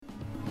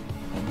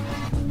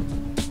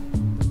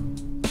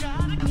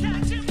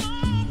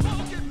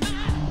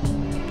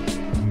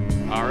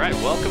right,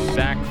 welcome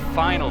back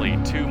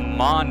finally to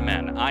Mon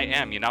Men. I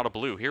am Yonata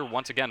Blue here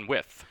once again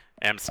with.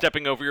 I'm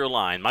stepping over your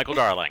line, Michael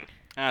Darling.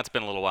 It's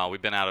been a little while. We've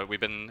been out. We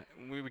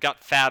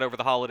got fat over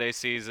the holiday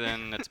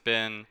season. It's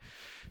been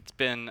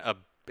a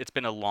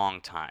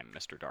long time,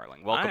 Mr.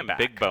 Darling. Welcome back.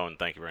 Big bone,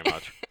 thank you very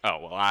much. Oh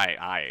well,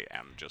 I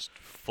am just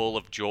full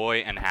of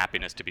joy and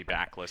happiness to be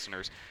back,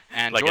 listeners.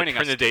 And like joining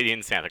a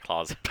Trinidadian Santa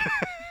Claus.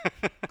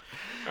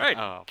 All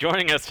right,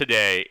 Joining us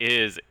today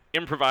is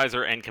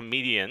improviser and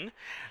comedian,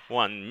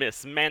 one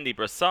Miss Mandy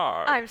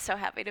Brassard. I'm so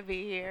happy to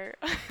be here.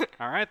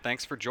 All right,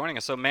 thanks for joining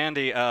us. So,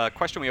 Mandy,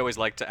 question we always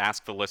like to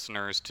ask the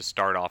listeners to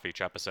start off each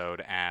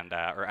episode, and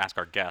or ask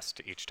our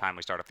guest each time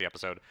we start off the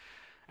episode.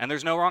 And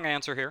there's no wrong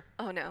answer here.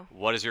 Oh, no.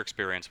 What is your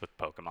experience with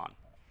Pokemon?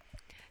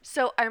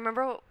 So I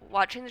remember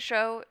watching the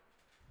show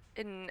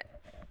in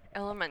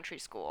elementary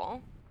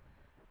school,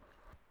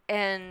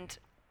 and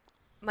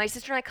my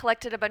sister and I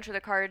collected a bunch of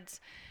the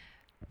cards,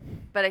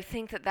 but I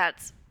think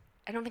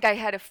I don't think I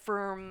had a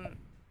firm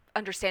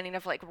understanding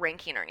of like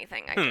ranking or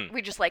anything.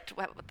 We just liked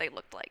what they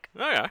looked like.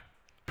 Oh, yeah.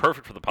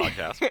 Perfect for the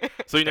podcast.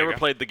 So you There never you go.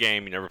 played the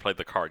game, you never played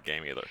the card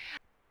game either.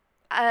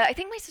 I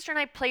think my sister and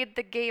I played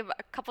the game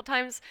a couple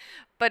times,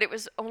 but it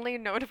was only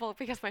notable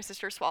because my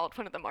sister swallowed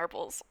one of the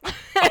marbles.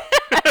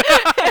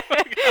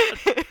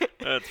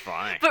 That's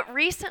fine. But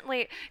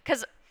recently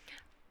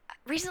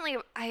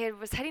I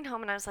was heading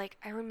home and I was like,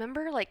 I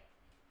remember like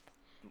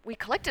we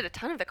collected a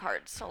ton of the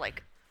cards, so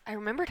like I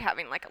remembered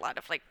having like a lot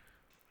of like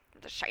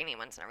the shiny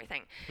ones and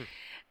everything.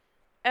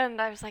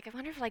 And I was like, I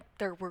wonder if like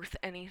they're worth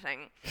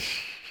anything.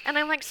 And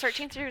I'm like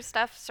searching through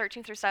stuff,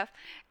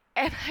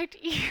 and I'd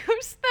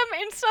use them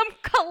in some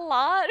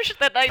collage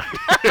that I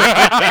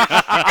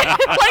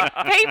like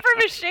paper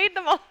maché'd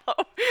them all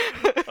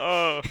over.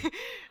 Oh.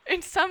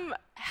 In some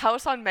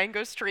house on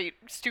Mango Street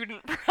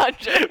student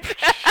project.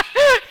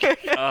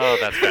 Oh,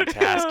 that's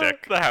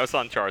fantastic. The house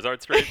on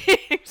Charizard Street.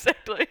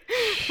 Exactly.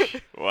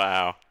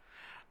 Wow.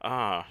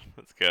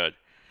 That's good.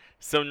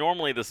 So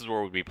normally this is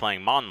where we'd be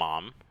playing Mon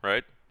Mom,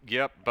 right?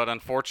 Yep, but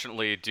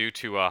unfortunately, due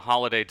to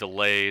holiday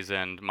delays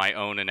and my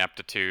own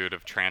ineptitude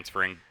of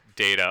transferring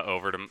data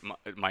over to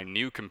my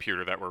new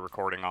computer that we're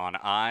recording on,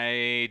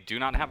 I do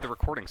not have the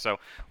recording. So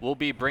we'll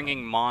be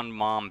bringing Mon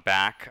Mom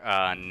back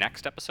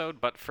next episode,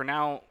 but for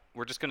now,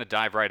 we're just going to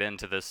dive right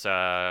into this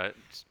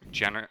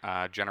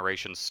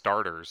Generation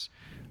Starters.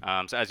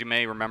 So as you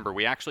may remember,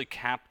 we actually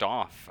capped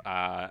off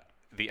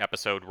the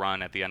episode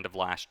run at the end of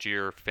last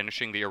year,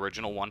 finishing the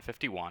original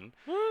 151.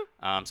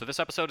 So this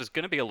episode is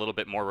going to be a little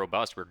bit more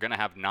robust. We're going to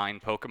have 9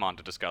 Pokemon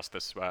to discuss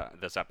this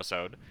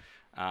episode.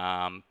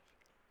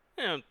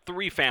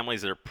 Three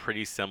families that are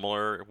pretty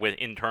similar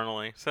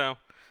internally, so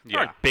there Yeah.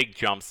 aren't big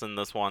jumps in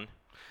this one.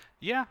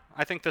 Yeah,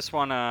 I think this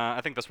one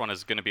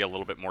is going to be a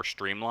little bit more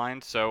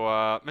streamlined. So,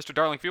 Mr.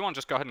 Darling, if you want to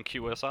just go ahead and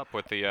cue us up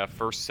with the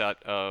first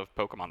set of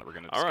Pokemon that we're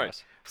going to discuss. All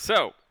right.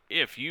 So,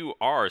 if you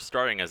are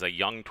starting as a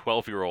young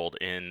 12-year-old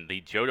in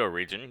the Johto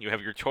region, you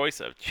have your choice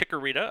of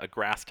Chikorita, a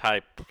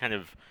grass-type kind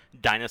of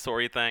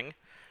dinosaur-y thing,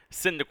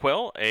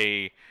 Cyndaquil,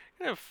 a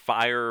kind of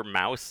fire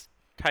mouse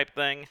type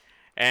thing,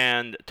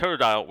 and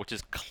Totodile, which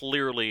is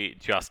clearly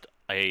just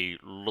a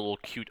little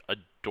cute,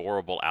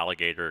 adorable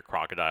alligator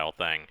crocodile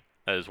thing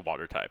that is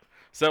water type.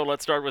 So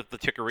let's start with the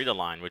Chikorita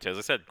line, which, as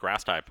I said,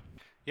 grass type.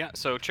 Yeah,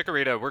 so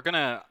Chikorita, we're going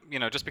to,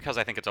 just because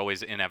I think it's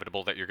always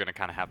inevitable that you're going to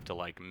kind of have to,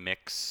 like,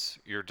 mix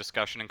your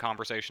discussion and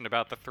conversation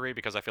about the three,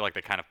 because I feel like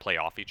they kind of play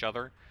off each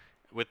other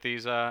with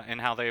these in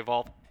how they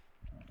evolve.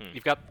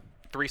 You've got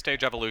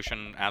 3-stage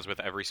evolution, as with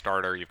every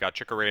starter. You've got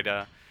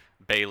Chikorita,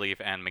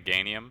 Bayleaf, and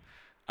Meganium.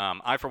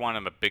 I, for one,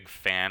 am a big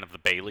fan of the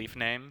Bayleaf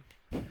name.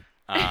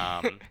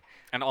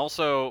 And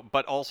also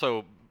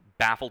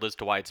baffled as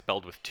to why it's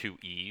spelled with 2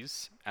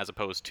 E's as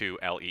opposed to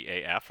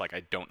Leaf. Like,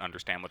 I don't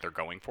understand what they're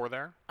going for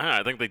there.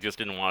 I think they just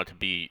didn't want it to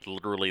be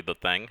literally the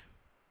thing.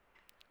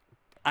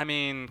 I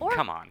mean, Or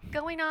come on.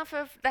 Going off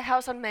of the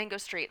house on Mango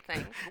Street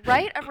thing.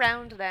 Right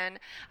around then,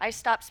 I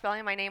stopped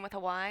spelling my name with a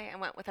Y and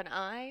went with an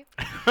I.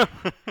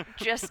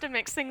 Just to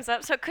mix things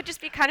up. So it could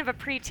just be kind of a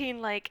preteen,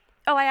 like,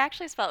 oh, I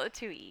actually spelled it with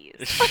 2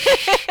 E's.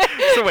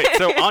 So wait,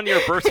 so on your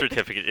birth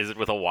certificate, is it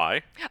with a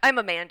Y? I'm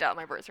Amanda on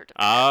my birth certificate.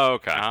 Oh,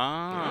 okay.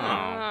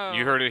 Oh.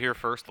 You heard it here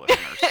first,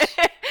 listeners.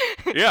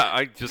 Yeah,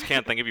 I just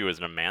can't think of you as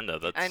an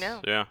Amanda. I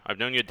know. Yeah, I've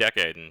known you a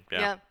decade, and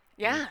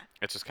Yeah.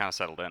 It's just kind of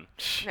settled in.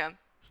 Yeah.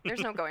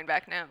 There's no going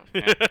back now.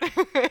 Yeah.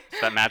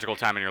 It's that magical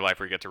time in your life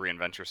where you get to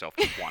reinvent yourself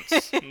just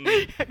once.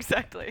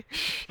 Exactly.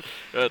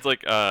 It's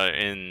like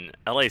in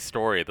L.A.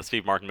 Story, the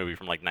Steve Martin movie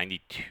from like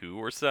 '92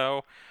 or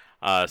so.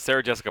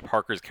 Sarah Jessica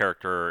Parker's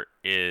character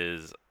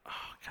is,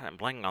 God, I'm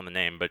blanking on the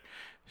name, but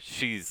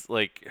she's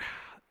like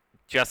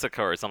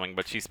Jessica or something,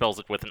 but she spells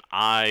it with an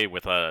I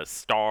with a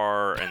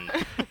star, and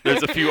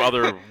there's a few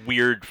other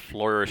weird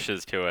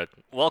flourishes to it.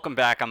 Welcome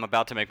back. I'm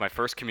about to make my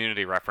first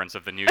community reference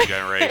of the new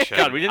generation.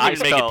 God, we didn't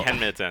even make it 10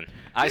 minutes in.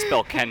 I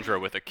spell Kendra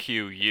with a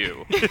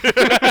Q-U.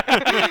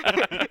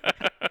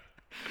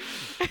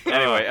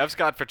 Anyway, F.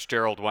 Scott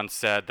Fitzgerald once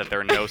said that there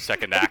are no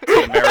second acts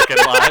in American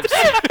lives.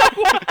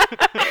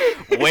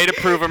 Way to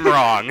prove him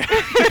wrong.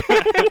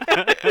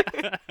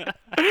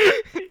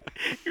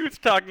 He was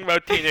talking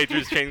about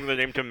teenagers changing their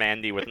name to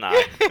Mandy with an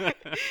I.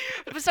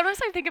 But sometimes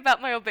I think about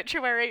my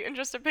obituary and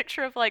just a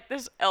picture of like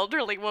this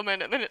elderly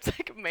woman, and then it's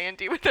like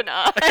Mandy with an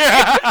I.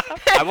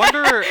 I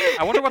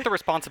wonder what the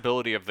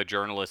responsibility of the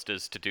journalist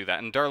is to do that.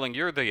 And darling,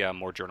 you're the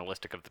more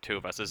journalistic of the two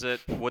of us.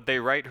 Would they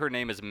write her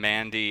name as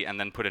Mandy and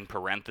then put in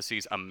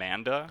parentheses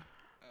Amanda?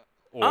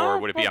 Or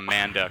would it be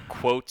Amanda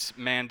quotes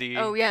Mandy?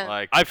 Oh, yeah.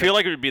 Like, I feel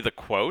like it would be the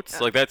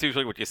quotes. Like, that's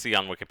usually what you see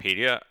on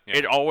Wikipedia. Yeah.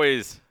 It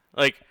always,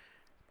 like,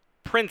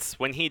 Prince,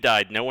 when he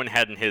died, no one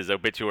had in his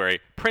obituary,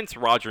 Prince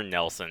Roger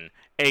Nelson,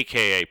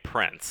 a.k.a.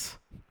 Prince.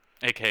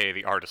 AKA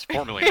the artist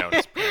formerly known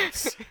as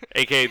Prince.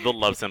 A.k.a. the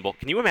love symbol.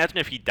 Can you imagine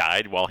if he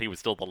died while he was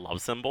still the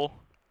love symbol?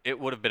 It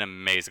would have been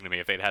amazing to me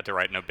if they'd had to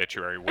write an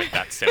obituary with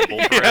that symbol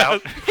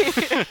throughout.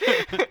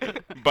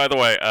 By the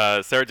way,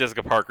 Sarah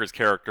Jessica Parker's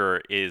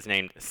character is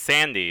named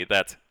Sandy.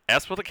 That's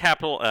S with a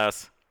capital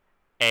S,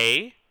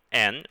 A,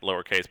 N,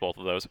 lowercase, both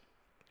of those,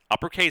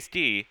 uppercase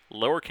D,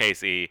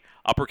 lowercase e,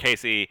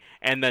 uppercase e,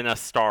 and then a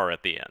star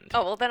at the end.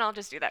 Oh, well, then I'll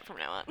just do that from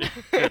now on.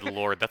 Good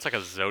lord, that's like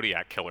a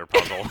Zodiac killer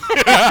puzzle.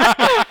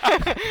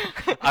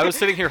 I was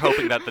sitting here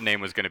hoping that the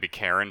name was going to be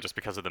Karen just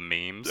because of the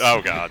memes.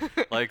 Oh, God.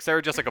 Like,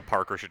 Sarah Jessica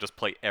Parker should just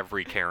play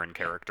every Karen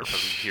character from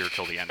here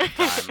till the end of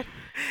time.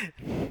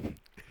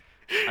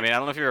 I mean, I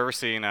don't know if you've ever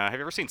seen, have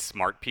you ever seen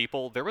Smart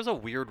People? There was a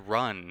weird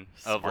run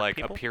of, Smart like,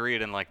 People? a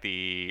period in, like,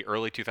 the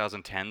early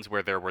 2010s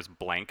where there was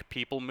blank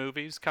people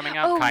movies coming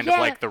out, Oh, kind yeah. of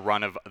like the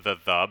run of the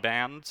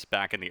bands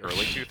back in the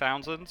early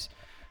 2000s.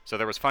 So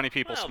there was Funny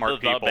People, Well,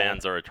 Smart the People.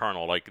 bands are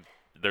eternal. Like,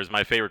 there's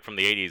my favorite from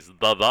the 80s,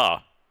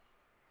 The.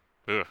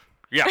 Ugh.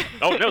 Yeah.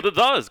 Oh, no, the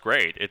is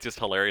great. It's just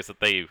hilarious that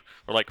they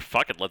were like,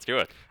 fuck it, let's do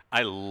it.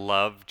 I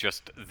love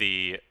just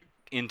the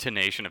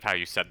intonation of how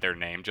you said their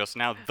name just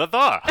now.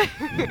 The.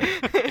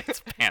 It's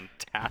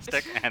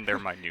fantastic, and they're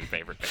my new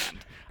favorite band.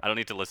 I don't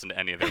need to listen to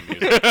any of their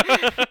music.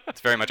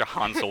 It's very much a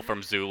Hansel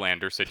from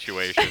Zoolander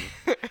situation.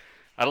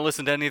 I don't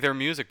listen to any of their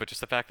music, but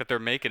just the fact that they're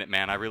making it,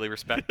 man, I really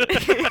respect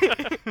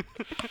it.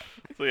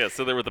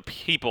 So there were the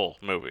People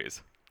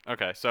movies.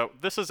 Okay, so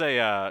this is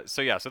a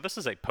so this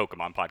is a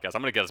Pokemon podcast.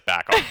 I'm gonna get us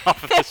back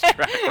off of this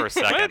track for a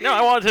second. No,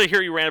 I wanted to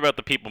hear you rant about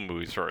the People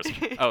movies first.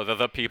 Oh,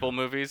 the People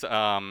movies.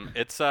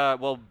 It's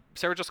well,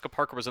 Sarah Jessica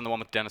Parker was in the one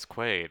with Dennis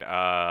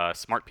Quaid.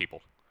 Smart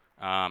People.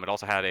 It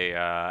also had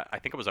I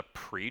think it was a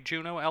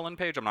pre-Juno Ellen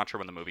Page. I'm not sure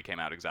when the movie came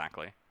out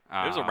exactly.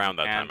 It was around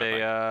that time,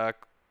 And I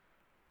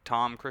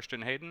Tom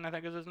Christian Hayden, I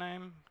think is his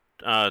name.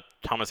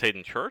 Thomas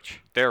Hayden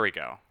Church? There we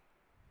go.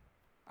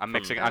 I'm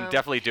mixing. I'm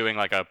definitely doing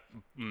like a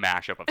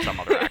mashup of some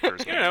other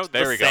actors' You names. know,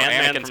 There the we go.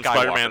 Sandman Anakin from Skywalker.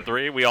 Spider-Man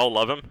 3. We all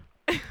love him.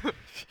 He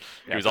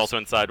Yeah, was just- also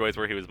in Sideways,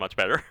 where he was much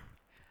better.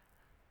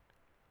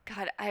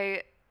 God,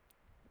 I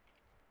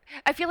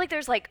feel like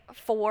there's like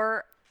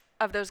 4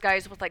 of those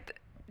guys with like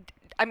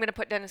I'm gonna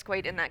put Dennis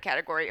Quaid in that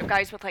category of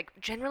guys with like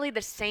generally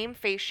the same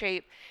face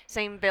shape,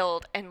 same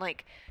build, and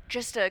like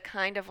just a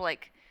kind of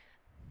like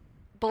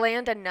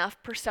bland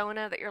enough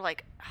persona that you're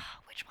like,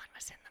 oh, which one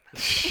was in the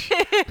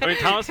movie? I mean,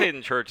 Thomas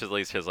Hayden Church at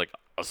least has like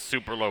a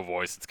super low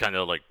voice. It's kind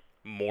of like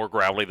more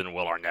gravelly than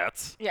Will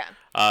Arnett's. Yeah,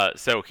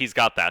 So he's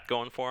got that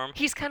going for him.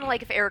 he's kind of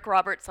like if Eric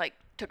Roberts like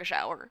took a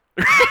shower.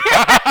 He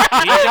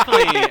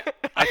definitely.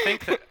 I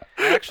think that.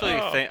 I actually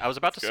Oh, think I was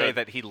about to that's say good.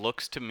 that he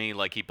looks to me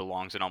like he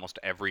belongs in almost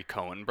every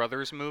Coen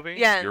Brothers movie.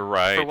 Yeah, You're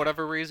right. For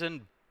whatever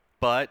reason,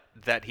 but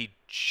that he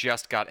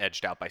just got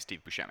edged out by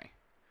Steve Buscemi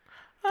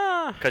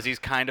because he's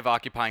kind of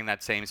occupying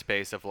that same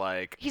space of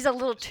like he's a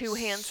little too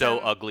handsome. so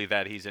ugly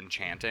that he's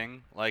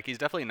enchanting. Like he's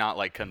definitely not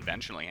like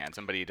conventionally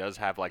handsome, but he does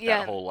have like Yeah.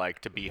 that whole like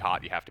to be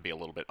hot you have to be a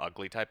little bit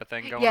ugly type of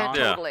thing going Yeah, on.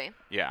 Yeah. totally.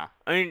 Yeah.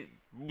 I mean,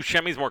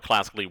 Buscemi's more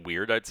classically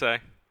weird, I'd say.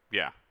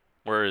 Yeah.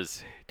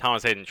 Whereas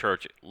Thomas Hayden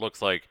Church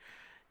looks like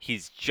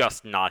he's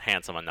just not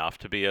handsome enough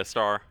to be a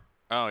star.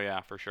 Oh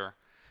yeah, for sure.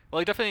 Well,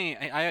 he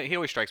definitely. He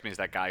always strikes me as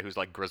that guy who's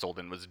like grizzled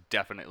and was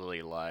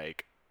definitely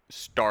like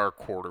star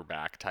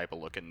quarterback type of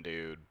looking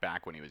dude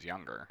back when he was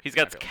younger. He's I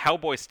got feel like.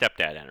 cowboy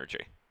stepdad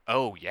energy.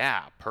 Oh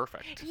yeah,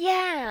 perfect.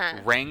 Yeah.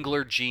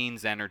 Wrangler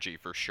jeans energy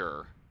for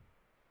sure.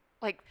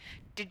 Like,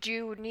 did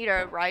you need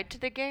a ride to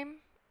the game?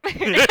 He's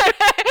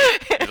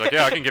like,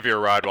 yeah, I can give you a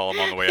ride while I'm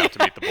on the way out to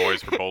meet the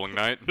boys for bowling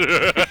night.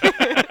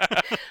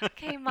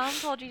 Okay, Mom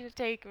told you to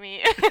take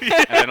me.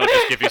 And then he'll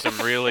just give you some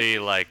really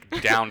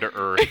like down to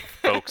earth,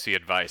 folksy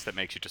advice that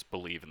makes you just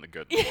believe in the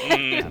good.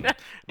 Mm.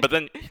 But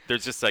then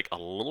there's just like a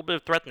little bit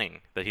of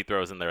threatening that he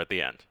throws in there at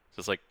the end.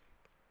 Just like,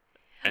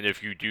 and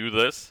if you do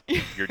this,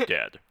 you're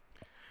dead.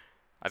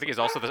 I think he's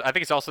also the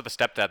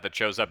stepdad that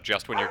shows up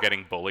just when you're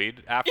getting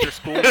bullied after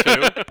school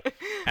too,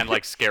 and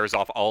like scares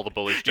off all the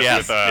bullies.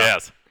 Just with,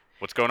 yes.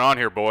 What's going on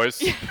here, boys?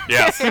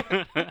 Yes.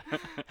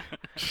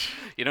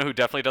 You know who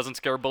definitely doesn't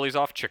scare bullies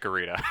off?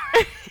 Chikorita.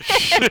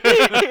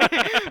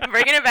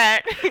 Bringing it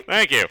back.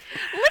 Thank you.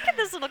 Look at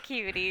this little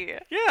cutie.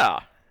 Yeah.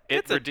 It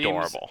It's redeems-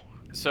 adorable.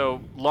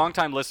 So,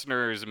 longtime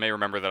listeners may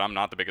remember that I'm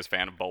not the biggest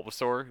fan of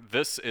Bulbasaur.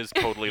 This is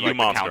totally You like the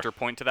monster.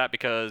 counterpoint to that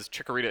because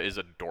Chikorita is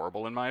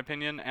adorable in my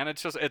opinion, and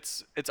it's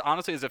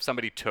honestly as if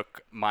somebody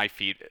took my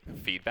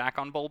feedback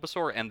on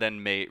Bulbasaur and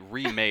then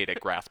remade a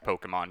grass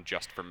Pokemon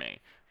just for me,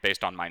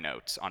 based on my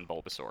notes on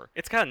Bulbasaur.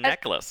 It's got a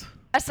necklace.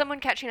 As someone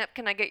catching up,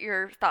 can I get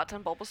your thoughts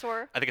on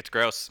Bulbasaur? I think it's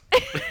gross.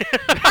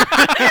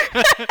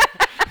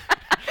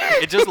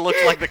 It just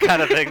looks like the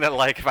kind of thing that,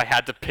 like, if I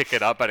had to pick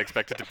it up, I'd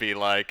expect it to be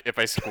like, if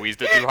I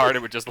squeezed it too hard,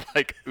 it would just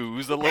like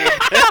ooze a little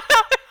bit.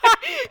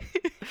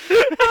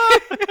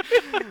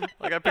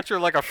 Like I picture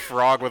like a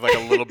frog with like a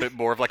little bit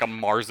more of like a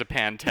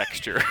marzipan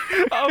texture.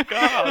 Oh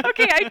God.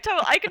 Okay,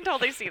 I can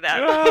totally see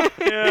that.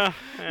 Yeah.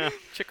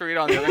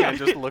 Chikorita on the other hand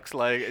just looks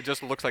like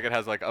it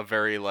has like a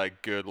very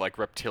like good like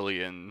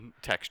reptilian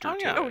texture Oh, to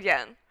yeah. it. Oh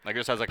yeah, Like it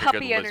just has like a puppy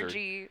good lizard.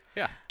 energy.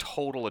 Yeah,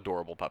 total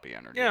adorable puppy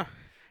energy. Yeah.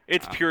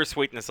 It's pure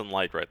sweetness and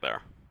light right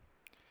there.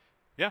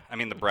 Yeah, I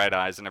mean the bright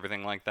eyes and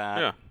everything like that.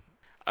 Yeah.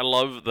 I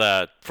love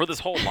that for this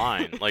whole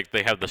line, like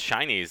they have the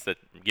shinies that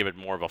give it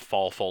more of a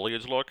fall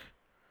foliage look.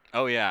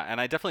 Oh yeah,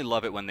 and I definitely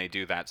love it when they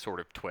do that sort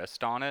of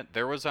twist on it.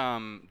 There's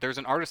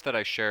an artist that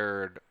I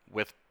shared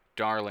with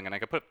Darling, and I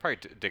could probably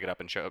dig it up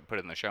and put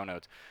it in the show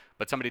notes.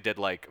 But somebody did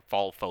like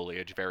fall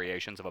foliage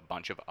variations of a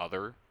bunch of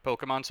other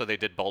Pokemon. So they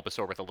did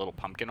Bulbasaur with a little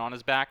pumpkin on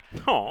his back.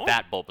 Aw.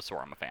 That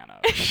Bulbasaur I'm a fan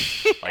of.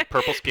 Like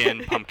purple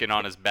skin, pumpkin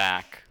on his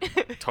back,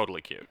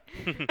 totally cute.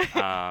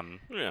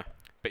 Yeah.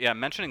 But yeah,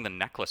 mentioning the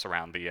necklace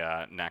around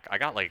the neck, I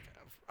got like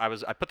I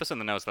put this in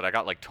the notes that I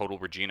got like total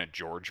Regina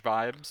George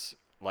vibes,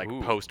 like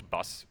Ooh. post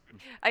bus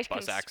I can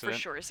accident. for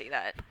sure see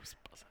that.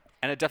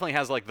 And it definitely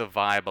has like the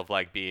vibe of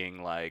like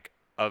being like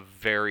a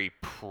very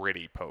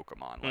pretty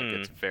Pokemon. Like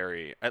it's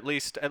very at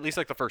least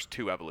like the first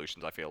two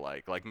evolutions. I feel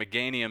like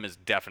Meganium is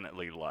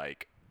definitely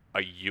like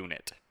a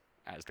unit,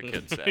 as the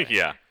kids say.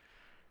 Yeah.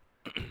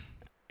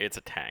 It's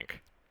a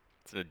tank.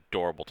 It's an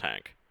adorable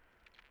tank.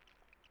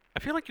 I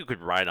feel like you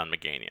could ride on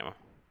Meganium.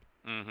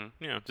 Mm-hmm.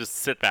 You know, just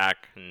sit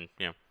back and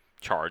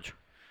charge.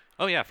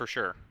 Oh yeah, for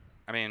sure.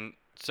 I mean,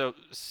 so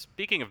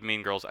speaking of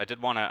Mean Girls,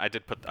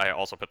 I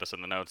also put this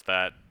in the notes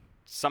that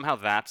somehow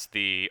that's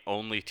the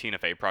only Tina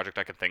Fey project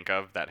I can think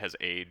of that has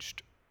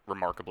aged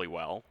remarkably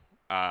well.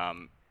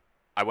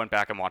 I went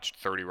back and watched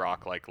 30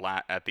 Rock like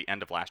at the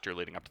end of last year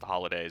leading up to the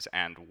holidays,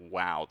 and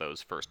wow,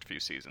 those first few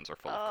seasons are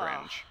full of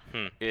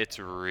cringe. It's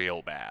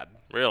real bad.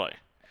 Really?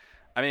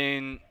 I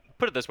mean,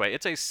 put it this way,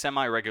 it's a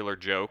semi-regular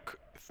joke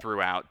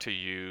throughout to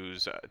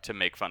use to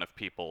make fun of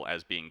people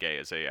as being gay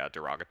as a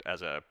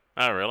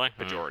Oh, really?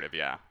 pejorative,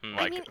 yeah. I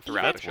Like mean,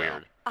 throughout That's the show.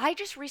 weird. I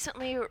just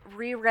recently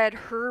reread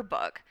her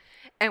book,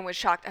 and was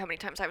shocked at how many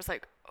times I was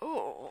like,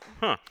 oh.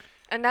 Huh.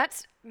 And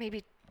that's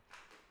maybe,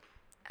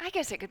 I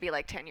guess it could be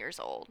like 10 years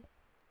old.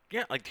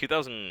 Yeah, like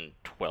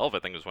 2012, I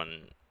think was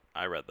when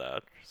I read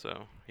that.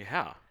 So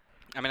Yeah.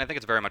 I mean, I think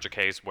it's very much a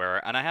case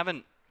where, and I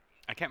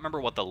can't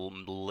remember what the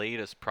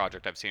latest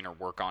project I've seen her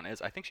work on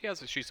is. I think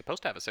she's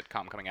supposed to have a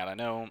sitcom coming out. I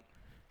know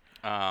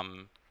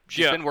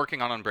she's Yeah. been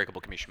working on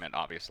Unbreakable Kimmy Schmidt,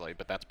 obviously,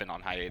 but that's been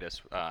on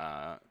hiatus.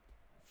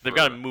 they've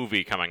got a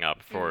movie coming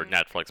up for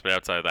Netflix, but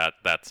outside of that,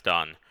 that's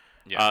done.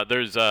 Yeah.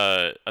 There's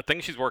a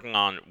thing she's working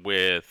on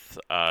with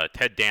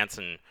Ted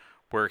Danson,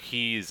 where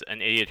he's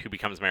an idiot who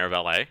becomes mayor of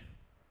LA.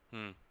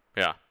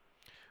 Yeah.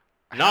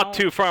 Not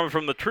too far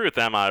from the truth,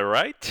 am I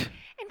right?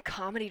 And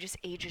comedy just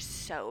ages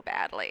so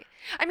badly.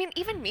 I mean,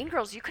 even Mean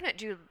Girls, you couldn't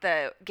do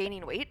the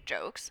gaining weight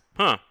jokes.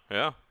 Huh.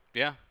 Yeah.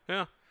 Yeah.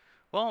 Yeah.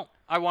 Well,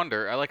 I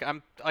wonder.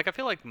 I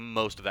feel like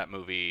most of that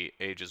movie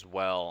ages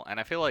well, and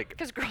I feel like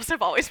Because girls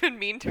have always been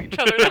mean to each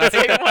other the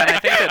same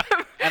way.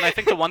 and I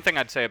think the one thing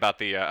I'd say about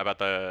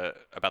the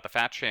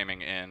fat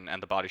shaming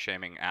and the body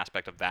shaming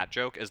aspect of that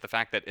joke is the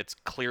fact that it's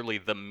clearly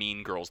the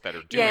mean girls that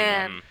are doing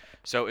Yeah. it.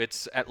 So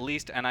it's at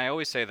least, and I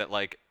always say that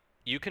like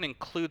you can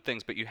include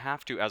things, but you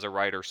have to, as a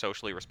writer,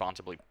 socially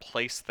responsibly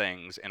place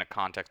things in a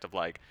context of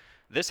like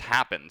this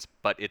happens,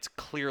 but it's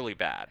clearly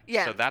bad.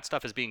 Yeah. So that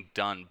stuff is being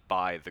done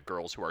by the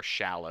girls who are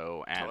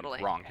shallow and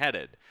Totally.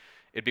 wrong-headed.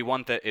 It'd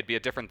be a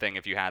different thing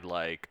if you had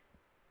like,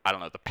 I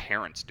don't know, the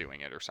parents doing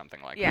it or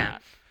something like Yeah.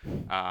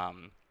 that.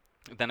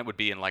 Then it would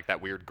be in like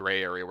that weird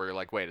gray area where you're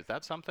like, wait, is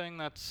that something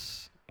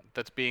that's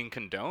being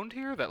condoned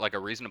here? That like a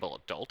reasonable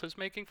adult is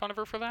making fun of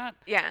her for that?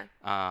 Yeah.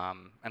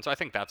 And so I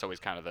think that's always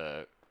kind of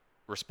the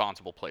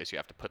responsible place you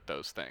have to put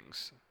those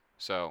things.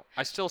 So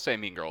I still say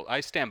Mean Girls.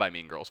 I stand by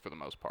Mean Girls for the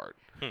most part.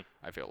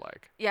 I feel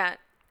like. Yeah.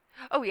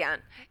 Oh, yeah.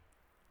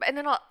 And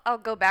then I'll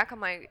go back on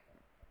my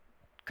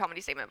comedy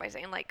statement by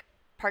saying, like,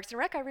 Parks and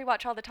Rec I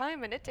rewatch all the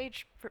time, and it's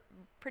aged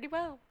pretty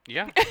well.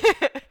 Yeah.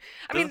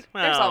 I mean, there's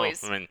Well,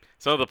 always... I mean,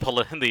 so the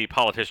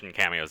politician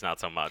cameos, not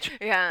so much.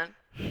 Yeah.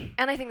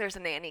 And I think there's a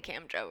nanny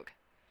cam joke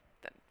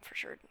that for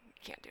sure you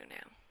can't do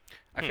now.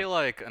 I feel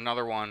like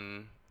another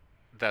one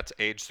that's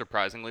aged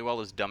surprisingly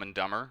well is Dumb and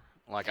Dumber.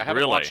 Like I haven't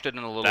Really? watched it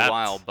in a little That's-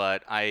 while,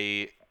 but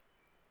I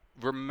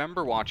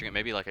remember watching it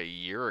maybe like a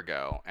year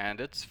ago,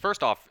 and it's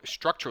first off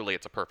structurally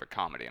it's a perfect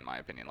comedy in my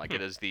opinion. Like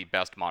it is the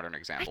best modern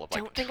example I of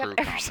like don't think true I've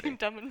ever comedy. seen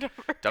Dumb and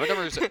Dumber. Dumb and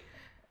Dumber's,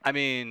 I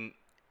mean,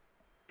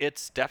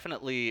 It's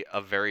definitely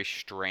a very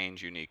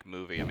strange, unique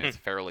movie. I mean, it's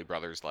Farrelly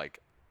Brothers, like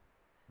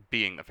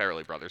being the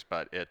Farrelly Brothers,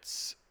 but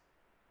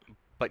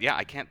yeah,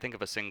 I can't think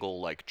of a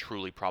single like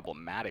truly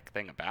problematic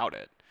thing about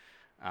it.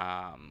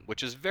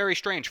 Which is very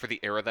strange for the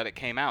era that it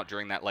came out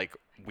during that like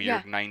weird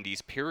Yeah.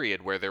 90s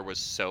period where there was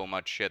so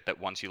much shit that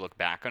once you look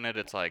back on it,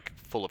 it's like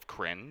full of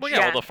cringe. Well, yeah,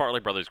 Yeah. well, the Farley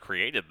brothers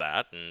created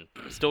that, and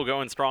still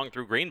going strong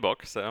through Green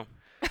Book. So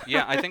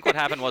Yeah, I think what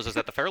happened was is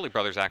that the Farrelly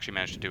Brothers actually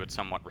managed to do it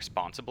somewhat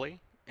responsibly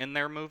in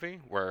their movie,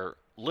 where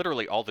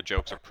literally all the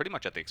jokes are pretty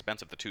much at the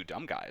expense of the two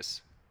dumb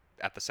guys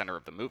at the center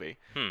of the movie.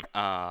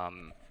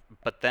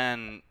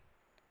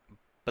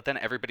 But then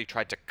everybody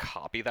tried to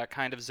copy that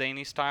kind of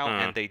zany style,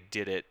 and they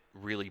did it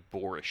really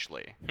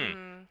boorishly.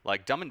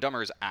 Like Dumb and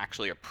Dumber is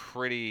actually a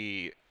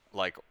pretty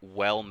like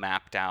well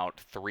mapped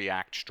out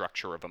 3-act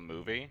structure of a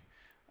movie.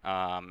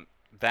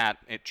 That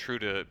it true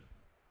to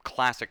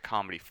classic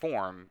comedy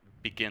form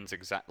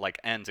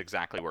ends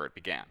exactly where it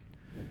began,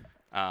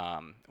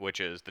 which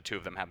is the two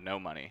of them have no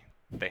money.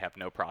 They have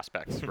no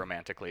prospects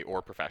romantically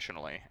or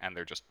professionally, and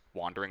they're just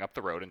wandering up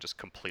the road and just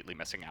completely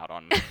missing out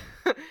on.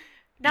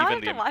 Now I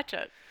even have to watch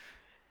it.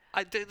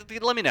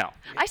 Let me know.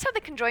 I saw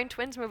the Conjoined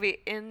Twins movie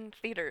in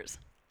theaters.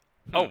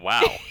 oh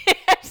wow,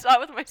 I saw it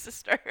with my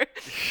sister.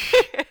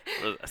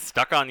 Was it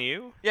Stuck on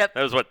You. Yep.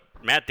 That was what,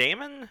 Matt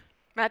Damon.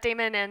 Matt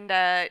Damon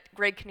and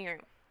Greg Kinnear.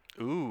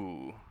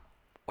 Ooh.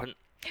 What an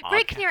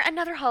Greg odd- Kinnear,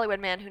 another Hollywood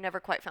man who never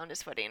quite found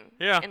his footing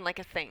Yeah. in like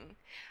a thing.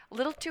 A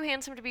little too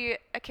handsome to be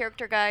a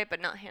character guy,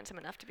 but not handsome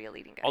enough to be a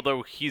leading guy.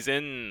 Although he's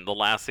in the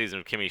last season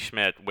of Kimmy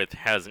Schmidt,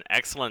 has an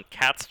excellent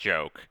Cats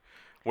joke,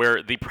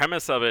 where the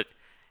premise of it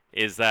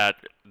is that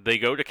they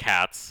go to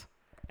Cats,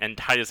 and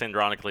Titus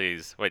Andromedon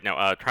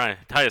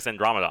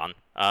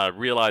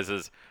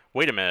realizes,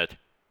 wait a minute,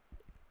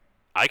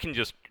 I can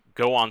just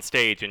go on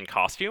stage in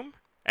costume,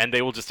 and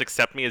they will just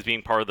accept me as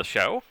being part of the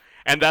show.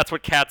 And that's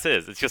what Cats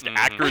is. It's just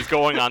actors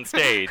going on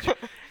stage,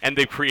 and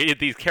they've created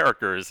these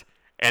characters,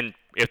 and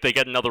if they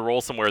get another role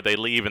somewhere, they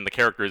leave, and the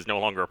character is no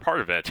longer a part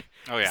of it.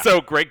 Oh, yeah.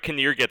 So Greg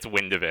Kinnear gets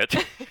wind of it,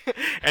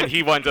 and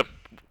he winds up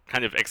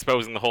kind of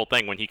exposing the whole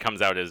thing when he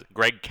comes out as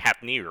Greg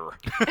Catnear.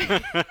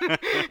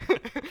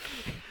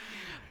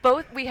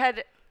 We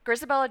had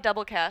Grisabella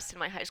double cast in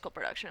my high school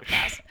production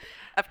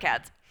of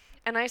Cats,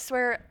 and I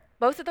swear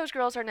both of those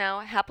girls are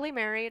now happily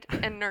married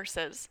and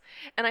nurses.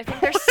 And I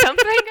think there's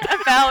something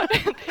about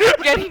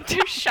getting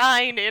to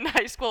shine in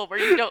high school where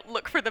you don't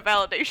look for the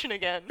validation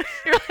again.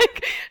 You're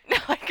like, now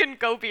I can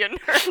go be a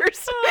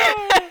nurse.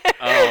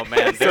 Oh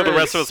man. So the there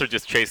rest of is- us are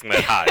just chasing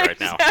that high right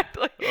now.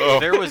 Exactly.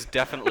 There was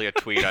definitely a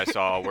tweet I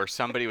saw where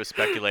somebody was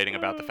speculating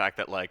about the fact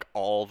that like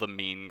all the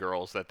mean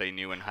girls that they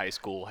knew in high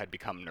school had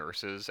become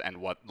nurses, and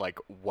what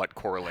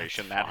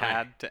correlation that funny.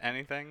 had to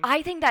anything.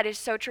 I think that is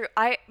so true.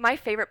 My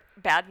favorite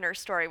bad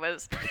nurse story was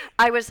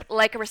I was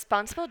like a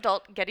responsible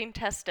adult getting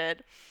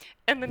tested,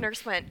 and the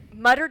nurse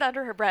muttered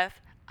under her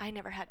breath, "I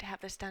never had to have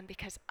this done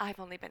because I've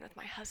only been with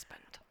my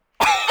husband."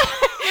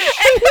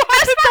 And the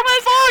best part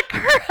was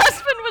her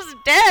husband was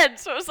dead,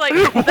 so it was like,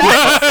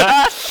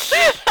 that's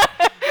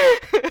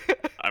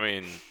I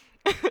mean,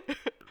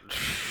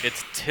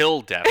 It's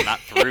till death, not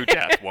through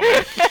death,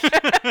 woman.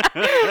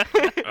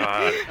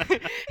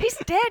 he's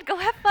dead. Go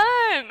have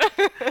fun.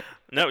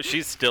 no,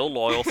 she's still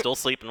loyal, still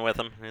sleeping with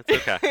him. It's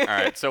okay. All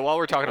right, so while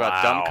we're talking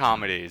about dumb Wow.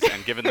 comedies,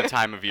 and given the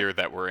time of year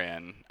that we're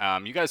in,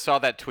 you guys saw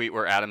that tweet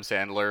where Adam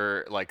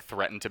Sandler like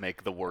threatened to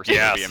make the worst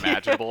Yes. movie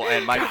imaginable.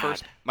 And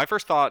my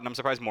first thought, and I'm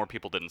surprised more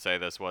people didn't say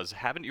this, was,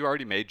 haven't you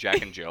already made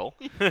Jack and Jill?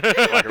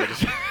 Like, are we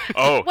just,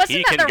 Oh, Wasn't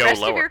he that can the go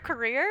rest of lower. your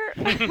career?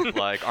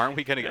 like, are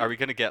we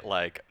gonna get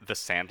like the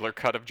Sandler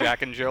cut of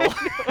Jack and Jill?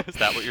 Is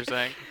that what you're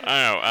saying?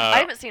 I don't know. I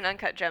haven't seen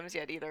Uncut Gems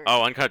yet either.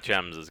 Oh, Uncut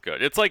Gems is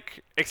good. It's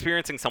like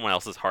experiencing someone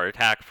else's heart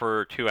attack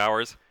for 2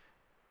 hours.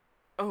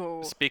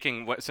 Oh.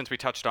 Since we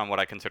touched on what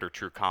I consider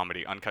true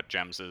comedy, Uncut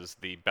Gems is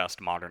the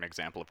best modern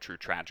example of true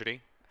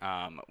tragedy,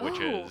 which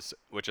Oh. is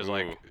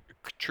like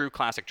true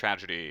classic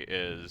tragedy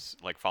is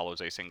like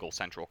follows a single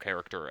central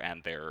character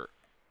and their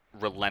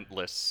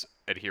relentless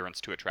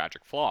adherence to a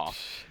tragic flaw.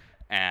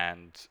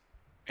 And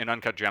in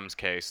Uncut Gems'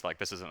 case, like,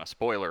 this isn't a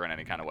spoiler in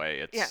any kind of way,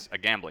 it's Yeah. a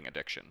gambling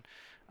addiction.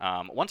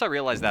 Once I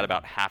realized that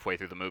about halfway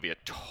through the movie, it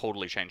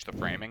totally changed the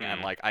framing.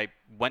 And like, I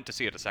went to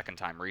see it a second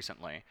time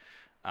recently.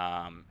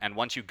 And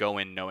once you go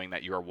in knowing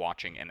that you are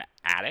watching an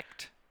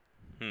addict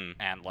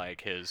and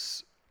like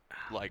his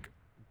like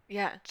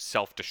Yeah.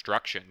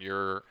 self-destruction,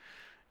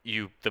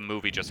 the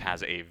movie just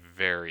has a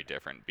very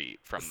different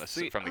beat from the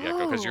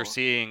get-go, because you're Oh.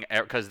 seeing,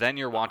 because then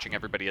you're watching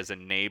everybody as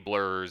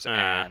enablers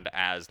and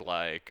as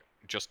like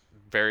just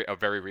a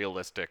very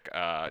realistic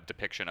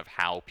depiction of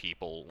how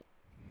people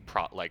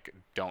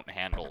don't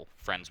handle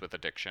friends with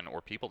addiction or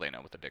people they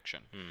know with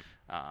addiction,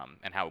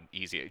 and how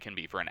easy it can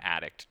be for an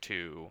addict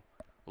to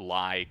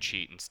lie,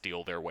 cheat, and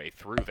steal their way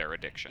through their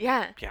addiction.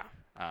 Yeah. Yeah.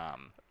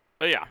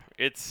 But yeah,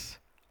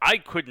 I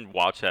couldn't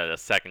watch that a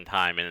second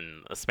time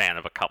in a span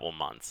of a couple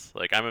months.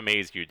 Like, I'm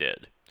amazed you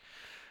did.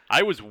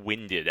 I was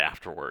winded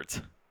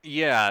afterwards.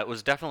 Yeah,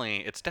 it's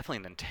definitely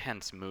an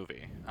intense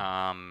movie.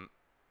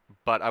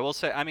 But I will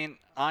say, I mean,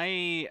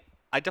 I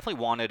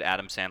definitely wanted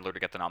Adam Sandler to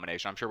get the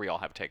nomination. I'm sure we all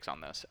have takes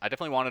on this. I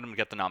definitely wanted him to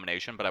get the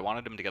nomination, but I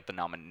wanted him to get the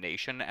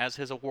nomination as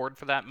his award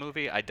for that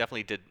movie. I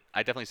definitely did.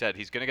 I definitely said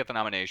he's going to get the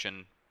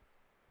nomination,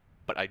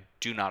 but I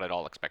do not at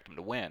all expect him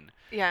to win.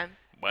 Yeah.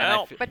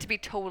 Well, But to be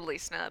totally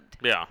snubbed.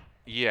 yeah.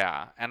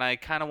 Yeah, and I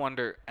kind of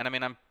wonder, and I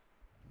mean,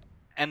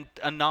 and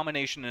a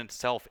nomination in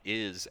itself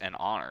is an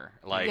honor.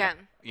 Like, Yeah.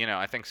 you know,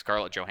 I think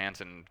Scarlett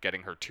Johansson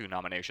getting her 2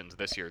 nominations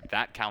this year,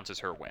 that counts as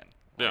her win.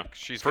 Yeah. Like,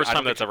 she's First I don't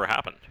time think that's ever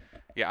happened.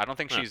 Yeah, I don't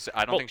think Yeah. she's.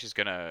 I don't Well, think she's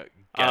gonna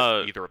get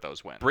either of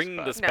those wins. Bring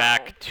but- this No.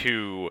 back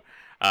to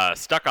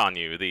Stuck on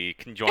You, the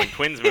conjoined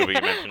twins movie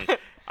you mentioned.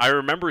 I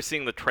remember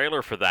seeing the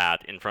trailer for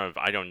that in front of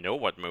I don't know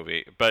what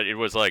movie, but it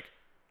was like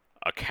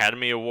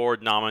Academy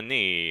Award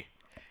nominee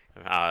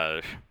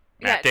Matt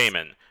Yes.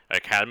 Damon,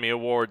 Academy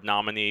Award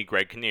nominee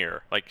Greg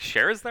Kinnear. Like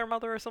Cher is their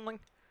mother or something?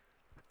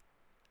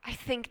 I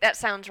think that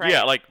sounds right.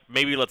 Yeah, like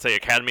maybe let's say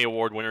Academy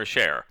Award winner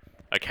Cher.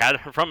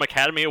 From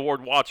Academy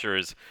Award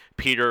watchers,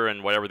 Peter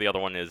and whatever the other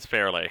one is,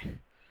 Fairley.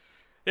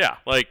 Yeah,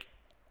 like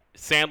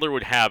Sandler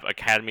would have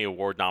Academy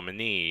Award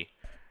nominee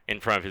in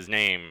front of his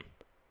name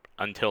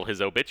until his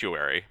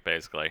obituary,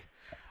 basically.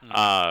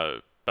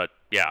 But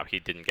yeah, he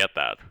didn't get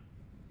that.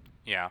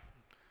 Yeah.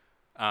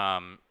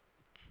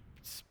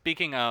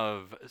 Speaking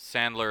of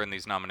Sandler and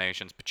these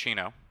nominations,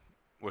 Pacino,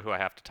 who I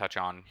have to touch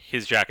on,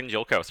 His Jack and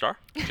Jill co-star.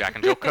 Jack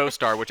and Jill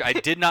co-star, which I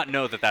did not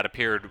know that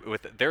appeared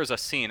with. There's a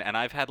scene, and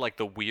I've had like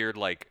the weird,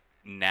 like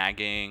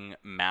nagging,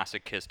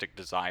 masochistic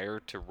desire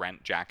to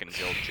rent Jack and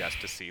Jill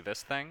just to see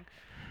this thing,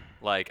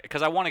 like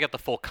because I want to get the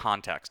full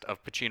context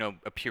of Pacino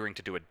appearing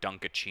to do a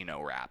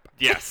Dunkachino rap.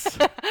 Yes.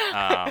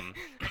 Um,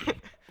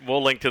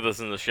 We'll link to this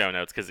in the show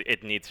notes because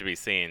it needs to be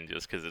seen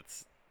just because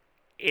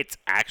it's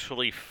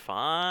actually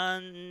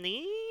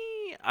funny.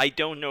 I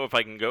don't know if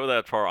I can go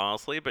that far,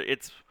 honestly, but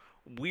it's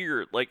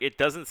weird. Like, it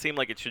doesn't seem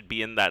like it should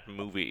be in that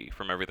movie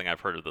from everything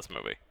I've heard of this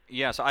movie.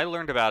 Yeah, so I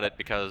learned about it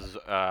because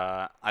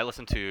I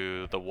listened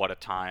to the What a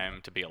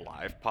Time to Be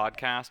Alive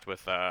podcast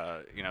with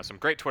some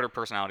great Twitter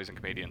personalities and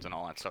comedians and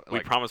all that stuff.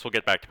 We promise we'll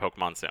get back to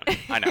Pokemon soon.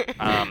 I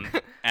know.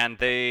 And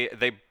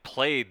they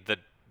played the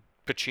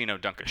Pacino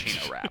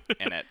Dunkachino rap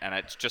in it, and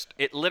it's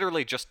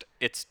literally just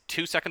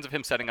 2 seconds of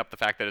him setting up the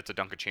fact that it's a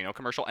Dunkachino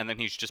commercial, and then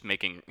he's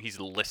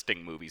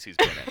listing movies he's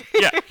been in.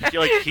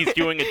 Yeah, he's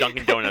doing a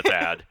Dunkin' Donuts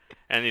ad,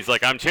 and he's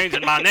like, I'm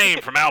changing my name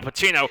from Al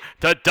Pacino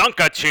to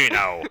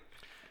Dunkachino.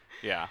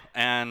 Yeah,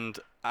 and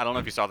I don't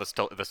know if you saw the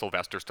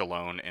Sylvester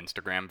Stallone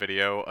Instagram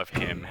video of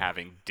him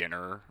having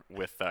dinner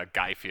with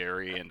Guy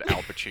Fieri and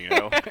Al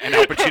Pacino, and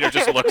Al Pacino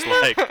just looks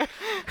like.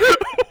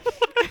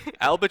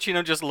 Al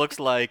Pacino just looks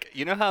like,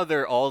 you know how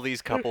there are all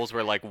these couples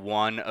where like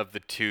one of the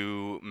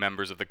 2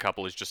 members of the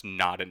couple is just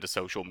not into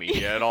social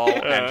media at all,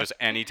 and just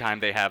anytime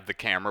they have the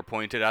camera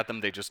pointed at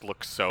them, they just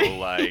look so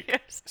like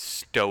Yes.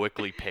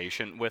 stoically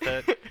patient with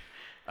it.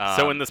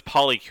 So in this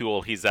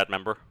polycule, he's that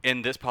member?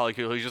 In this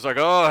polycule, he's just like,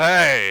 oh,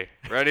 hey,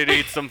 ready to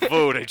eat some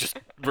food. He just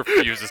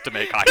refuses to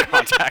make eye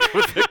contact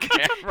with the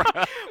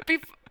camera.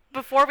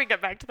 Before we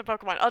get back to the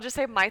Pokemon, I'll just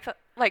say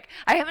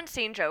I haven't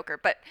seen Joker,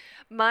 but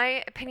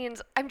my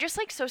opinions, I'm just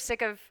like so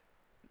sick of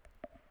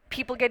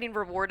people getting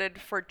rewarded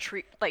for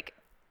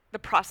the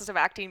process of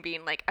acting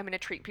being like, I'm going to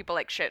treat people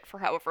like shit for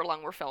however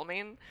long we're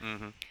filming.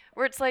 Mm-hmm.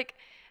 Where it's like,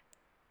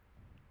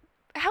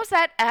 how's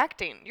that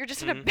acting? You're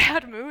just in a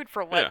bad mood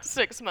for Yeah.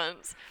 6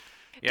 months.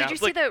 Yeah, Did you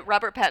it's see the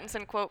Robert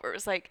Pattinson quote where it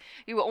was like,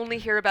 you only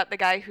hear about the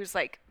guy who's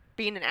like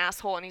being an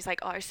asshole and he's like,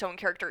 oh, I was so in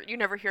character. You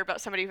never hear about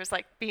somebody who's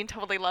like being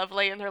totally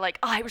lovely and they're like,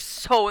 oh, I was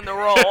so in the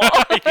role.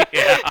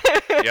 Yeah.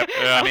 Yep.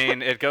 I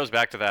mean, it goes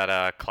back to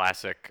that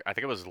classic, I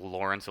think it was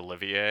Laurence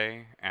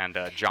Olivier and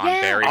John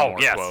Yeah. Barrymore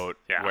Oh, yes. quote,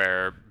 Yeah.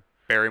 where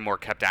Barrymore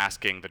kept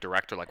asking the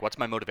director, like, what's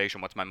my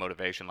motivation? What's my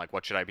motivation? Like,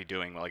 what should I be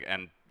doing? Like,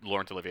 and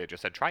Laurence Olivier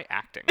just said, try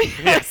acting.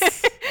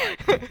 Yes.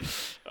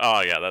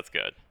 Oh, yeah, that's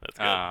good. That's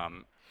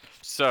good.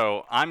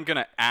 So I'm going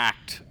to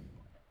act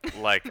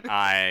like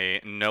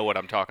I know what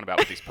I'm talking about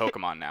with these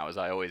Pokemon now, as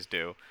I always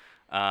do.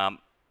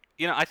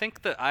 I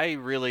think that I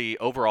really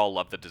overall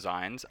love the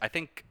designs. I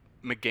think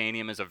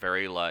Meganium is a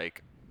very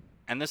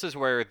and this is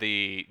where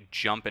the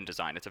jump in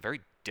design, it's a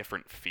very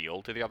different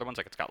feel to the other ones.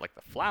 Like, it's got like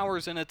the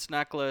flowers in its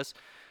necklace.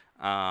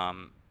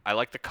 I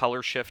like the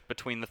color shift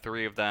between the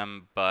 3 of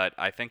them, but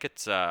I think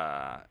it's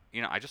I'm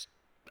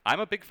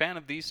a big fan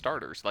of these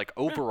starters. Like,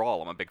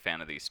 overall, I'm a big fan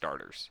of these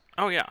starters.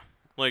 Oh, yeah.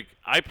 Like,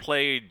 I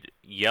played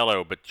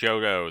Yellow, but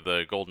Johto,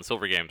 the Gold and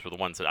Silver games, were the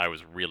ones that I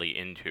was really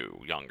into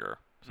younger.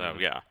 So,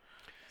 yeah.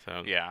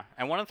 So Yeah,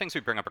 and one of the things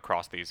we bring up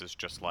across these is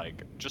just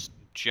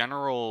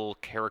general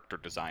character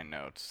design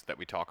notes that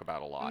we talk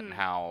about a lot, and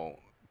how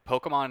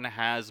Pokemon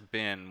has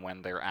been,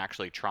 when they're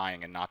actually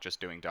trying and not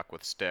just doing duck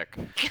with stick.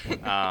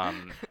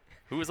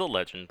 Who is a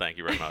legend? Thank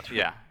you very much.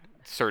 Yeah,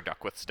 Sir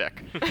Duck with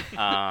Stick.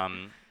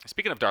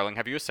 Speaking of Darling,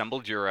 have you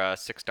assembled your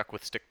 6 Duck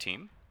with Stick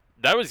team?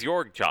 That was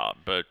your job,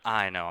 but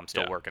I know, I'm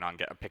still Yeah. working on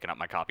picking up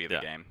my copy of the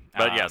yeah. game.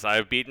 But yes,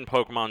 I've beaten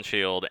Pokemon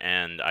Shield,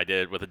 and I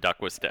did it with a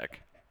duck with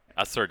stick.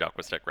 A Sir Duck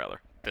with stick, rather.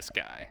 This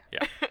guy.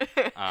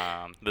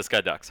 Yeah. This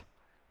guy ducks.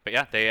 But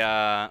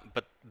yeah,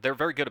 but they're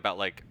very good about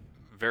like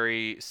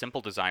very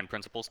simple design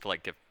principles to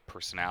like give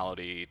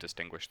personality,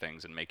 distinguish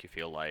things, and make you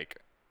feel like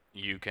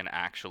you can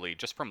actually,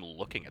 just from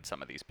looking at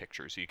some of these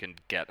pictures, you can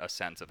get a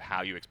sense of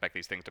how you expect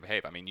these things to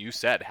behave. I mean, you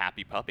said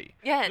happy puppy.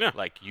 Yeah. Yeah.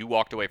 Like you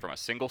walked away from a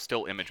single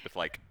still image with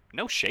like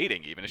no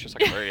shading even. It's just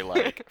like a very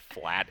like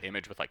flat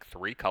image with like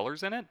 3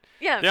 colors in it.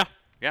 Yeah. Yeah.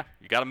 Yeah,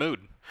 you got a mood.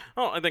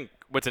 Well, I think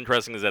what's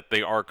interesting is that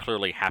they are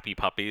clearly happy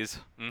puppies,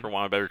 for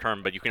want of a better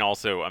term, but you can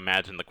also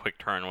imagine the quick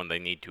turn when they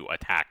need to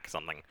attack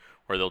something,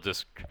 where they'll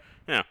just,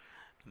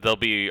 they'll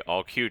be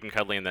all cute and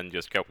cuddly and then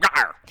just go,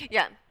 "Rawr!"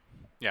 Yeah.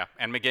 Yeah,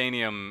 and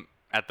Meganium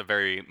at the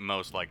very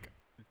most like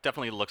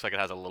definitely looks like it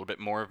has a little bit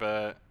more of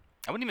a,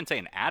 I wouldn't even say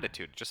an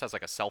attitude, it just has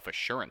like a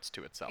self-assurance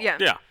to itself. Yeah.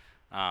 Yeah.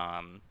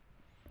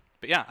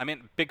 But yeah, I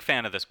mean, big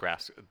fan of this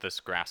grass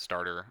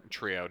starter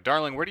trio.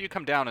 Darling, where do you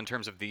come down in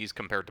terms of these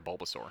compared to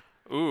Bulbasaur?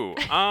 Ooh.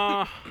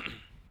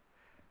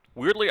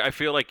 Weirdly, I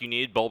feel like you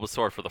need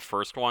Bulbasaur for the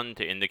first one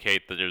to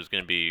indicate that it was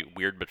going to be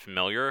weird but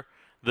familiar.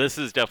 This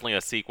is definitely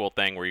a sequel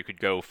thing where you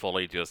could go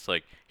fully just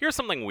like, here's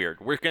something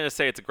weird. We're going to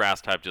say it's a grass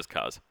type just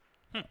cuz.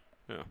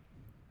 Yeah.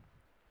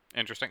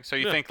 Interesting. So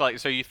you Yeah.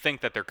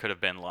 think that there could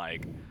have been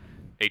like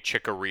a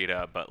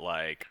Chikorita, but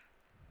like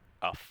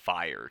a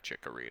fire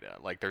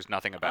Chikorita. Like there's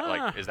nothing about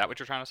like, is that what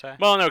you're trying to say?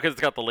 Well, no, because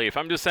it's got the leaf.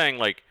 I'm just saying,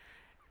 like,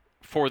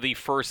 for the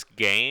first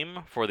game,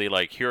 for the,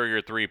 like, here are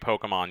your 3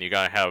 Pokemon, you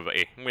gotta have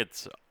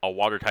it's a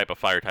water type, a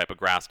fire type, a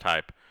grass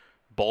type.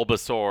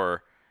 Bulbasaur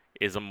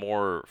is a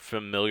more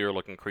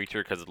familiar-looking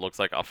creature because it looks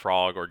like a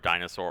frog or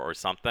dinosaur or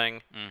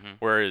something. Mm-hmm.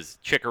 Whereas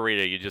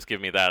Chikorita, you just give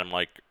me that, I'm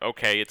like,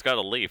 okay, it's got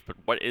a leaf, but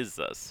what is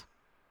this?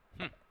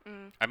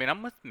 I mean,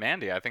 I'm with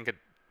Mandy. I think it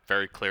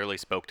very clearly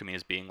spoke to me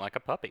as being like a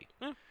puppy.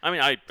 I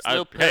mean, I Still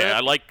want pet.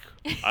 to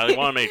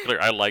make it clear,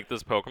 I like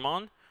this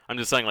Pokemon. I'm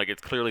just saying, like,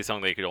 it's clearly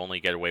something they could only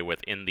get away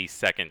with in the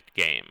second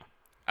game.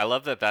 I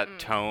love that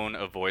tone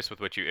of voice with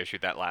which you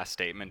issued that last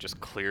statement just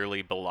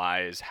clearly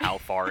belies how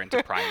far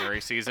into primary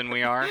season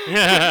we are.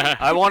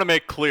 I want to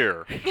make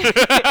clear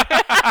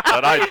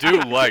that I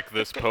do like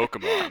this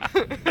Pokemon.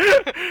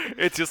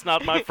 It's just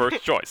not my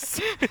first choice.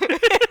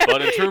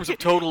 But in terms of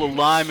total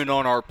alignment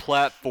on our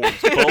platforms,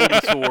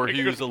 Bulbasaur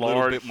hews a little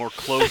Lord. bit more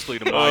closely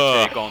to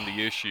my take on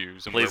the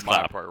issues and Please where my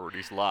clap.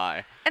 priorities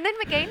lie. And then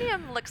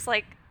Meganium looks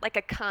like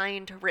a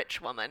kind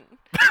rich woman,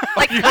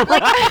 like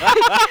Laura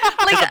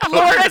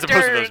As opposed to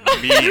Dern,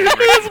 those mean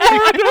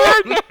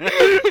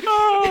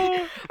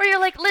where you're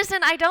like, listen,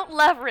 I don't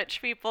love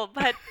rich people,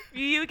 but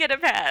you get a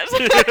pass.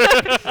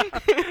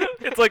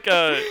 It's like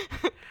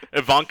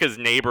Ivanka's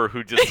neighbor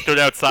who just stood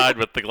outside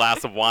with the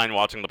glass of wine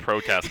watching the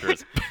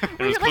protesters and was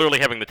You're like- clearly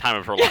having the time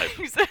of her life.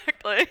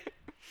 Exactly.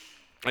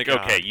 Like,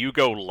 God. okay, you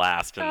go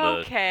last in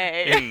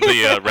Okay.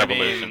 the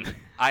revolution. I mean,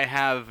 I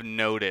have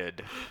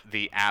noted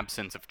the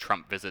absence of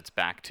Trump visits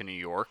back to New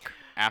York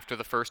after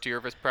the first year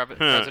of his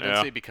presidency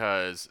Yeah.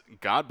 because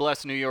God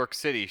bless New York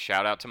City,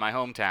 shout out to my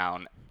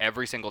hometown,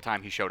 every single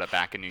time he showed up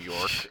back in New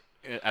York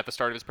at the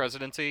start of his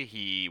presidency,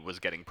 he was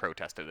getting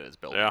protested at his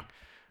building.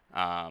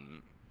 Yeah.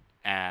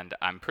 And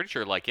I'm pretty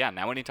sure, like, yeah,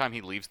 now anytime he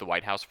leaves the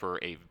White House for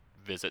a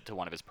visit to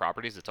one of his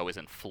properties, it's always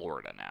in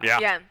Florida now.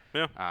 Yeah.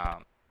 Yeah.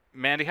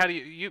 Mandy, how do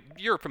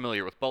you're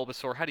familiar with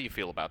Bulbasaur? How do you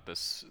feel about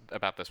this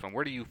one?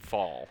 Where do you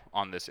fall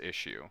on this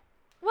issue?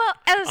 Well,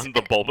 as On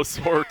the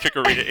Bulbasaur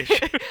Chikorita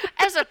issue.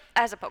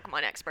 as a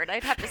Pokemon expert,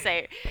 I'd have to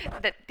say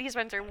that these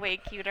ones are way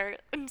cuter,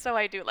 and so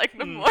I do like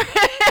them more.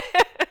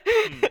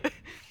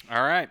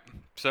 All right.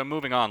 So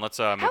moving on, let's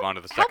move on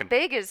to the How second.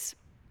 big is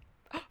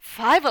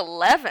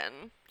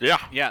 5'11"? Yeah.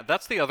 Yeah,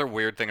 that's the other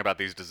weird thing about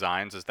these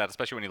designs is that,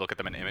 especially when you look at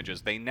them in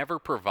images, they never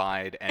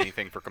provide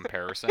anything for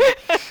comparison.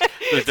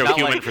 There's no not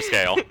human like- for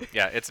scale.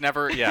 Yeah, it's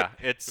never. Yeah,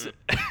 it's.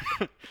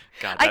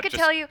 God, I that could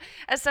just- tell you,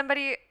 as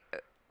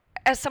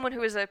someone who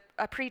was a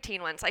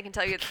preteen once, I can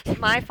tell you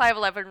my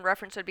 5'11"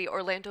 reference would be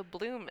Orlando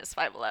Bloom is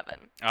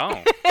 5'11".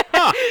 Oh,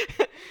 Huh.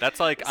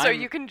 that's like. So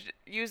you can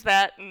use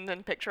that and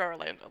then picture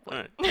Orlando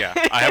Bloom. Yeah.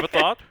 I have a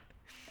thought.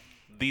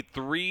 The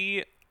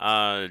 3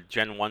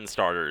 Gen 1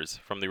 starters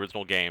from the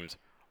original games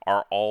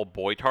are all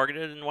boy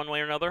targeted in one way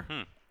or another.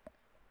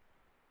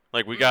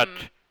 Like we got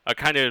a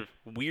kind of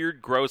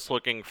weird, gross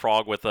looking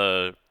frog with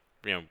a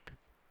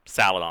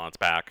salad on its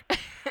back.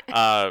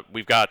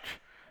 We've got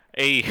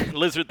a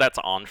lizard that's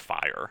on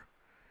fire.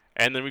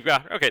 And then we've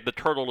got the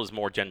turtle is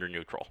more gender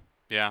neutral.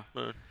 Yeah.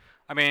 Uh,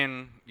 I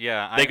mean,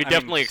 yeah. They could I mean,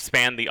 definitely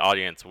expand the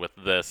audience with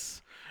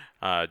this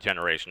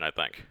generation, I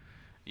think.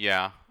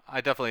 Yeah,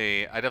 I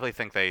definitely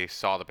think they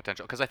saw the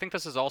potential because I think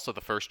this is also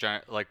the first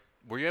like.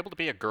 Were you able to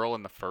be a girl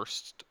in the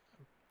first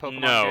Pokemon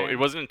No, game? it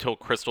wasn't until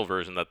Crystal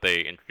version that they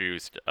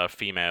introduced a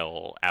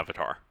female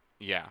avatar.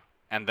 Yeah,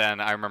 and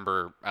then I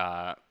remember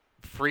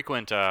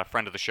frequent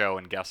friend of the show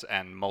and guest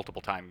and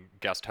multiple time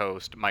guest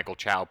host Michael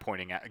Chow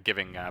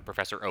giving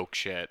Professor Oak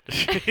shit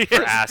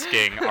for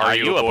asking, "Are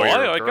you a boy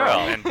or a girl?"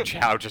 And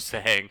Chow just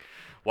saying,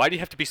 "Why do you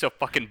have to be so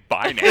fucking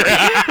binary?"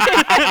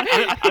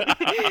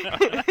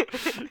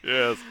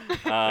 Yes.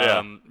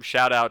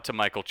 Shout out to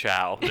Michael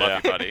Chow, love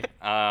Yeah. you, buddy.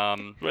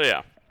 But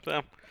yeah.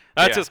 So,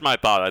 That's Yeah. just my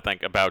thought, I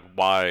think, about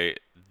why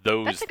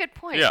those... That's a good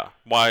point. Yeah,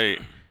 why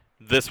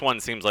this one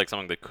seems like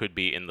something that could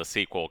be in the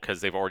sequel,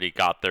 because they've already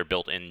got their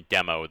built-in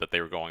demo that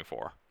they were going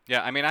for.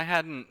 Yeah, I mean, I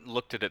hadn't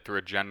looked at it through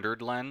a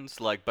gendered lens,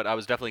 but I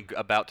was definitely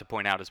about to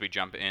point out as we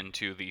jump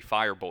into the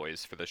Fire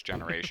Boys for this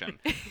generation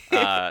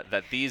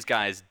that these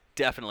guys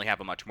definitely have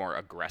a much more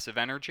aggressive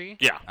energy.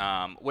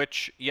 Yeah.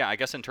 Which, yeah, I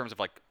guess in terms of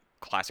like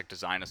classic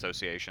design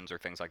associations or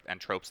things like and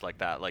tropes like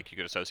that, like you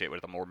could associate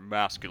with a more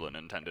masculine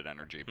intended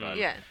energy, but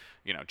Yeah.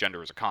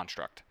 gender is a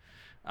construct.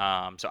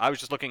 So I was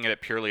just looking at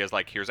it purely as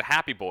like, here's a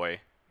happy boy,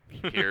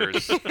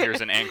 here's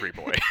an angry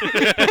boy.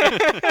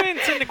 I mean,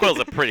 Cyndaquil's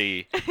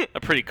a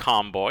pretty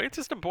calm boy. It's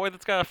just a boy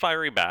that's got a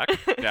fiery back.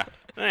 Yeah.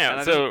 Yeah.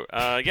 And So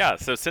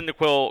so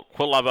Cyndaquil,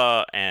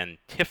 Quilava, and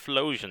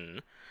Typhlosion.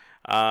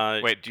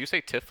 Wait, do you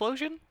say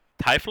Typhlosion?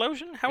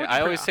 Typhlosion? How would you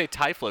I always pro- say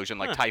Typhlosion,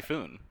 like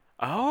typhoon.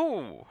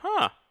 Oh,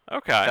 huh.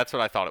 Okay. That's what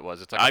I thought it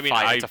was. It's like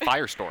it's a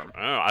firestorm. Oh,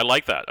 I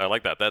like that.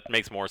 That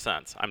makes more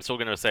sense. I'm still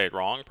gonna say it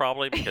wrong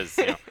probably because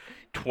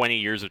 20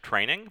 years of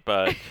training,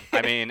 but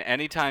I mean,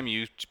 anytime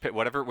you pick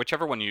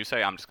whichever one you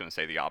say, I'm just gonna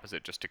say the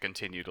opposite, just to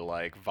continue to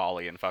like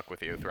volley and fuck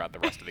with you throughout the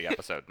rest of the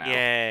episode now.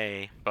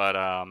 yay. But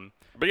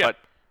But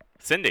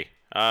Cindy.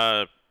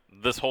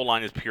 This whole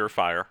line is pure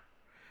fire,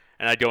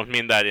 and I don't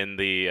mean that in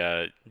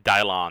the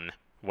Dylon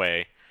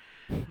way.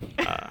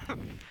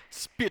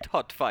 spit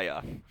hot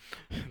fire.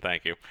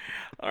 Thank you.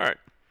 All right.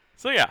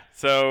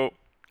 So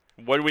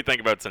what do we think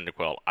about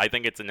Cyndaquil? I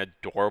think it's an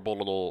adorable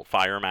little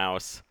fire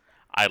mouse.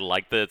 I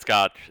like that it's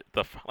got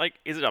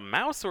is it a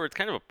mouse or it's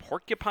kind of a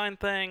porcupine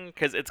thing?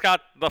 Because it's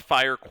got the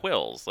fire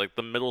quills. Like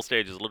the middle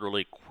stage is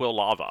literally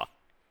Quilava.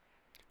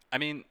 I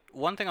mean,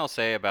 one thing I'll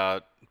say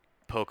about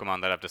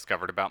Pokemon that I've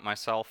discovered about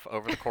myself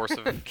over the course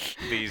of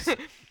these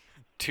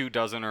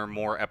 24 or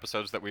more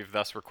episodes that we've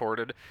thus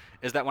recorded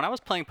is that when I was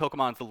playing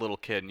Pokemon as a little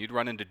kid, and you'd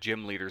run into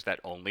gym leaders that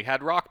only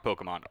had rock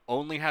Pokemon,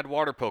 only had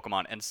water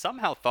Pokemon, and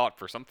somehow thought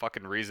for some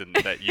fucking reason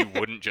that you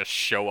wouldn't just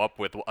show up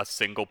with a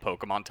single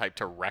Pokemon type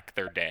to wreck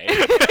their day.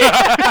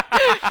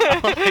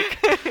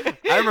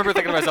 I remember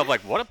thinking to myself,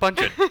 like, what a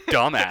bunch of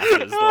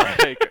dumbasses.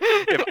 Like,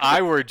 if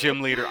I were a gym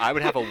leader, I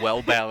would have a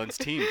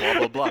well-balanced team, blah,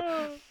 blah,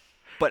 blah.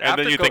 But And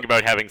then you think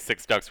about having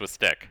 6 ducks with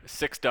stick.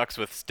 6 ducks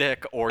with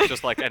stick, or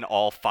just like an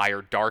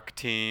all-fire dark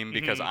team,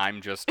 because I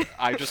just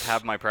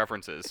have my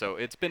preferences. So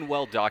it's been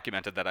well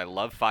documented that I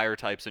love fire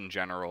types in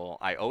general.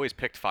 I always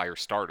picked fire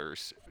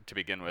starters to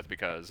begin with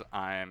because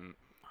I'm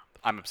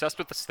obsessed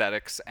with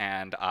aesthetics,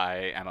 and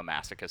I am a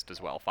masochist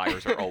as well.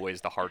 Fires are always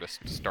the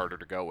hardest starter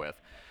to go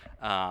with.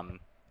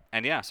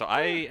 And yeah, so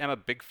I am a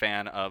big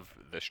fan of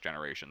this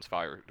generation's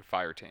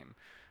fire team.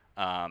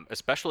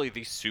 Especially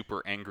the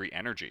super angry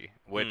energy,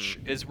 which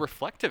is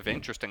reflective,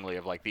 interestingly,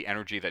 of like the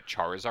energy that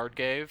Charizard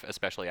gave,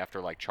 especially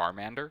after like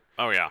Charmander.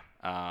 Oh, yeah.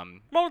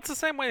 Well, it's the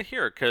same way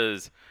here,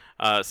 because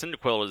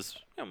Cyndaquil is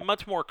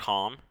much more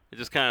calm. It's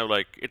just kind of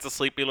like, it's a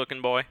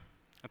sleepy-looking boy.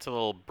 it's a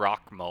little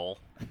Brock mole.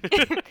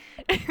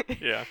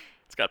 Yeah.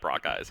 It's got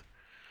Brock eyes.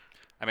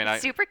 I mean,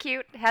 Super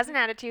cute, has an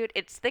attitude,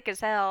 it's thick as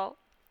hell,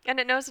 and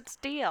it knows its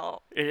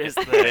deal. It is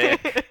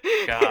thick.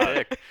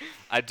 God.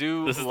 I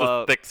do This is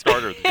love. the thick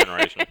starter of the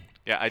generation.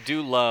 Yeah, I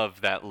do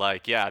love that,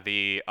 like, yeah,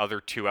 the other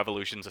 2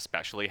 evolutions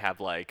especially have,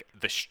 like,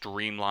 the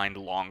streamlined,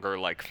 longer,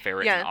 like,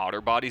 ferret and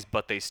otter bodies,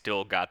 but they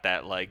still got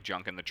that, like,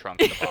 junk in the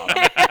trunk at the bottom.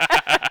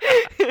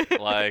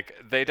 Like,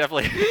 they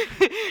definitely...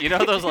 You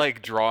know those,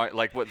 like,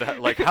 like,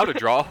 how to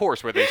draw a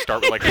horse, where they start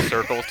with, like, the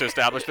circles to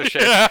establish the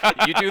shape?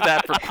 You do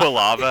that for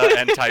Quilava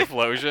and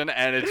Typhlosion,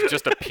 and it's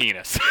just a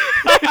penis.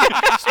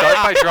 Start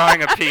by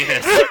drawing a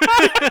penis.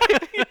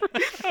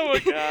 Oh, my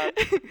God.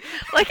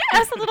 Like,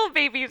 as a little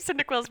baby,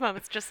 Cyndaquil's mom,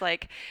 it's just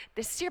like,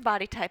 this is your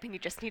body type, and you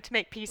just need to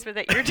make peace with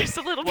it. You're just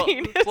a little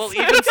penis.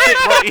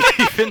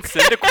 Even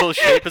Cyndaquil's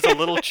shape is a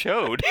little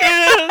chode.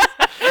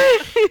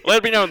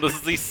 Let me know, this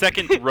is the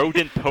second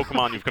rodent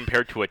Pokemon you've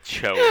compared to a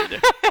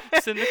chode.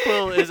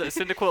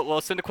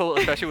 Cyndaquil,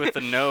 especially with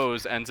the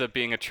nose, ends up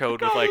being a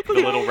chode with like the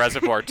little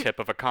reservoir tip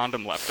of a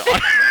condom left on.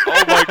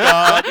 Oh my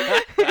God.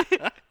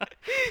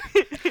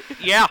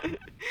 Yeah.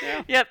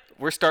 Yep.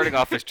 We're starting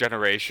off this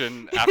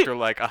generation after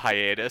like a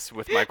hiatus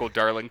with Michael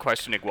Darling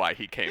questioning why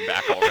he came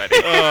back already.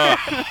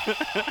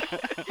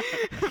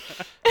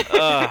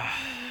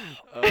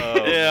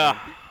 Yeah.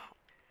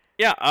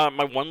 Yeah,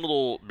 my one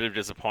little bit of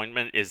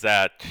disappointment is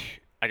that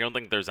I don't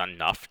think there's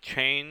enough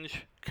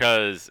change,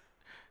 because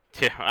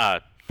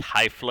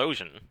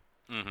Typhlosion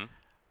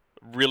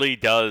really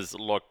does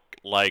look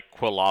like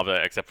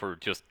Quilava, except for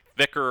just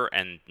thicker,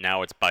 and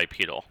now it's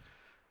bipedal.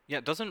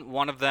 Yeah, doesn't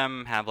one of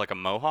them have like a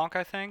mohawk,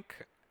 I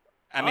think?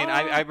 I mean,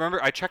 I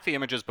remember I checked the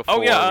images before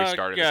we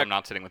started, so I'm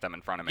not sitting with them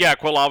in front of me. Yeah,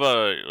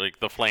 Quilava,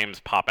 like, the flames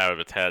pop out of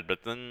its head,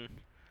 but then...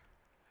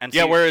 And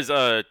yeah, whereas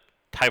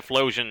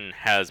Typhlosion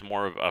has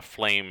more of a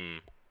flame,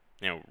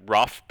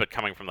 rough, but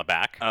coming from the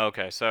back.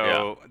 Okay,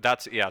 so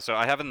so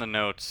I have in the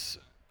notes...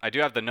 I do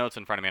have the notes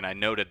in front of me, and I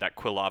noted that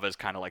Quilava is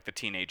kind of like the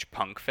teenage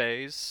punk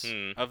phase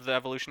of the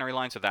evolutionary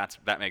line, so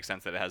that makes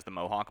sense that it has the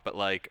mohawk. But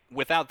like,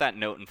 without that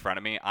note in front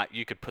of me,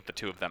 you could put the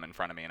 2 of them in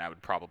front of me, and I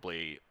would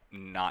probably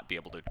not be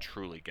able to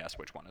truly guess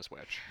which one is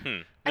which.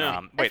 Yeah.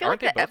 I Wait, feel like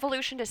aren't they the both?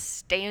 evolution to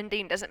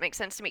standing doesn't make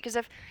sense to me because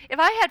if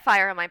I had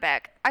fire on my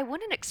back, I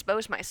wouldn't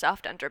expose my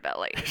soft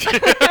underbelly.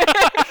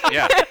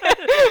 Yeah.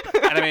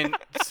 And I mean,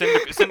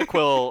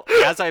 Cyndaquil,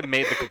 as I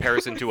made the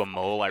comparison to a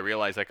mole, I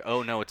realized, like,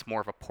 oh no, it's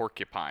more of a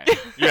porcupine.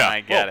 Yeah,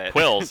 I get it.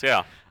 Quills,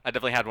 yeah. I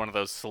definitely had one of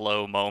those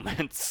slow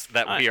moments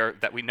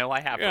that we know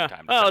I have Yeah. from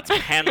time to Oh, time.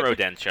 it's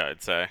Panrodentia,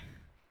 I'd say.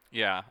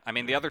 Yeah, I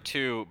mean the other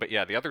two,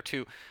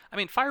 I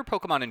mean fire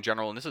Pokemon in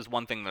general, and this is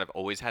one thing that I've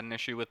always had an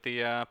issue with the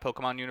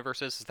Pokemon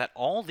universes, is that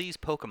all these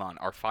Pokemon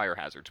are fire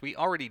hazards. We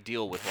already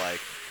deal with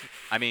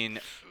I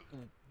mean,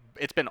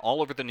 it's been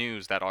all over the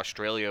news that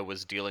Australia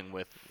was dealing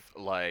with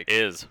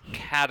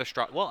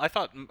catastrophic. Well, I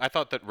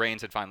thought that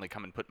rains had finally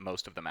come and put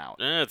most of them out.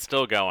 It's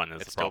still going.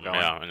 It's still problem.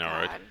 going. Yeah, I know,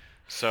 right? God.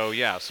 So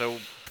yeah,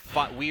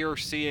 we are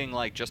seeing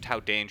just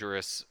how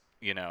dangerous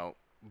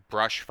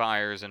brush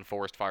fires and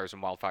forest fires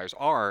and wildfires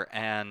are,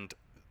 and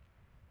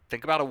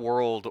think about a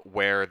world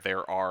where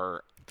there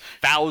are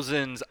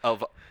thousands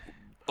of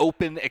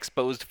open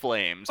exposed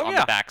flames on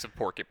the backs of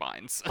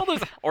porcupines. Well,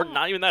 or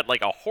not even that,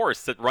 like a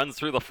horse that runs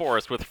through the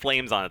forest with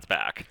flames on its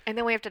back. And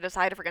then we have to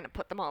decide if we're gonna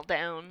put them all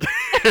down.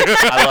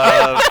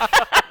 I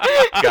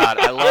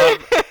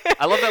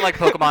love that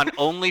Pokemon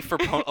only for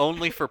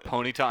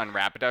Ponyta and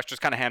Rapidash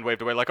just kind of hand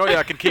waved away like, oh yeah,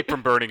 I can keep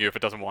from burning you if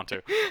it doesn't want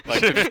to.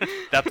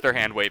 That's their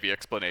hand wavy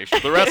explanation.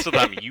 The rest of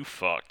them, you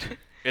fucked.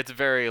 It's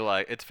very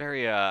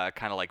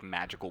kind of like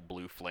magical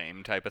blue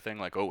flame type of thing.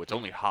 Like, oh, it's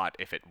only hot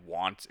if it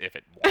wants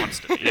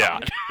to be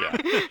hot.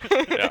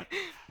 Yeah.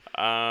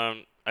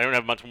 I don't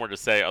have much more to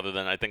say other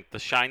than I think the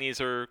shinies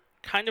are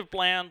kind of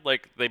bland.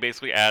 Like they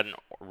basically add a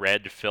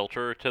red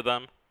filter to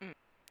them.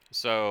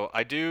 So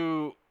I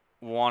do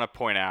want to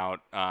point out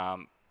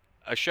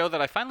a show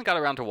that I finally got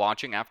around to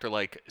watching after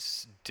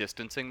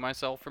distancing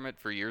myself from it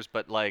for years.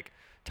 But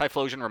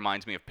Typhlosion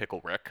reminds me of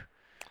Pickle Rick.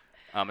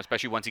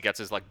 Especially once he gets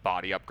his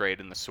body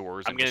upgrade in the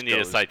sewers. I'm gonna need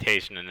a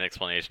citation and an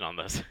explanation on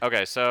this.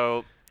 Okay,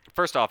 so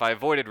first off, I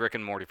avoided Rick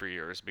and Morty for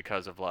years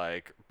because of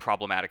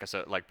problematic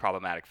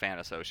fan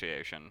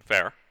association.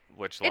 Fair.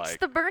 Which It's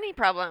the Bernie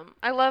problem.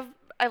 I love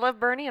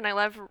Bernie and I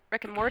love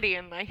Rick and Morty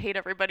and I hate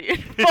everybody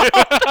involved.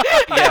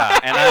 Yeah,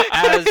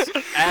 and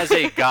as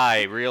a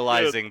guy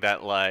realizing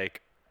that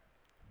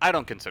I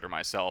don't consider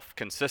myself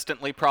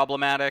consistently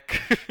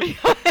problematic.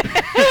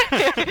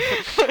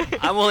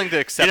 I'm willing to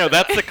accept.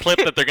 That's the clip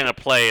that they're gonna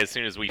play as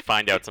soon as we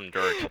find out some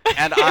dirt.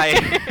 And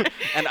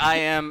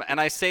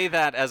I say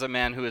that as a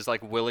man who is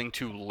willing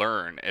to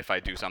learn if I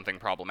do something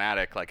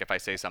problematic. If I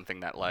say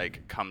something that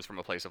comes from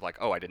a place of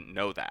oh, I didn't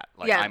know that.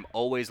 Yeah. I'm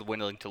always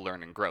willing to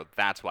learn and grow.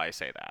 That's why I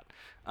say that.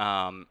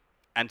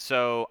 And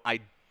so I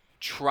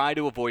try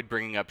to avoid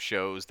bringing up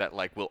shows that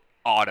will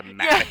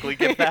automatically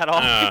give that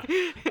off.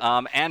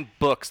 And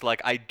books,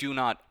 I do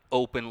not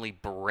openly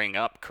bring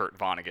up Kurt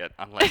Vonnegut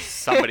unless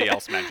somebody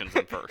else mentions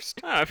him first.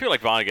 I feel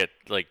like Vonnegut,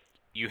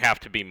 you have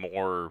to be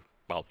more,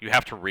 you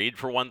have to read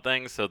for one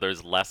thing, so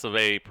there's less of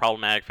a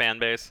problematic fan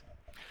base.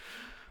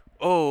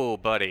 Oh,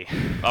 buddy.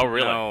 Oh,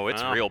 really? No,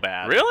 it's real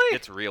bad. Really?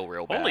 It's real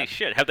bad. Holy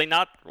shit. Have they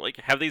not,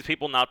 have these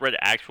people not read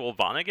actual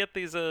Vonnegut,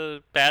 these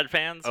bad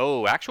fans?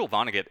 Oh, actual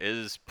Vonnegut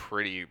is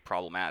pretty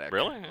problematic.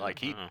 Really?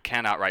 He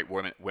cannot write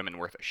women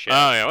worth a shit.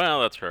 Oh, yeah, well,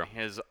 that's true.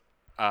 He's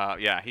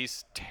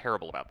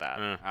terrible about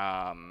that.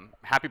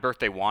 Happy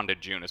Birthday Wanda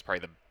June is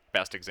probably the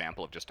best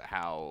example of just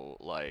how,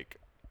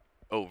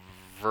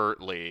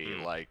 overtly,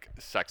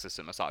 sexist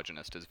and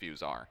misogynist his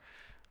views are.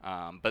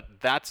 But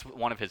that's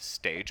one of his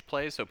stage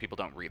plays, so people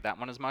don't read that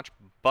one as much.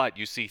 But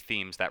you see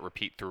themes that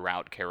repeat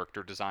throughout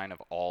character design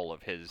of all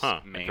of his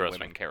main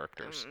women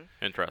characters.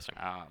 Interesting.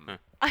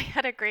 I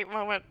had a great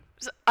moment.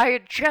 I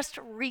had just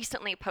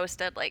recently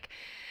posted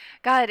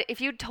God, if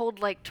you'd told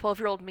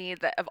 12-year-old me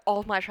that of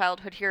all my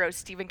childhood heroes,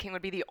 Stephen King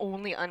would be the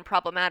only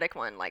unproblematic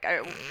one,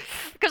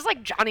 because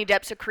Johnny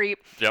Depp's a creep.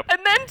 Yep. And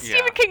then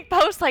Stephen King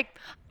posts I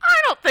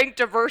don't think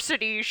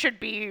diversity should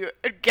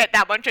get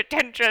that much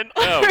attention.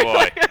 Oh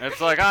boy. It's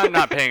I'm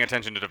not paying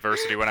attention to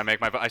diversity when I make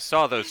I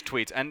saw those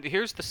tweets, and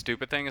here's the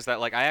stupid thing is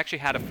that I actually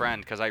had a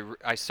friend because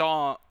I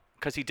saw.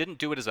 Because he didn't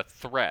do it as a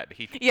thread.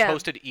 He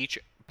posted each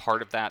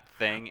part of that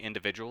thing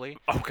individually.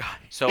 Oh god.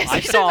 So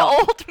He's an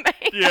old man.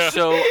 Yeah.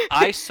 So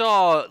I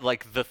saw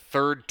the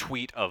third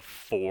tweet of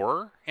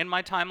 4 in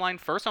my timeline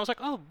first. And I was like,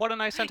 oh, what a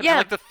nice sentiment.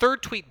 Yeah. And, the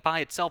third tweet by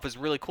itself is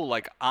really cool.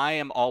 I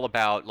am all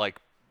about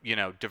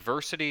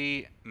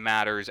diversity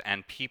matters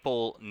and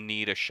people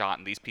need a shot,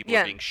 and these people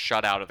are being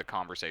shut out of the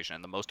conversation.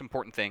 And the most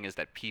important thing is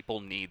that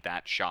people need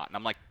that shot. And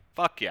I'm like,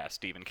 fuck yeah,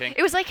 Stephen King.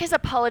 It was his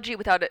apology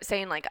without it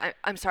saying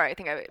I'm sorry. I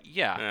think I.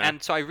 Yeah,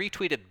 and so I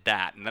retweeted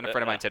that, and then a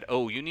friend of mine said,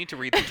 "Oh, you need to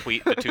read the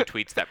two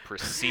tweets that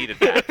preceded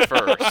that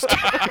first."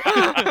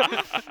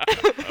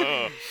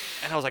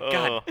 And I was like,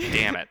 God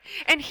damn it.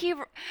 And he.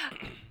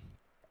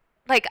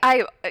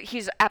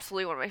 He's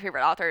absolutely one of my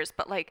favorite authors,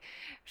 but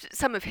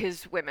some of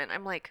his women,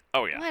 I'm like,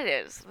 oh yeah, what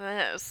is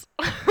this?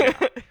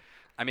 Yeah.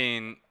 I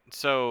mean,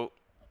 so.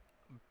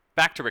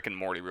 Back to Rick and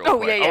Morty real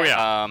quick. Yeah. Oh,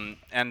 yeah.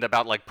 And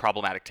about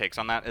problematic takes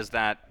on that is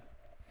that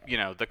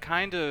the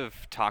kind of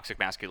toxic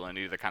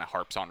masculinity that kind of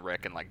harps on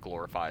Rick and like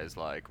glorifies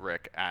like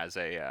Rick as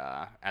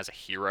a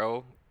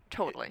hero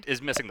Totally.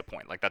 is missing the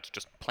point. Like, that's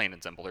just plain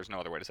and simple. There's no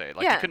other way to say it.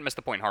 Like, Yeah. you couldn't miss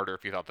the point harder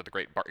if you thought that The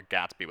Great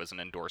Gatsby was an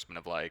endorsement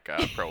of like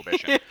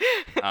prohibition.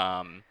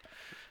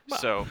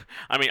 So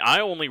I mean,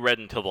 I only read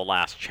until the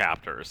last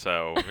chapter,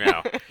 so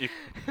you,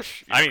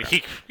 I mean,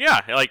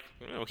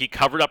 he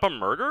covered up a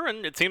murder,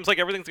 and it seems like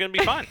everything's gonna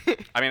be fine.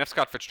 I mean, if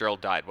Scott Fitzgerald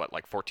died, what,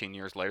 like 14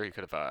 years later, he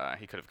could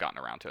have gotten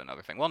around to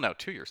another thing. Well, no,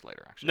 2 years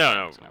later, actually.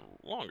 No,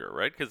 longer,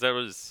 right? Because that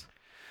was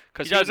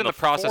Because He he died was in in the the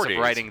process 40s.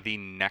 of writing the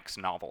next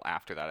novel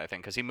after that, I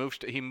think. Because he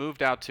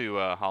moved out to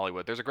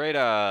Hollywood. There's a great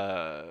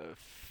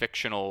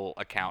fictional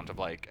account of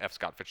like F.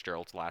 Scott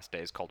Fitzgerald's last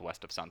days called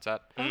West of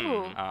Sunset.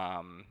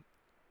 Oh.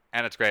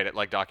 And it's great. It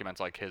like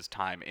documents like his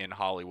time in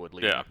Hollywood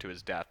leading Yeah. up to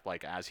his death,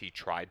 like as he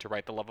tried to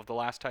write The Love of the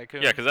Last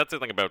Tycoon. yeah, because that's the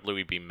thing about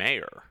Louis B.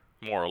 Mayer,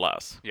 more or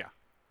less. Yeah.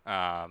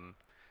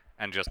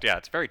 And just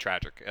it's very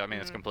tragic. I mean,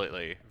 it's a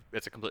completely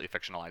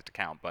fictionalized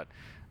account, but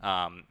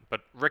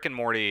Rick and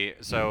Morty.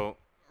 So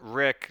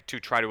Rick, to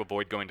try to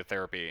avoid going to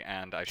therapy,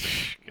 and I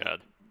should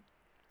God.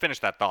 finish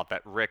that thought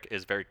that Rick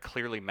is very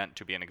clearly meant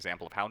to be an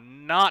example of how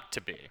not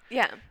to be.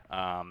 Yeah.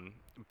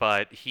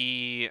 But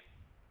he,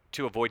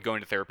 to avoid going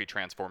to therapy,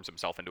 transforms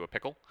himself into a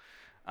pickle.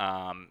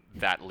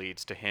 That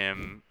leads to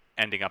him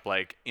ending up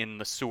like in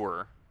the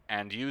sewer,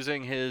 and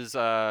using his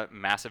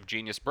massive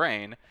genius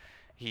brain,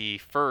 he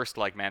first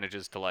like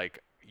manages to like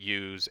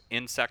use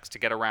insects to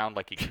get around.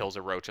 Like he kills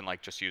a roach and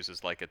like just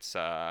uses like its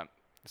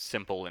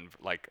simple and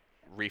like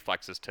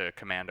reflexes to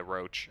command a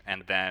roach,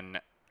 and then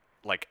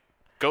like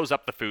goes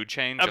up the food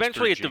chain. just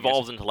Eventually, it through genius.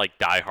 devolves into like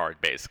Die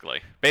Hard, basically.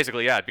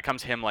 Basically, yeah, it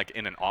becomes him like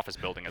in an office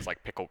building as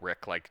like Pickle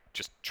Rick, like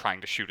just trying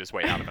to shoot his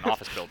way out of an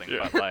office building.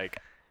 Yeah.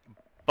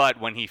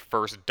 But when he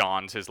first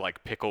dons his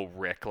like Pickle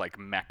Rick like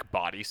mech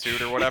bodysuit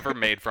or whatever,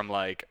 made from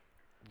like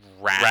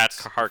Rat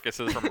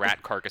carcasses. from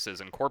rat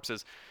carcasses and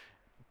corpses,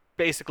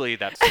 basically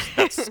that's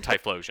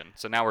Typhlosion.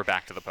 So now we're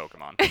back to the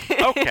Pokemon.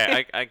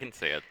 Okay, I can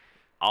see it.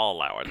 I'll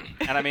allow it.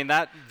 And I mean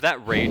that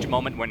rage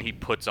moment when he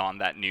puts on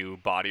that new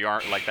body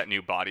art, like that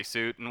new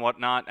bodysuit and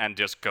whatnot, and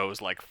just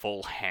goes like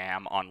full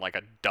ham on like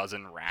a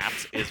dozen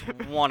rats is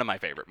one of my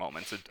favorite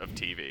moments of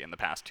TV in the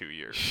past 2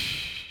 years.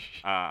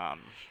 I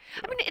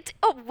mean, it's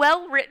a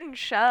well-written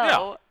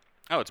show.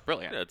 Oh, it's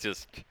brilliant. It's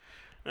just,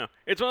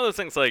 it's one of those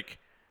things like,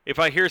 if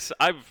I hear,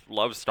 I've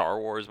loved Star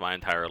Wars my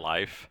entire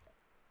life.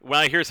 When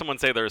I hear someone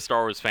say they're a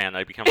Star Wars fan,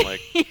 I become like,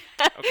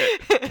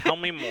 okay, tell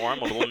me more. I'm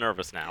a little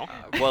nervous now.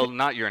 Well,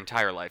 not your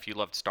entire life. You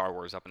loved Star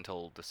Wars up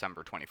until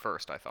December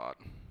 21st, I thought.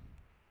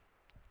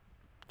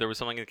 There was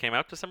something that came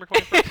out December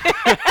 21st?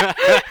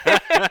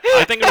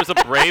 I think it was a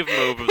brave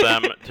move of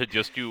them to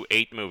just do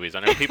 8 movies. I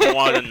know people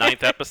wanted a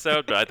 9th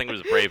episode, but I think it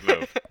was a brave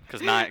move.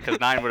 Because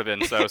nine would have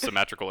been so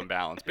symmetrical and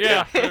balanced. But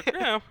Yeah,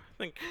 I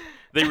think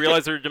they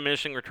realize they're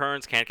diminishing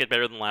returns, can't get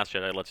better than Last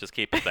Jedi, let's just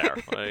keep it there.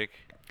 Like,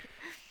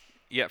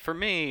 Yeah, for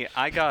me,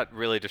 I got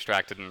really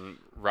distracted in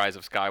Rise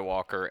of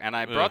Skywalker, and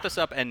I brought this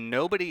up, and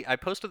I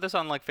posted this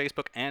on like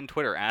Facebook and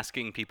Twitter,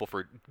 asking people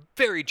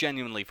very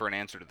genuinely for an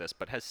answer to this,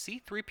 but has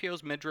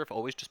C-3PO's midriff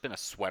always just been a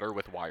sweater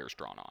with wires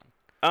drawn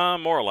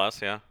on? more or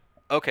less, yeah.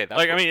 Okay, that's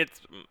Like, I mean,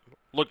 it's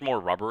looked more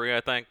rubbery,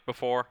 I think,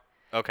 before.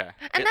 okay.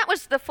 And that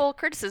was the full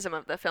criticism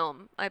of the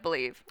film, I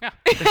believe. Yeah.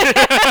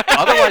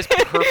 Otherwise,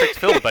 perfect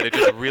film, but it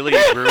just really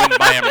ruined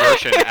my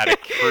immersion at a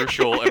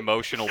crucial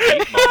emotional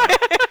beat moment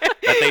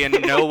that they in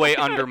no way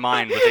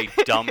undermined with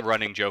a dumb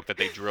running joke that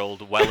they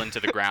drilled well into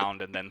the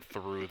ground and then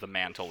threw the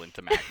mantle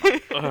into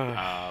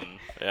magma.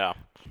 Yeah.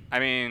 I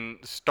mean,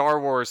 Star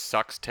Wars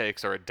sucks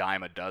takes are a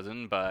dime a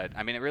dozen, but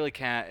I mean, it really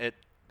can't.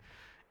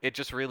 It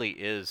just really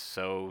is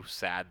so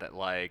sad that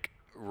like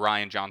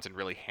Ryan Johnson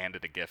really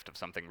handed a gift of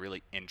something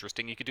really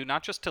interesting you could do,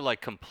 not just to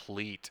like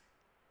complete,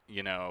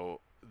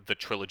 the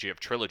trilogy of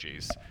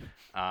trilogies,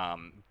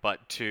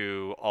 but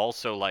to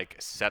also like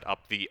set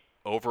up the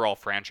overall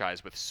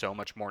franchise with so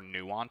much more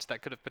nuance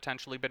that could have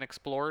potentially been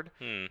explored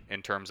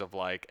in terms of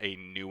like a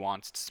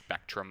nuanced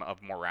spectrum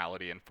of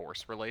morality and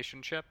force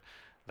relationship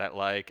that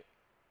like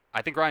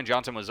I think Ryan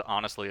Johnson was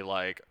honestly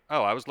like,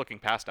 oh, I was looking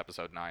past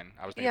episode 9.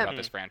 I was thinking about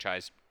this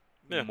franchise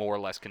more or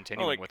less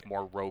continuing with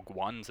more Rogue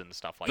Ones and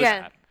stuff like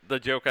that. The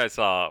joke I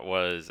saw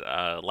was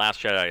Last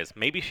Jedi is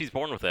maybe she's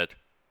born with it.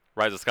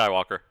 Rise of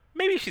Skywalker,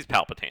 maybe she's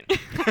Palpatine.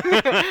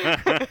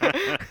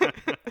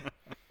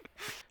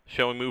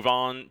 Shall we move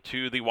on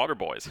to the Water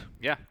Boys?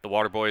 Yeah, the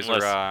Water Boys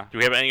are... Do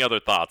we have any other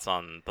thoughts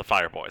on the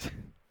Fire Boys?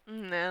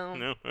 No.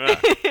 No?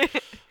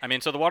 I mean,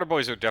 so the Water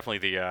Boys are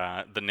definitely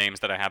the names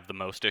that I have the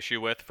most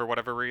issue with for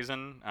whatever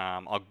reason.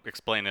 I'll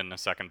explain it in a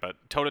second, but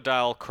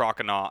Totodile,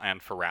 Croconaw,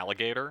 and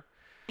Feraligator.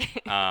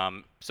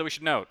 So we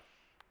should note,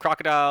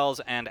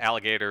 crocodiles and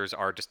alligators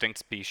are distinct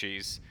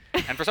species,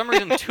 and for some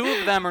reason 2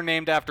 of them are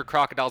named after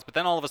crocodiles, but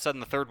then all of a sudden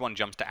the third one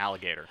jumps to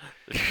alligator.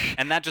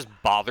 And that just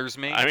bothers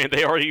me. I mean,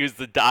 they already used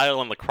the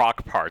dial and the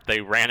croc part. They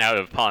ran out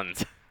of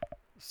puns.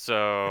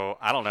 So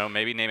I don't know.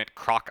 Maybe name it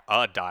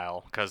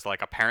Crocodile, because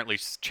like apparently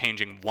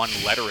changing one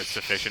letter is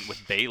sufficient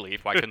with bay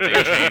leaf. Why couldn't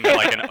they change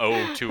like an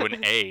O to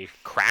an A,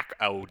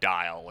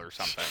 Crocodile or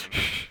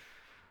something?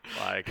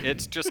 Like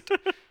it's just,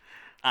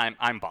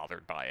 I'm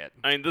bothered by it.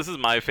 I mean, this is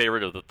my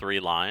favorite of the 3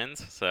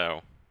 lines,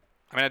 so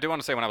I mean, I do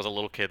want to say when I was a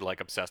little kid,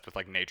 like obsessed with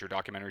like nature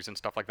documentaries and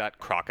stuff like that,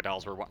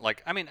 crocodiles were one.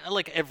 Like, I mean,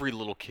 like every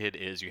little kid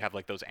is. You have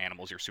like those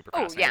animals you're super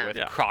Oh, fascinated yeah. with.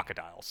 Yeah.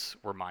 Crocodiles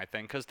were my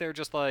thing because they're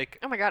just like,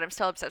 Oh my god, I'm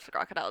still obsessed with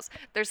crocodiles.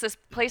 There's this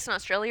place in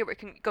Australia where you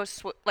can go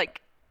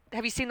like,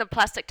 have you seen the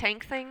plastic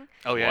tank thing?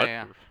 oh yeah, what?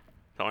 yeah.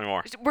 Tell me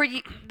more. Where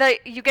you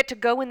get to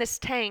go in this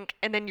tank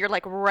and then you're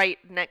like right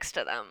next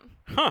to them.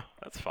 Huh,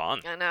 that's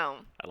fun. I know.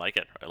 I like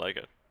it.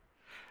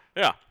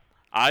 Yeah.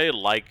 I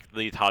like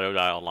the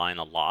Totodile line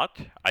a lot.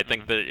 I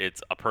think that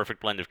it's a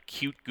perfect blend of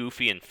cute,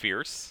 goofy, and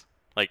fierce,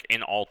 like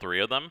in all 3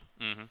 of them.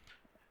 Mm-hmm.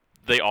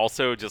 They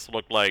also just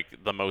look like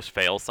the most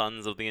fail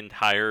sons of the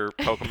entire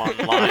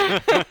Pokemon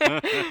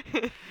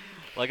line.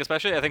 Like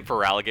especially I think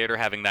for Alligator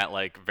having that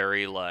like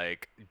very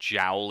like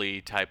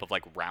jowly type of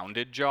like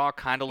rounded jaw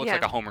kind of looks Yeah.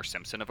 like a Homer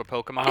Simpson of a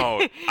Pokemon.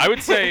 Oh, I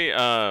would say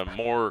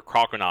more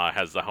Croconaw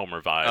has the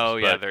Homer vibes. Oh,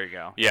 yeah, but- there you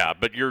go. Yeah,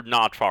 but you're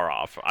not far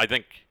off. I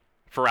think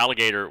for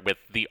Alligator, with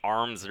the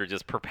arms that are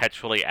just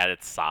perpetually at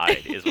its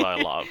side, is what I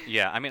love.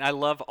 Yeah, I mean I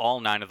love all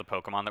 9 of the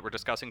Pokemon that we're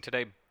discussing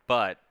today,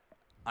 but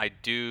I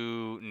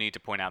do need to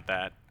point out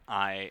that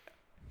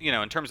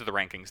in terms of the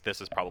rankings,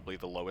 this is probably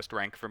the lowest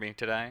rank for me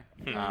today,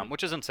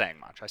 which isn't saying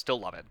much. I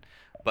still love it,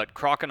 but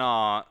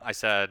Croconaw, I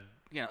said,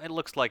 it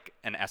looks like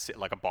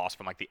like a boss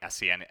from like the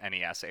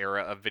SNES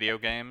era of video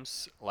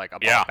games, like a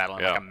boss Yeah, battle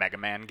in yeah. like a Mega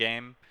Man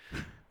game,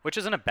 which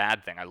isn't a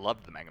bad thing. I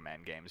loved the Mega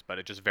Man games, but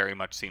it just very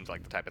much seems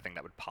like the type of thing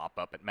that would pop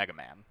up at Mega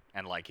Man,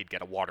 and like he'd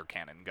get a water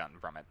cannon gun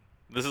from it.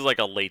 This is like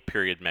a late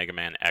period Mega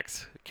Man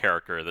X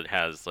character that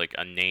has like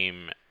a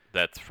name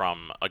that's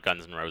from a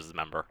Guns N' Roses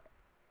member.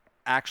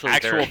 Actually,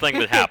 Actual thing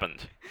that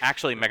happened.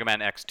 Actually, Mega Man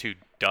X2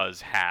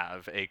 does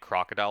have a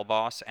crocodile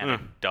boss, and it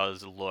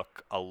does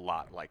look a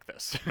lot like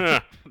this.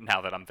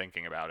 Now that I'm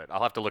thinking about it,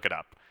 I'll have to look it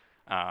up.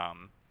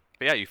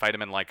 But yeah, you fight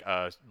him in like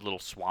a little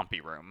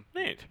swampy room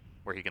Neat.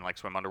 where he can like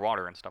swim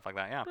underwater and stuff like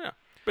that. Yeah. Yeah.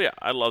 But yeah,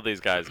 I love these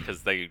guys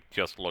because they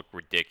just look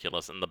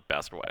ridiculous in the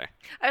best way.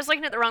 I was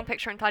looking at the wrong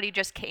picture and thought he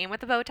just came with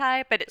the bow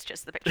tie, but it's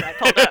just the picture I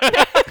pulled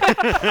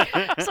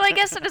up. So I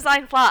guess the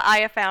design flaw I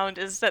have found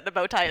is that the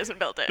bow tie isn't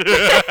built in.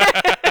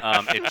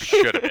 It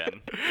should have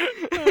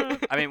been.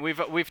 I mean,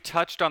 we've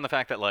touched on the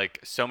fact that like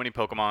so many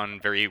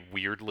Pokemon very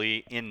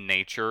weirdly in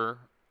nature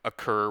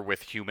occur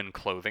with human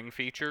clothing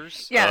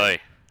features. Yeah. Oy.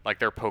 Like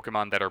they're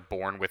Pokemon that are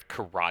born with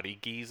karate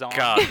gis on.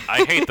 God,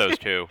 I hate those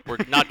two. We're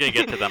not going to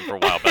get to them for a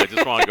while, but I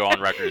just want to go on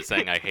record as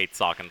saying I hate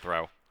Sock and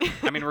Throw.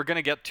 I mean, we're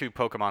gonna get to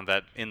Pokemon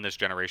that in this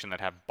generation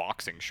that have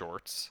boxing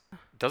shorts.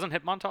 Doesn't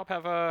Hitmontop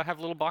have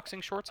little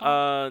boxing shorts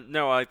on?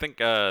 No, I think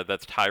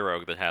that's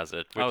Tyrogue that has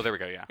it. Oh, which- there we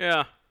go. Yeah,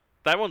 Yeah.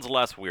 That one's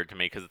less weird to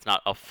me because it's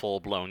not a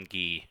full-blown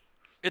gi.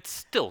 it's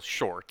still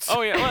shorts.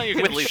 Oh, yeah, well, you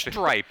can with at least...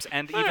 stripes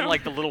and even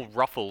like the little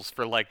ruffles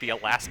for like the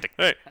elastic.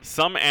 Hey,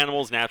 some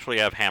animals naturally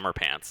have hammer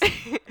pants.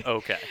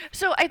 Okay.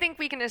 So I think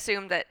we can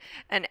assume that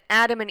an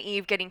Adam and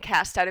Eve getting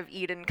cast out of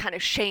Eden kind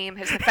of shame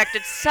has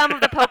affected some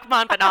of the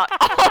Pokemon, but not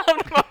all of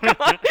the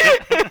Pokemon.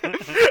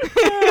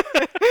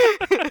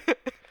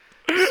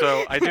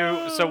 So I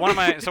do. So one of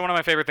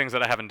my favorite things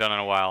that I haven't done in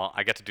a while,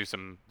 I get to do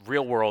some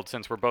real world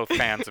since we're both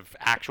fans of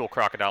actual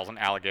crocodiles and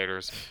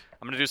alligators.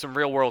 I'm gonna do some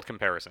real world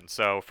comparisons.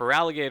 So for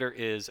alligator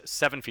is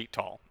 7 feet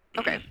tall.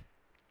 Okay.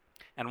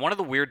 And one of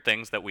the weird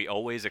things that we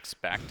always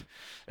expect,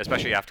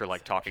 especially after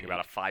like talking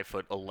about a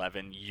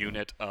 5'11"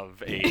 unit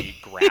of a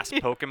grass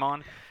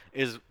Pokemon,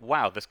 is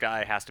wow, this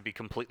guy has to be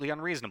completely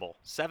unreasonable.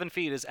 7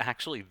 feet is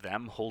actually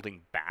them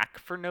holding back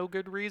for no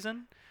good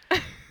reason,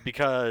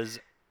 because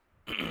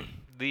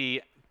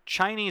the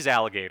Chinese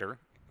alligator,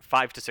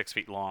 5 to 6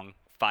 feet long,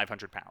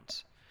 500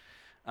 pounds.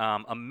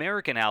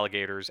 American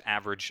alligators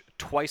average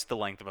twice the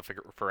length of a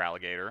fur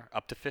alligator,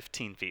 up to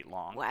 15 feet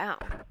long. Wow.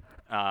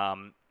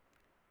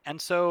 And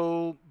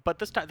so, but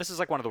this is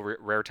like one of the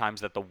rare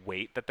times that the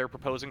weight that they're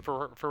proposing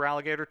for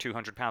alligator,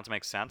 200 pounds,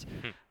 makes sense.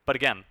 But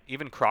again,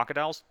 even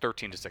crocodiles,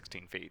 13 to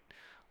 16 feet.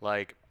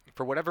 Like,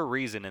 for whatever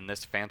reason, in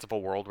this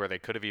fanciful world where they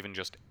could have even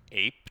just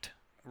aped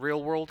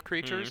real world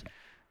creatures,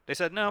 they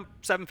said, no,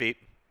 7 feet.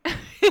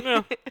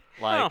 Yeah.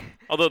 Like, Oh.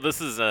 Although this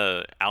is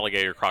a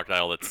alligator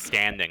crocodile that's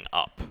standing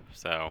up,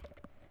 so...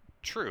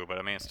 true, but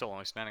I mean, it's still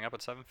only standing up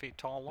at 7 feet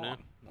tall long.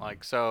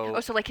 Like, so. Oh,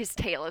 so like his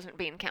tail isn't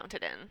being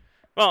counted in.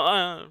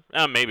 Well,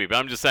 maybe, but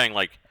I'm just saying,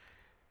 like,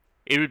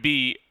 it would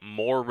be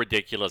more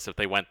ridiculous if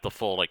they went the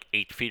full, like,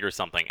 8 feet or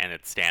something and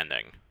it's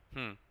standing.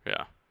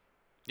 Yeah.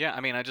 Yeah,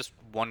 I mean, I just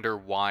wonder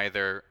why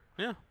they're.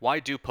 Yeah. Why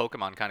do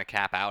Pokemon kind of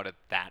cap out at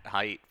that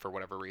height for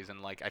whatever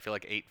reason? Like, I feel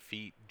like 8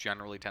 feet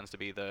generally tends to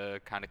be the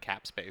kind of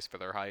cap space for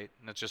their height,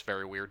 and it's just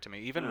very weird to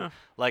me. Even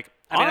like,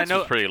 I mean, I Onyx know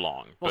was pretty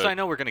long. Well, but so I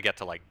know we're gonna get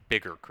to like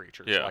bigger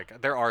creatures. Yeah.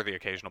 Like, there are the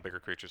occasional bigger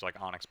creatures like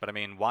Onyx, but I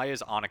mean, why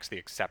is Onyx the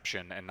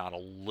exception and not a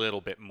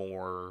little bit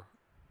more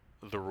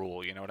the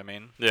rule? You know what I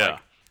mean? Yeah. Like,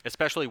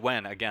 Especially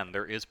when, again,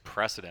 there is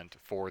precedent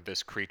for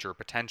this creature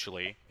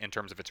potentially, in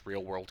terms of its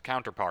real-world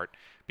counterpart,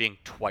 being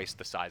twice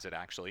the size it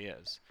actually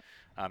is.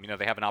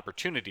 They have an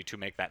opportunity to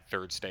make that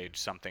third stage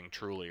something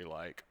truly,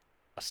 like,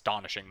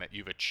 astonishing that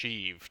you've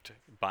achieved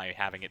by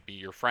having it be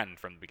your friend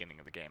from the beginning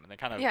of the game. And they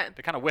kind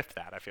of whiffed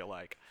that, I feel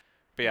like.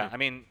 But yeah, I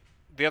mean,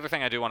 the other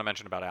thing I do want to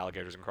mention about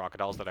alligators and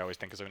crocodiles that I always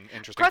think is an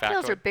interesting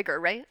Crocodiles factoid. are bigger,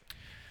 right?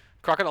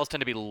 Crocodiles tend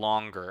to be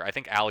longer. I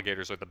think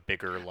alligators are the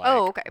bigger, like,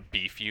 okay.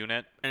 beef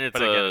unit. And it's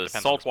But again, it a depends on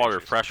the saltwater,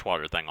 species.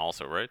 freshwater thing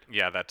also, right?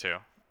 Yeah, that too.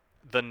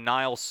 The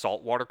Nile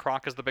saltwater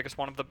croc is the biggest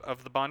one of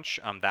the bunch.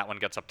 That one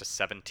gets up to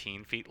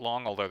 17 feet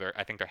long, although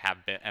I think there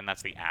have been, and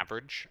that's the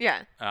average.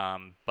 Yeah.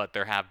 But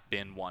there have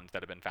been ones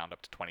that have been found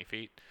up to 20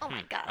 feet. Oh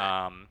my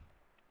god.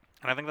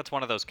 And I think that's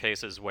one of those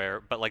cases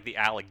where, but like the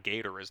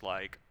alligator is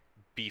like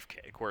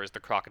beefcake, whereas the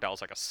crocodile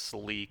is like a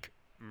sleek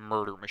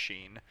murder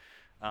machine.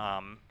 I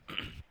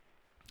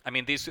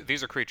mean, these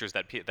are creatures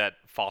that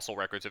fossil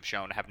records have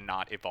shown have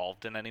not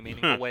evolved in any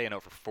meaningful way in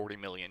over 40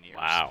 million years.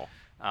 Wow.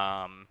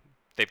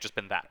 They've just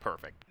been that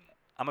perfect.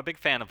 I'm a big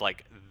fan of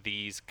like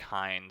these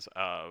kinds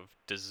of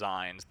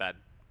designs that,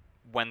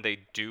 when they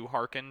do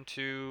hearken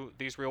to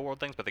these real world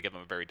things, but they give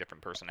them a very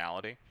different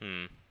personality.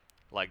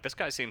 Like, this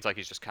guy seems like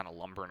he's just kind of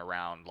lumbering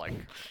around like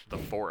the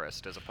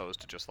forest as opposed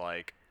to just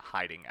like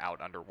hiding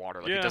out underwater.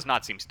 Like, he Yeah. does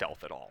not seem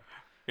stealth at all.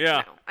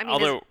 Yeah. No. I mean,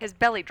 Although, his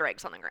belly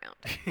drags on the ground.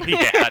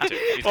 Yeah, that too.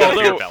 He's got a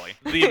beer although belly.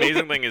 the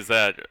amazing thing is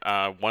that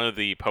one of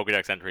the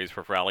Pokedex entries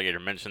for alligator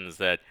mentions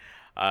that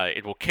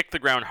it will kick the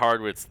ground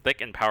hard with its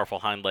thick and powerful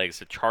hind legs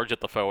to charge at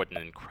the foe at an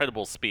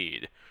incredible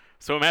speed.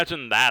 So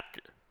imagine that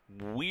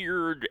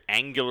weird,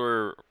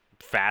 angular,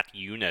 fat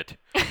unit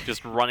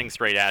just running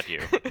straight at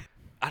you.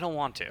 I don't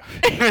want to.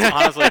 It's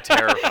honestly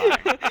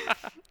terrifying.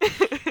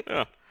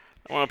 Yeah.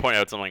 I want to point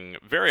out something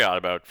very odd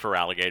about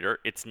Feraligatr.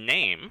 Its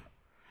name,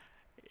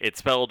 it's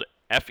spelled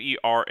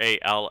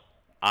Feraligatr,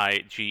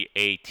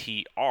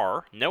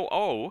 no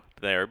O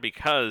there,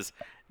 because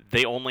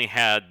they only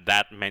had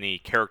that many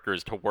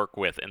characters to work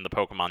with in the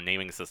Pokemon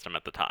naming system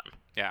at the time.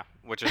 Yeah,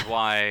 which is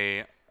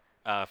why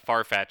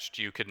Farfetch'd,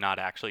 you could not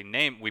actually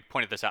name. We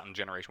pointed this out in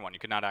Generation 1. You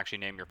could not actually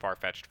name your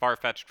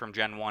Farfetch'd from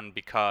Gen 1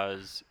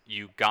 because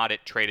you got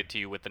it traded to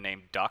you with the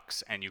name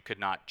Dux, and you could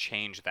not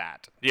change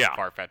that to Yeah.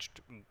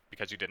 Farfetch'd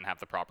because you didn't have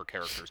the proper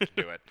characters to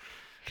do it.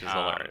 Which is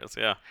hilarious,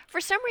 yeah.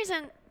 For some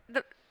reason,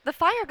 the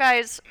fire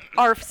guys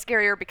are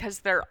scarier because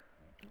they're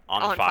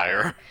On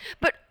fire.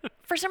 But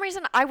for some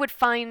reason, I would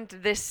find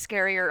this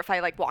scarier if I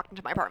like walked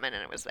into my apartment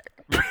and it was there.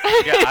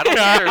 Yeah, I don't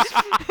think there's,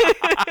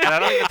 and I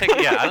don't even think.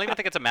 Yeah, I don't even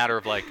think it's a matter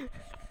of like,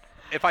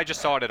 if I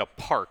just saw it at a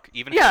park,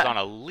 even if it was Yeah. on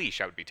a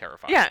leash, I would be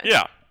terrified. Yeah.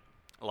 Yeah.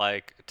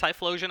 Like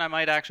Typhlosion, I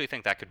might actually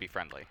think that could be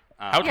friendly.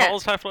 How Yeah. tall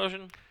is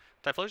Typhlosion?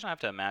 Typhlosion, I have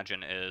to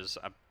imagine, is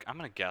I'm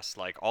gonna guess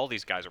like all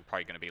these guys are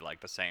probably gonna be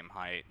like the same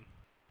height.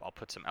 I'll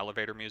put some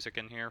elevator music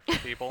in here for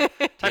people.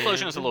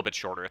 Typhlosion is a little bit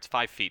shorter. It's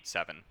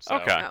 5'7", so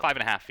Okay.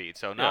 5.5 feet.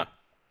 So not Yeah.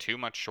 too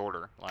much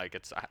shorter. Like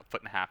it's a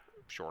foot and a half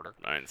shorter.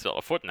 I mean, still,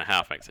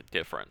 1.5 feet makes a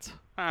difference.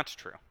 That's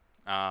true.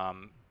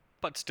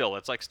 But still,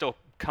 it's like still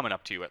coming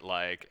up to you at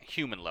like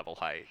human level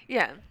height.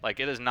 Yeah. Like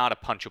it is not a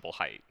punchable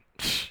height.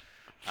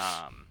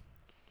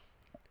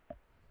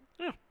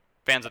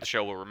 Fans of the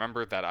show will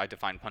remember that I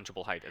define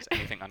punchable height as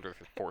anything under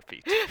 4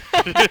 feet.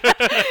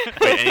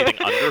 Wait, anything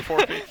under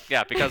 4 feet?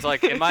 Yeah, because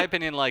like in my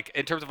opinion, like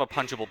in terms of a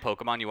punchable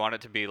Pokemon, you want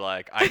it to be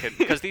like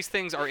because these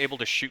things are able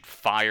to shoot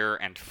fire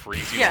and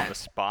freeze you Yeah. on the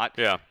spot.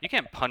 Yeah. You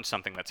can't punch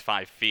something that's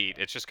 5 feet.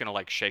 It's just gonna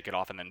like shake it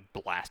off and then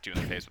blast you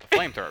in the face with a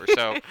flamethrower.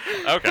 So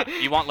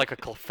Okay. you want like a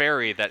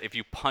Clefairy that if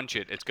you punch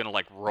it, it's gonna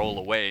like roll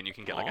away and you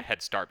can get like a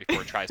head start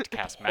before it tries to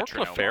cast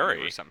Metronome on you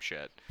Clefairy. or some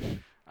shit.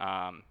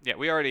 Yeah,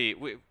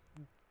 we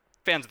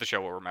fans of the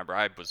show will remember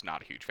I was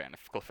not a huge fan of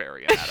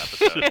Clefairy in that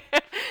episode.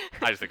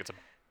 I just think it's a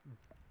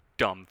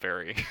dumb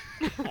fairy.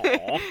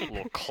 Aw.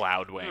 Little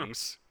cloud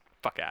wings.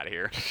 Fuck out of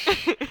here.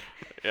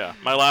 Yeah.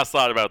 My last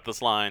thought about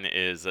this line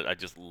is that I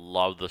just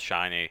love the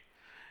shiny.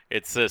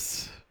 It's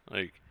this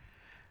like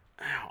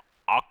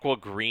aqua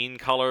green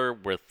color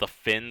with the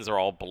fins are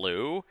all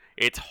blue.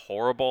 It's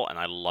horrible, and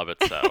I love it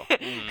so.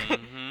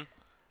 Mm-hmm.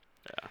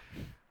 Yeah.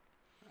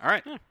 All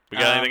right. We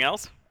got anything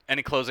else?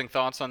 Any closing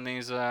thoughts on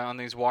these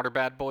water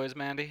bad boys,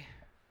 Mandy?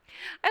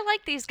 I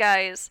like these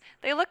guys.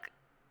 They look.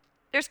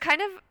 There's kind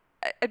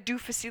of a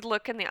doofusy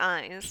look in the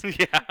eyes,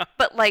 Yeah.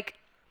 but like,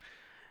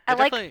 I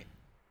They like definitely-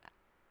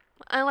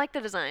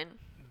 the design.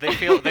 They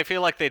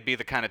feel like they'd be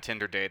the kind of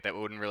Tinder date that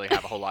wouldn't really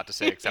have a whole lot to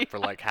say except for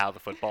like how the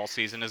football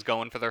season is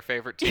going for their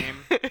favorite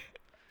team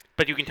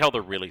But you can tell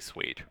they're really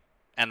sweet.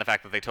 and the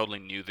fact that they totally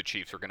knew the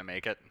Chiefs were going to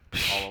make it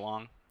all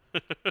along.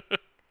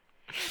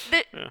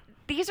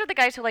 These are the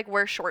guys who like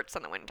wear shorts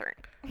in the winter.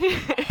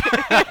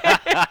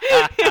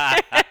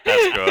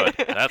 That's good.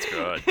 That's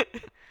good.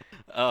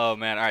 Oh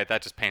man, all right,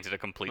 that just painted a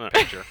complete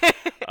picture.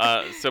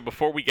 So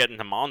before we get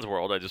into Mon's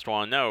world, I just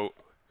want to know,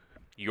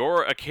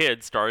 you're a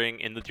kid starting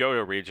in the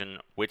Johto region.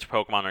 Which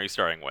Pokemon are you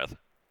starting with?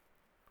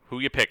 Who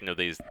you picking of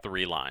these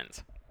 3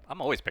 lines?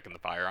 I'm always picking the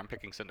fire. I'm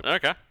picking Cyndaquil.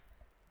 Okay.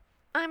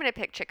 I'm gonna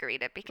pick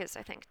Chikorita because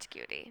I think it's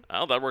cutie.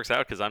 Well, that works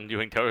out because I'm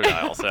doing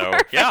Totodile. So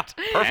yeah,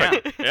 perfect.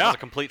 Man, that Yeah, was a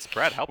complete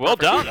spread. How well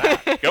perfect was done.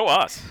 that? Go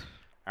us.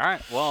 All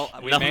right. Well,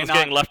 we may Nothing's not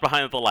getting left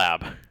behind at the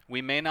lab.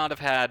 we may not have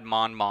had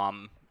Mon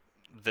Mom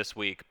this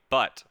week,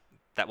 but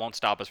that won't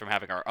stop us from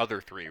having our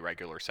other 3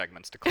 regular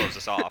segments to close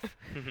us off.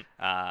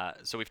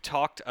 So we've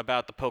talked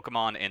about the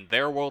Pokemon in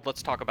their world.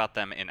 Let's talk about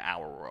them in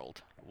our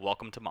world.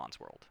 Welcome to Mon's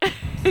world.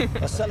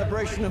 A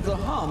celebration of the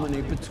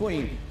harmony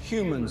between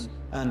humans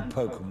and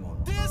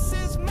Pokemon.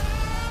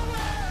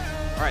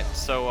 All right,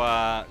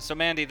 so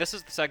Mandy, this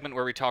is the segment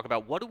where we talk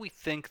about what do we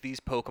think these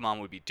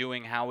Pokemon would be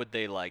doing? How would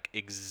they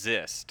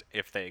exist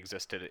if they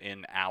existed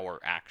in our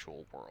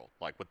actual world?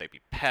 Like, would they be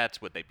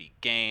pets? Would they be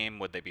game?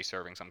 Would they be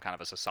serving some kind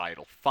of a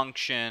societal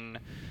function?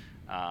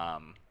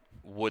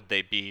 Would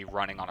they be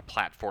running on a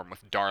platform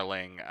with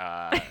Darling,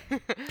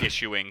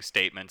 issuing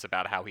statements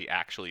about how he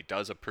actually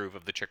does approve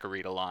of the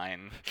Chikorita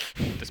line,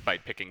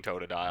 despite picking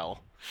Totodile?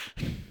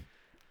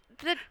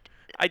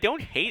 I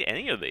don't hate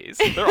any of these.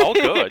 They're all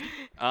good.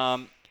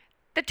 The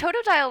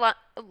Totodile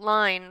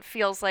line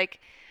feels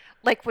like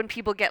when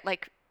people get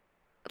like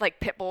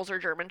pit bulls or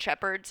German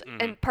shepherds,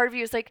 and part of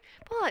you is like,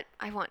 well,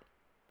 I want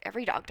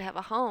every dog to have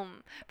a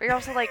home, but you're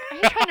also like, are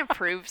you trying to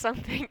prove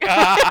something?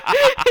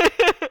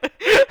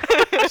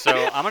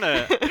 So I'm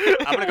gonna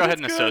go ahead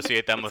and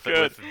associate them with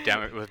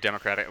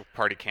Democratic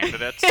Party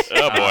candidates.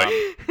 Oh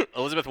boy.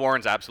 Elizabeth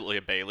Warren's absolutely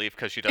a Bayleaf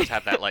because she does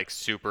have that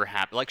super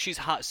happy, she's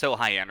so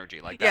high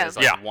energy, that Yeah. is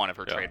Yeah. one of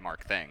her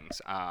trademark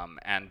things.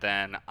 And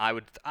then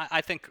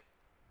I think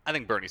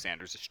Bernie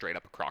Sanders is straight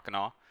up a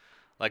Croconaw.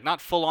 Not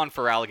full on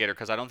for alligator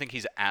because I don't think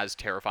he's as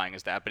terrifying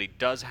as that, but he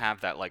does have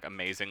that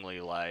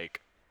amazingly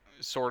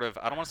sort of,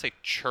 I don't want to say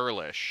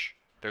churlish.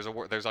 There's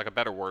a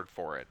better word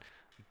for it,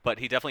 but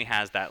he definitely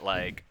has that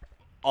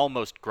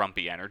almost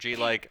grumpy energy.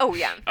 Oh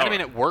yeah. And I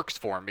mean, it works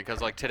for him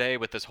because today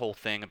with this whole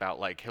thing about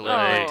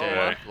Hillary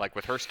Clinton,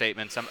 with her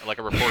statement, a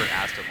reporter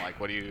asked him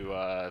what do you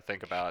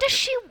think about? Does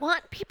she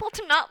want people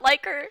to not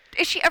like her?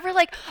 Is she ever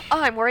like,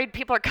 oh, I'm worried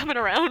people are coming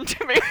around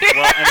to me?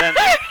 Well, and then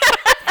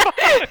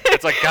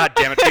it's God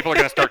damn it, people are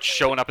gonna start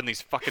showing up in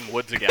these fucking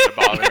woods again to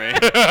bother me.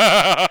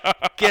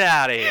 Get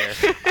out of here.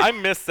 I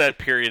missed that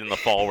period in the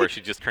fall where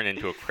she just turned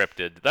into a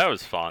cryptid. That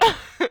was fun.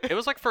 It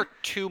was for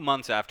 2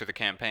 months after the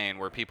campaign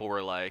where people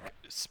were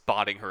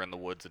spotting her in the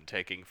woods and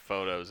taking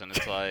photos, and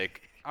it's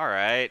all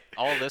right,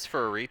 all this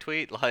for a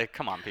retweet?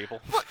 Come on,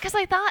 people. Well, because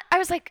I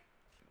was like,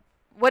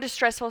 what a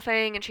stressful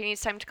thing, and she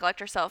needs time to collect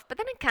herself. But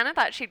then I kind of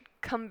thought she'd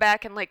come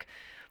back and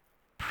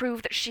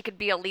prove that she could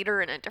be a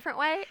leader in a different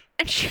way,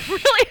 and she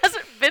really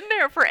hasn't been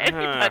there for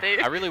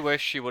anybody. I really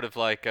wish she would have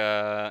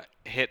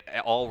hit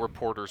all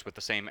reporters with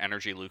the same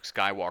energy Luke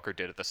Skywalker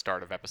did at the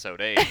start of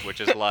Episode 8, which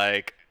is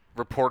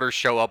reporters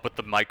show up with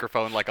the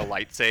microphone like a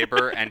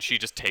lightsaber, and she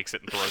just takes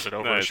it and throws it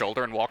over her Nice.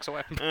 shoulder and walks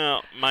away.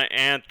 Well, my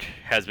aunt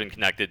has been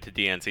connected to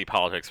DNC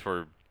politics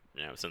for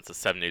since the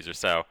 70s or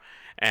so,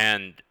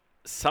 and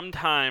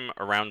sometime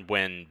around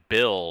when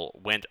Bill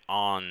went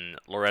on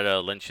Loretta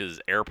Lynch's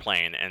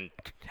airplane and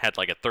had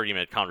a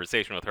 30-minute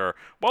conversation with her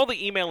while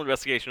the email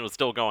investigation was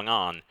still going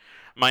on,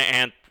 my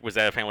aunt was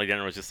at a family dinner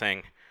and was just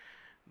saying,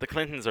 the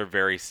Clintons are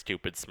very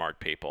stupid, smart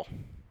people.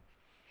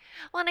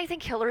 Well, and I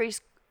think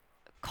Hillary's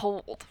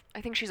cold. I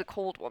think she's a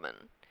cold woman.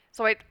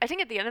 So I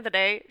think at the end of the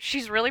day,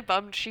 she's really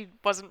bummed she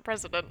wasn't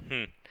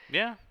president.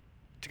 Yeah.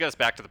 To get us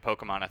back to the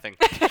Pokemon, I think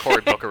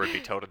Cory Booker would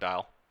be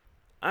Totodile.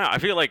 I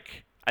don't know,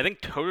 I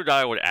think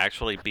Totodile would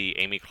actually be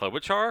Amy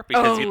Klobuchar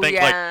because you think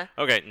yeah.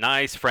 okay,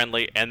 nice,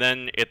 friendly, and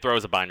then it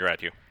throws a binder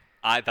at you.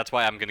 That's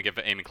why I'm going to give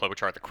Amy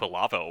Klobuchar the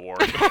Quilava Award.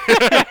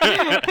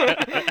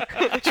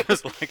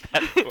 Just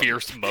that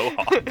fierce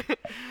mohawk.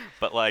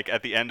 But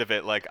at the end of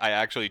it, I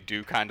actually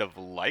do kind of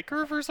like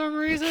her for some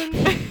reason,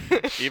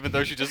 even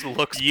though she just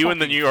looks You in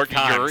the New York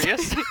Times.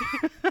 furious.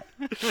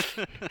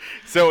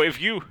 So if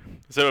you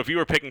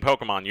were picking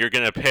Pokemon, you're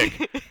gonna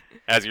pick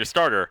as your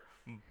starter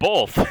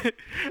both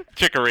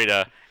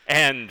Chikorita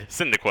and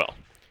Cyndaquil.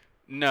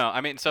 No,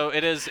 I mean, so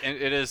it is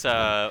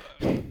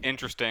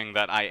interesting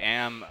that I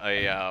am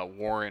a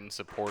Warren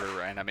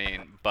supporter, and I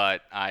mean,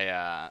 but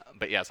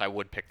yes, I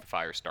would pick the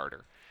fire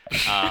starter.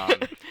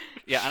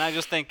 Yeah, and I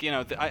just think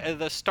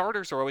the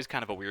starters are always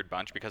kind of a weird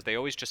bunch because they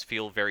always just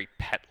feel very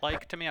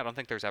pet-like to me. I don't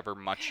think there's ever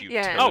much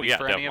utility Oh, yeah,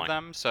 for any of definitely.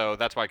 them, so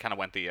that's why I kind of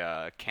went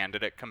the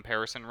candidate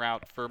comparison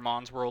route for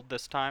Mon's World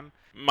this time.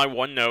 My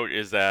one note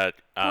is that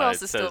Who else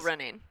it is still says-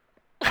 running?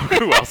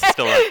 Who else is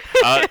still running?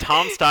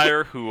 Tom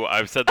Steyer, who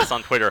I've said this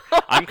on Twitter,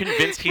 I'm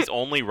convinced he's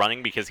only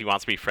running because he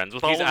wants to be friends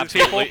with all He's of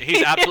these people.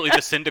 absolutely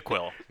the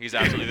Cyndaquil. He's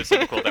absolutely the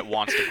Cyndaquil that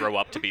wants to grow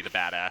up to be the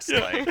badass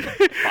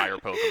fire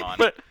Pokemon.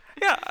 But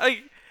yeah,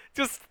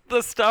 just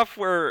the stuff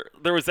where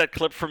there was that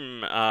clip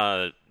from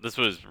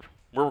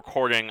we're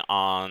recording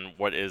on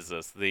what is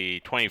this, the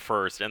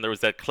 21st, and there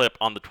was that clip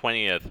on the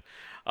 20th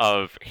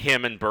of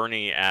him and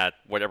Bernie at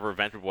whatever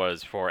event it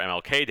was for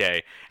MLK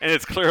Day, and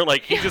it's clear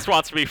he just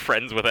wants to be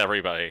friends with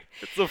everybody.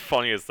 It's the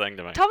funniest thing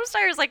to me. Tom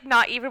Steyer's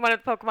not even one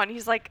of the Pokemon.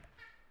 He's a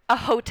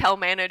hotel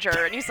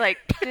manager, and he's like,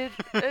 did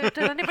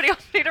anybody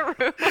else need a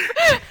room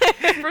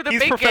for the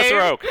He's big Professor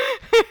game. Oak.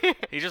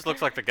 He just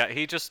looks like the guy.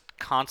 He just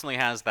constantly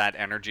has that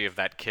energy of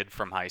that kid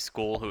from high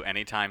school who,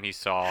 anytime he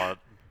saw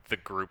the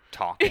group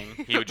talking,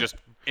 he would just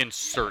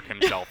insert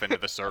himself into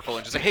the circle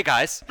and just say, "Hey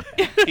guys."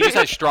 He just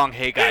has strong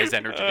 "Hey guys"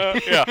 energy.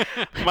 Yeah.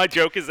 My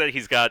joke is that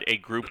he's got a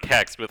group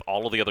text with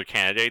all of the other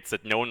candidates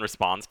that no one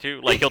responds to.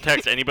 Like, he'll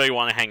text anybody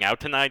want to hang out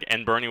tonight,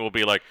 and Bernie will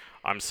be like,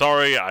 "I'm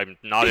sorry, I'm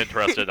not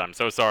interested. I'm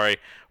so sorry."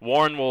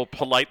 Warren will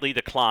politely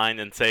decline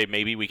and say,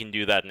 "Maybe we can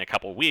do that in a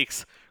couple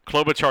weeks."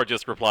 Klobuchar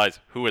just replies,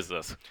 "Who is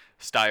this?"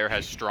 Steyer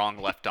has strong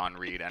left-on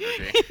read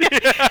energy.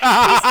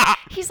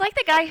 He's like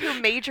the guy who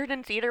majored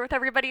in theater with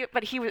everybody,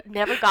 but he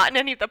never got in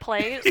any of the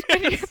plays.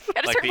 And at a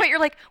certain point, you're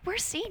like, we're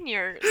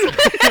seniors. What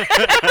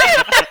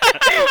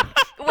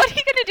are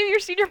you going to do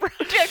your senior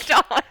project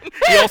on?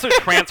 He also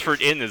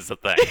transferred in is the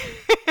thing.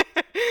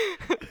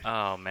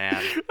 Oh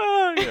man.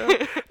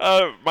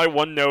 My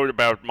one note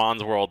about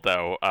Mon's World,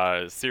 though,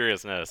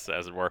 seriousness,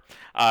 as it were,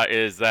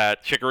 is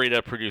that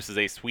Chikorita produces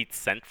a sweet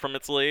scent from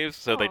its leaves,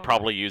 so they'd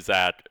probably use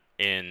that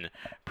in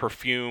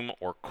perfume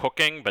or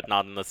cooking, but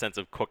not in the sense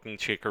of cooking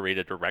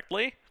Chikorita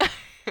directly.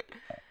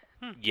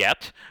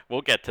 Yet.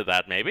 We'll get to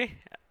that, maybe.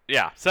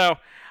 Yeah, so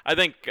I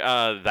think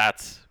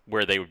that's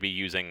where they would be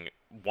using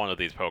one of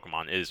these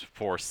Pokemon, is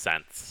for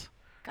scents.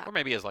 Or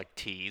maybe as like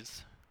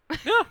teas.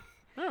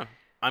 Yeah.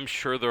 I'm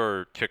sure there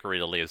are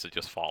Chikorita leaves that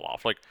just fall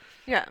off. Like,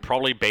 Yeah.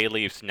 probably bay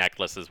leaves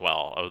necklace as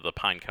well, of the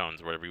pine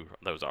cones, whatever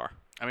those are.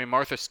 I mean,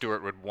 Martha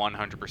Stewart would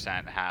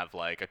 100% have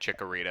like a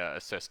Chikorita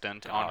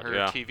assistant on God, her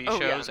yeah. TV Oh,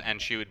 yeah. shows,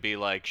 and she would be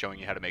like showing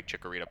you how to make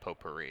Chikorita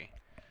potpourri.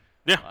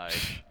 Yeah.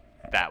 Like,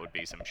 that would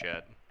be some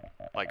shit.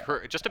 Like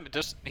her, just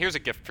here's a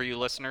gift for you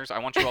listeners. I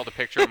want you all to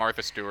picture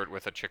Martha Stewart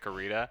with a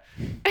Chikorita,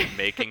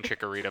 making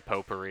Chikorita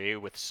potpourri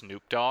with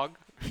Snoop Dogg,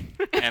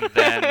 and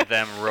then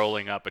them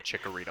rolling up a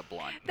Chikorita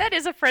blunt. That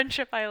is a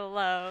friendship I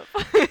love.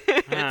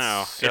 I don't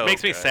know. so It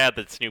makes me good. sad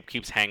that Snoop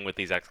keeps hanging with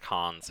these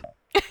ex-cons.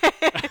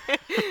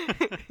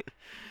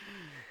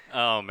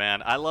 Oh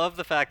man, I love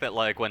the fact that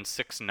like when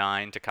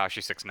Takashi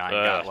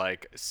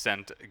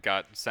 6ix9ine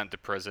got sent to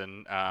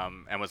prison,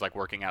 and was like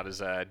working out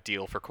his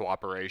deal for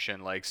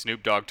cooperation. Like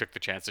Snoop Dogg took the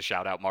chance to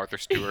shout out Martha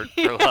Stewart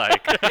for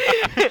like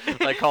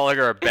like calling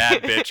her a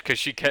bad bitch because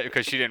she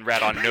didn't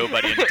rat on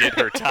nobody and did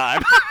her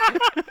time.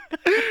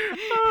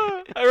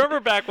 I remember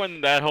back when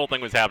that whole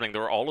thing was happening,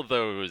 there were all of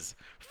those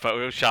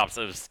photoshops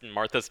of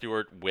Martha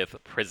Stewart with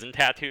prison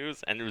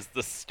tattoos, and it was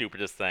the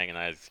stupidest thing, and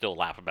I still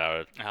laugh about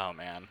it. Oh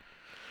man.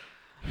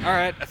 All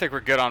right, I think we're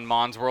good on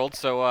Mon's World.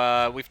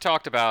 So we've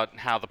talked about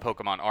how the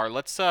Pokemon are.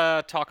 Let's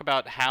talk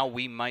about how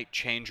we might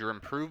change or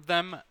improve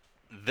them.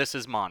 This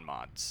is Mon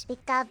Mods.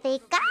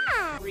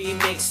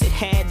 Remix, it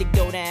had to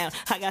go down.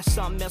 I got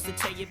something else to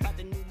tell you about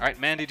the new. All right,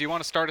 Mandy, do you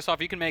want to start us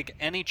off? You can make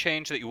any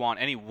change that you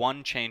want, any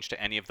one change to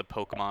any of the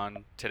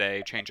Pokemon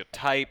today. Change a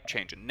type,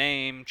 change a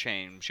name,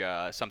 change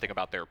something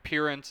about their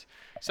appearance,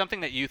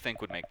 something that you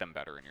think would make them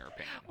better in your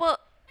opinion. Well,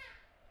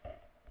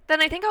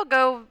 then I think I'll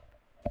go.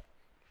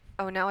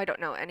 Oh, now I don't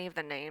know any of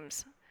the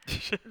names.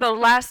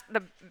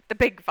 The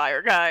big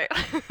fire guy.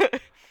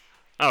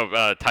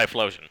 Oh,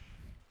 Typhlosion.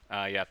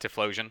 Yeah,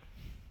 Typhlosion.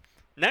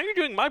 Now you're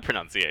doing my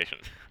pronunciation.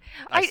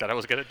 I said I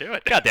was going to do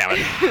it. God damn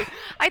it.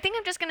 I think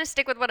I'm just gonna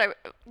stick with what I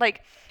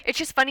like. It's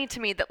just funny to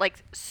me that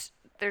like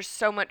there's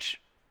so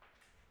much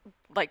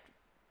like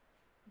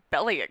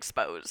belly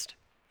exposed.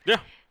 Yeah.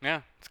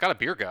 Yeah, it's got a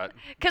beer gut.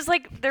 Cause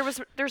like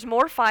there's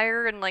more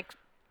fire in like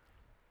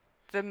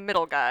the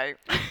middle guy.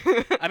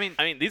 I mean,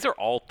 these are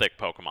all thick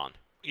Pokemon.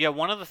 yeah,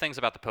 one of the things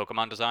about the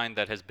Pokemon design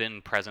that has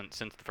been present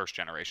since the first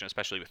generation,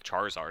 especially with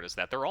Charizard, is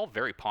that they're all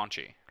very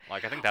paunchy.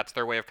 Like, I think that's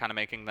their way of kind of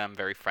making them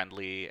very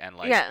friendly and,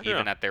 like, Yeah.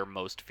 even Yeah. at their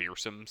most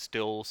fearsome,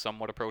 still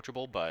somewhat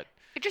approachable, but...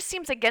 It just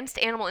seems against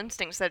animal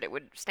instincts that it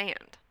would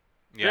stand.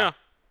 Yeah.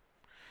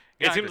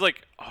 It I seems agree.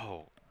 like,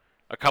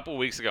 a couple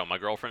weeks ago, my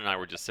girlfriend and I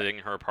were just sitting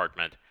in her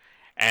apartment,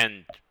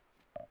 and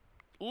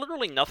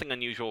literally nothing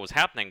unusual was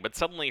happening, but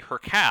suddenly her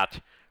cat,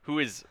 who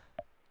is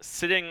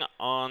sitting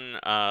on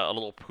a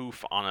little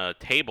poof on a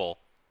table,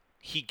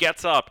 he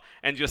gets up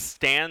and just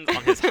stands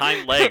on his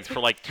hind legs for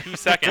like 2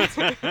 seconds,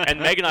 and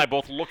Meg and I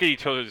both look at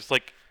each other just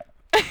like,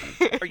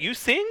 are you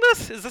seeing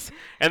this? Is this?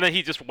 And then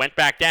he just went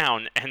back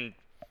down, and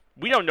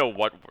we don't know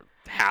what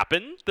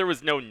happened. There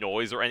was no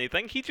noise or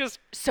anything. He just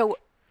So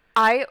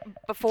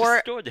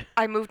before stood.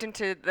 I moved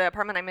into the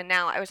apartment I'm in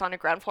now, I was on a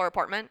ground floor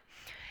apartment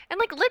and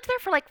like lived there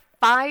for like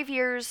 5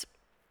 years,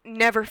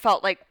 never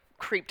felt like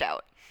creeped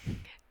out.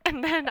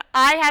 And then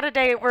I had a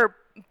day where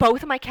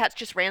both of my cats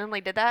just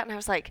randomly did that, and I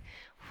was like,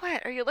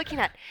 what are you looking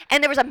at?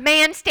 And there was a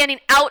man standing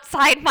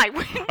outside my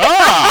window.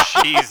 Oh,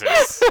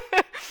 Jesus.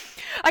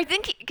 I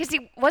think because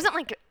he wasn't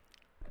like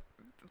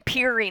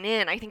peering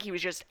in. I think he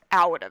was just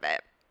out of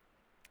it.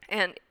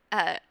 And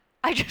I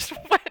just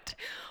went,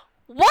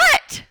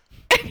 what?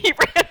 And he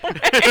ran away.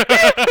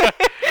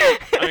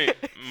 I mean,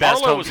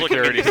 Best Marlo home was looking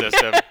security at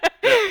system.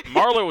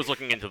 Marlo was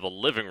looking into the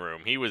living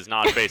room. He was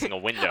not facing a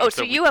window. Oh,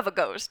 so you have a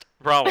ghost.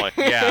 Probably.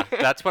 Yeah,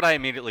 that's what I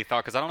immediately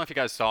thought, because I don't know if you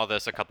guys saw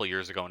this a couple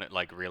years ago and it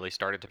like really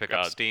started to pick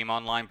up God. steam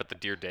online, but the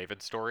Dear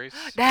David stories.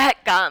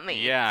 That got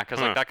me. Yeah, because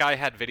Huh. like that guy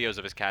had videos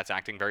of his cats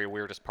acting very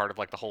weird as part of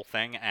like the whole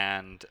thing,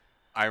 and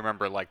I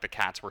remember like the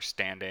cats were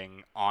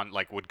standing on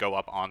like would go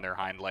up on their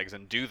hind legs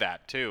and do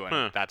that too, and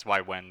Huh. that's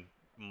why when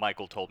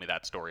Michael told me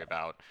that story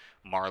about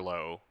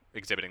Marlowe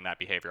exhibiting that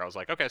behavior, I was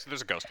like, okay, so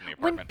there's a ghost in the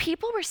When apartment.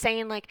 people were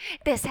saying like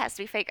this has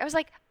to be fake, I was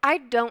like, I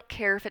don't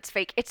care if it's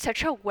fake. It's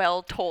such a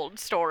well-told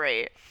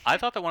story. I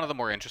thought that one of the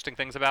more interesting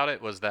things about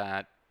it was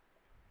that,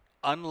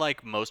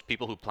 unlike most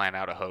people who plan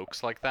out a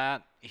hoax like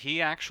that, he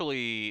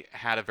actually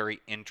had a very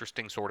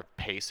interesting sort of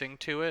pacing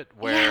to it,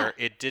 where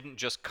it didn't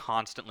just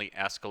constantly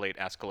escalate,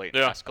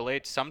 Yeah.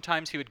 escalate.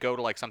 Sometimes he would go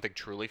to like something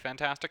truly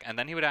fantastic, and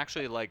then he would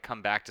actually like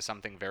come back to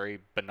something very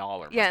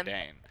banal or Yeah.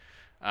 mundane.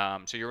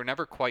 So you were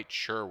never quite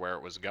sure where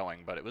it was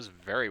going, but it was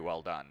very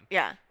well done.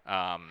 Yeah.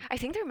 Um, I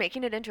think they're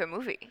making it into a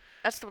movie.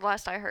 That's the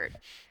last I heard.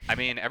 I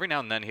mean, every now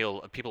and then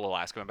people will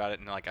ask him about it,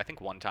 and like I think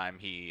one time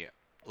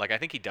I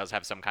think he does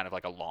have some kind of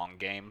like a long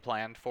game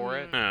planned for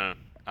it.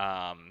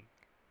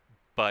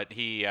 But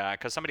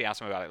because somebody asked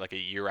him about it like a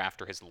year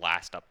after his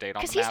last update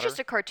on Because the he's matter. just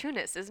a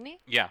cartoonist, isn't he?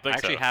 Yeah, I Think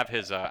actually so.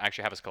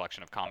 have his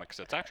collection of comics.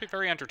 It's actually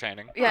very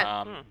entertaining.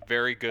 Yeah.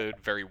 Very good,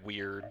 very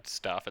weird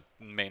stuff. It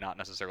may not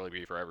necessarily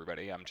be for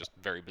everybody. I'm just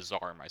very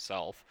bizarre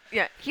myself.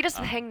 Yeah. He does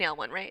the hangnail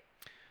one, right?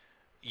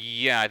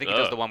 Yeah, I think he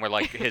does Ugh. the one where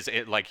like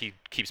like he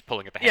keeps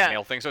pulling at the Yeah.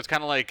 hangnail thing. So it's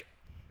kind of like,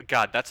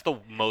 God, that's the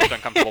most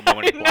uncomfortable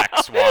moment in Black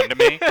Swan to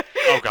me.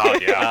 Oh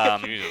God, yeah.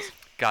 Jesus.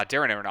 God,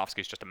 Darren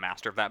Aronofsky's just a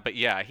master of that. But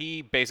yeah,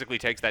 he basically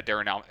takes that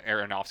Darren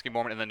Aronofsky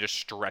moment and then just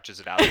stretches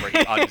it out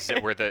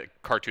where where the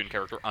cartoon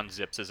character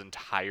unzips his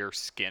entire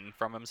skin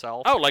from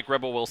himself. Oh, like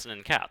Rebel Wilson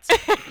and Cats.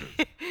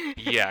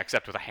 Yeah,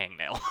 except with a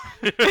hangnail.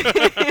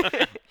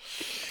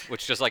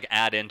 Which just like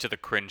add into the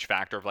cringe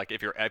factor of like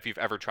if you've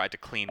ever tried to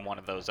clean one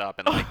of those up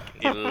and like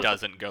it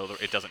doesn't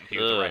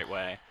heal the Ugh. right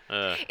way.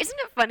 Isn't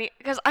it funny?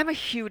 Because I'm a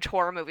huge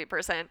horror movie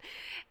person,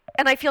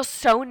 and I feel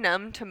so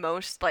numb to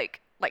most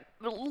like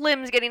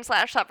limbs getting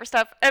slashed up for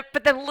stuff,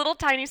 but then little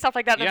tiny stuff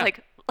like that, and Yeah. I'm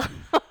like,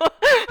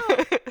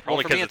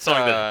 Probably for because me, it's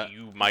something that uh,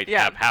 you might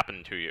yeah. have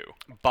happen to you.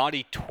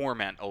 Body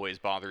torment always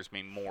bothers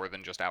me more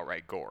than just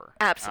outright gore.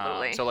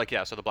 Absolutely. So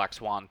so the Black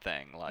Swan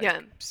thing, like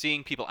Yeah.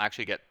 seeing people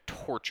actually get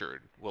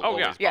tortured will Oh,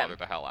 yeah. always Yeah. bother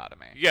the hell out of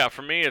me. Yeah,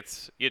 for me,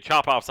 it's you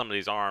chop off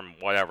somebody's arm,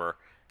 whatever.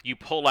 You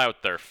pull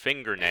out their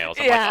fingernails.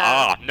 I'm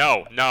Yeah. like,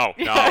 no.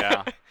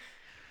 Yeah.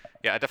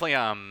 Yeah, I definitely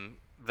that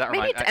maybe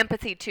reminds it's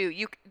empathy too.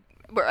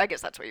 Well, I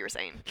guess that's what you were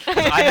saying.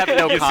 I have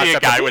no You see a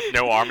concept guy of, with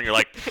no arm, and you're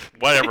like,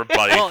 whatever,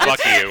 buddy, well, fuck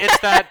you. It's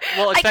that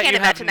I that can't you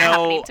have imagine that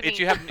happening no to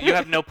me. you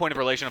have no point of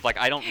relation of like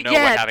I don't know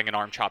Yeah. what having an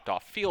arm chopped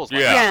off feels like.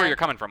 Yeah. That's Yeah. where you're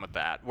coming from with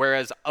that.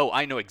 Whereas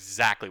I know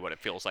exactly what it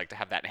feels like to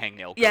have that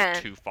hangnail go Yeah.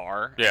 too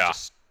far. and Yeah.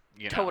 just,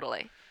 you know.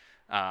 Totally.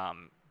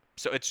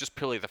 So it's just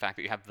purely the fact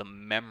that you have the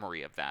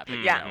memory of that you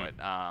Yeah. know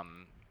it.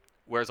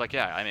 Whereas like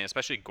I mean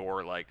especially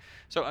gore like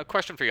so a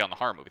question for you on the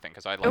horror movie thing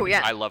because Oh,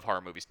 yeah. I love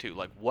horror movies too.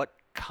 Like what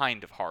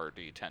kind of horror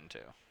do you tend to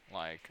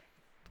like?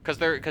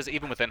 Because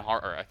even within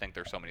horror I think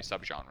there's so many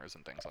subgenres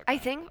and things like that.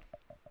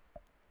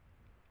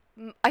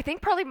 I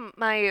think probably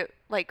my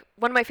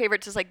one of my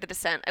favorites is like The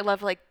Descent. I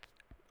love like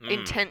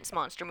intense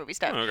monster movie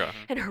stuff. Okay.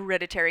 And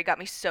Hereditary got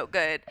me so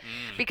good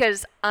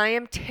because I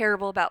am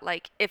terrible about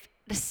like if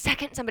the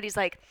second somebody's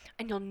like,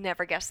 and you'll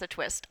never guess the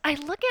twist, I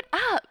look it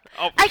up.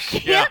 Oh, I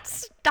can't yeah.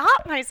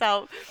 stop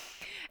myself.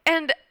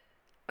 And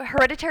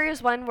Hereditary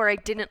is one where I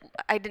didn't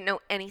know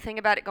anything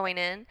about it going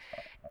in,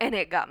 and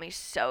it got me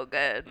so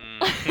good.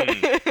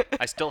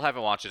 I still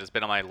haven't watched it. It's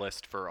been on my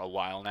list for a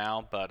while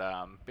now, but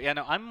yeah,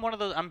 no, I'm one of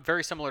those. I'm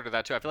very similar to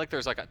that too. I feel like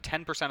there's like a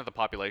 10% of the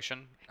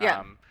population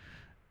Yeah.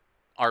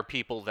 are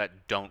people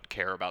that don't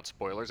care about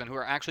spoilers and who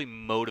are actually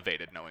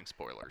motivated knowing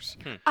spoilers.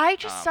 I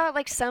just saw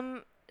like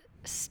some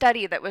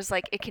study that was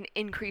like it can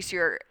increase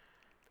your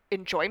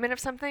enjoyment of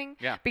something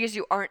Yeah. because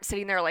you aren't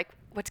sitting there like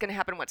what's going to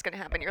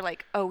happen. You're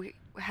like, oh,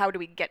 how do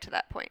we get to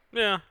that point?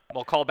 Yeah.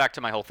 Well, call back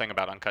to my whole thing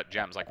about Uncut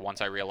Gems. Like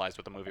once I realized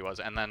what the movie was,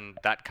 and then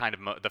that kind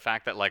of the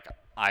fact that like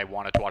I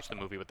wanted to watch the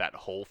movie with that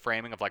whole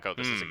framing of like, oh,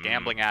 this is a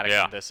gambling addict,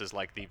 yeah. and this is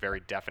like the very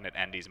definite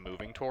end he's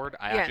moving toward.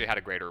 I Yeah. actually had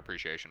a greater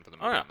appreciation for the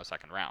movie yeah. in the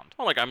second round.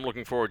 Well, like I'm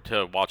looking forward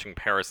to watching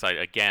Parasite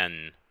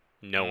again,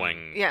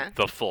 knowing Yeah.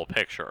 the full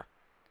picture.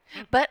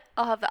 But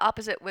I'll have the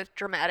opposite with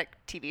dramatic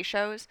TV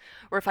shows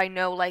where if I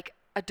know like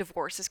a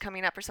divorce is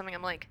coming up or something,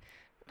 I'm like,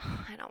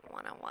 "Oh, I don't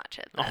want to watch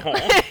it. then."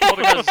 Well,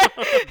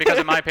 because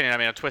in my opinion, I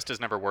mean, a twist is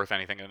never worth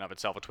anything in and of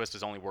itself. A twist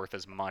is only worth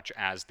as much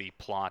as the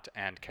plot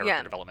and character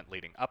Yeah. development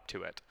leading up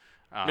to it.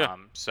 Yeah.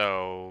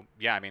 So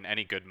yeah, I mean,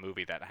 any good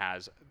movie that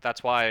has.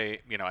 That's why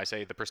I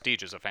say The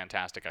Prestige is a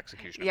fantastic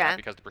execution of Yeah. that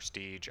because The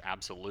Prestige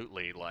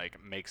absolutely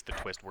like makes the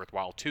twist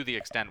worthwhile to the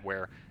extent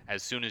where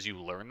as soon as you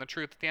learn the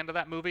truth at the end of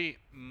that movie,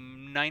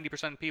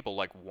 90% of people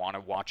like want to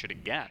watch it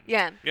again.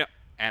 Yeah. Yeah.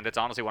 And it's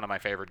honestly one of my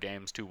favorite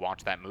games to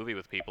watch that movie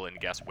with people and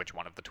guess which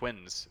one of the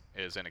twins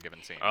is in a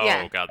given scene. Oh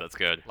Yeah. God, that's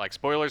good. Like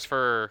spoilers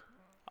for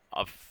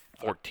a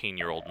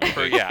 14-year-old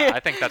Yeah, I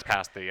think that's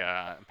past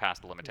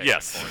the limitation.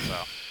 Yes. For it,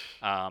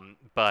 so.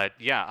 But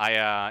yeah,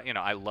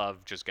 I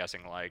love just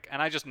guessing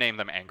and I just name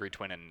them Angry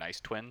Twin and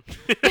Nice Twin.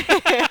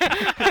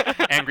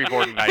 Angry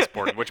Borden, Nice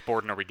Borden. Which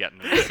Borden are we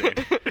getting in this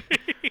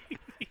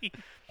scene?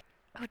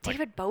 Oh,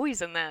 David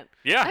Bowie's in that.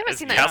 Yeah, I haven't it's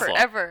seen that in Tesla.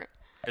 forever.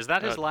 Is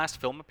that his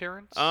last film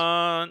appearance? No,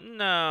 I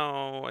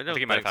don't I think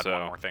he might have had so.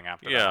 one more thing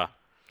after that. Yeah.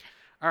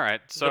 All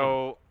right,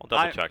 so I'll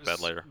double check that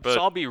later. But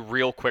So I'll be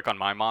real quick on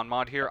my Mon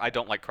Mod here. I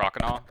don't like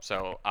Croconaw,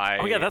 so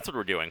oh yeah, that's what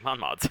we're doing. Mon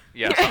mods.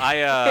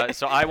 Yeah,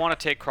 so I want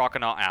to take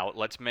Croconaw out.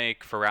 Let's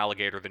make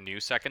Feraligatr the new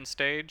second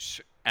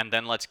stage, and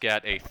then let's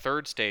get a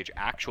third stage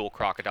actual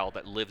crocodile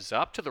that lives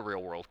up to the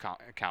real world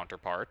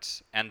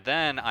counterparts. And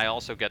then I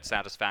also get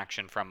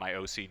satisfaction from my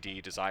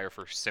OCD desire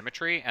for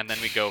symmetry, and then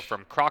we go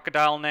from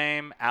crocodile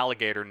name,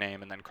 alligator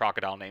name, and then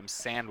crocodile name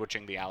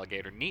sandwiching the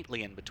alligator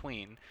neatly in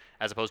between,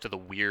 as opposed to the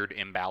weird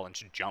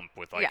imbalanced jump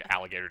with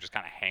alligator just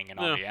kind of hanging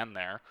on the end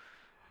there.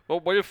 Well,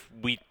 what if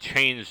we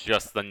changed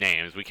just the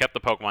names? We kept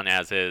the Pokemon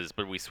as is,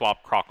 but we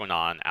swapped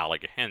Croconaw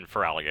and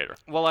for Alligator.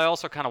 Well, I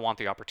also kind of want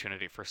the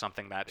opportunity for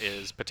something that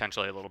is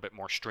potentially a little bit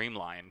more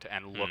streamlined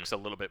and looks a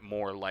little bit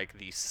more like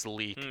the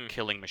sleek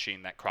killing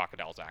machine that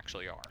crocodiles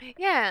actually are.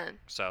 Yeah.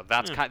 So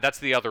that's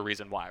the other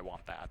reason why I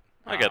want that.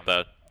 I get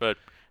that, but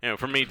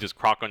for me, just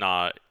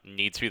Croconaw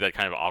needs to be that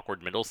kind of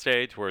awkward middle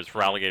stage, whereas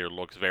for Alligator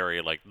looks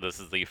very like this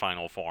is the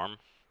final form.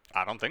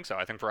 I don't think so.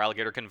 I think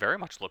Feraligatr can very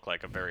much look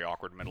like a very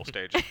awkward middle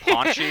stage. It's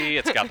paunchy.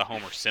 It's got the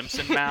Homer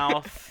Simpson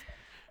mouth.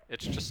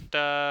 It's just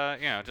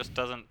it just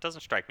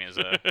doesn't strike me as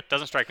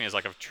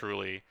like a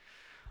truly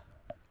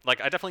I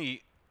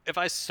definitely, if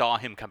I saw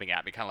him coming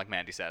at me, kind of like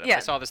Mandy said, if I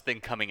saw this thing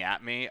coming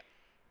at me,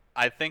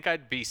 I think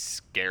I'd be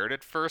scared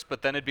at first,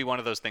 but then it'd be one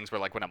of those things where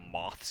when a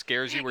moth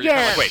scares you, where you're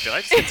kind of like, wait, did I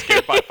just get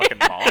scared by a fucking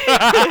moth?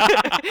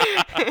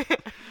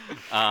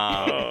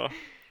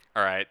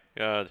 All right.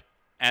 God.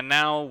 And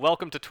now,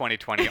 welcome to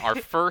 2020, our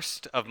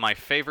first of my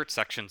favorite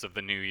sections of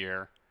the new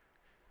year.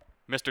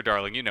 Mr.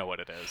 Darling, you know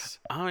what it is.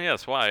 Oh,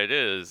 yes, why, it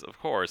is, of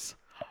course.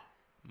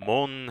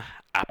 Mon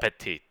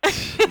appetit.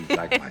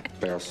 Like my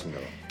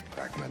personal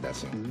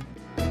recommendation.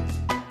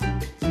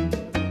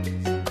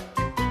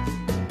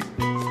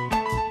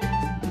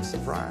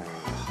 Surprise.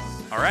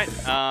 All right,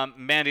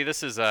 Mandy,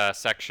 this is a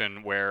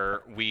section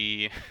where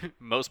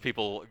most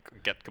people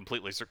get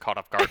completely caught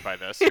off guard by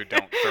this who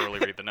don't thoroughly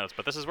read the notes,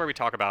 but this is where we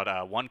talk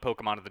about one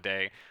Pokemon of the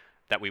day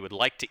that we would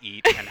like to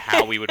eat and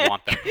how we would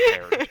want them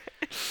prepared.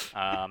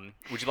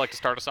 Would you like to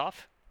start us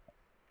off?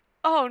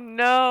 Oh,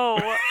 no.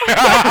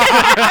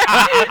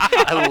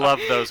 I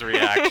love those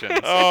reactions.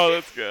 Oh,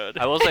 that's good.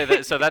 I will say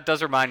that, so that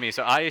does remind me.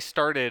 So I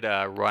started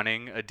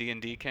running a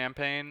D&D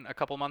campaign a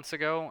couple months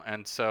ago,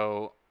 and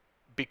so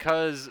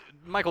because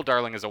Michael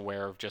Darling is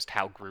aware of just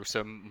how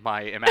gruesome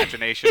my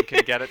imagination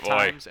can get at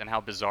times and how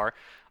bizarre,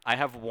 I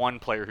have one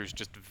player who's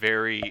just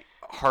very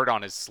hard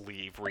on his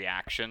sleeve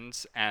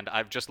reactions, and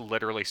I've just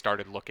literally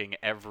started looking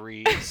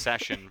every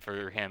session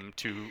for him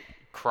to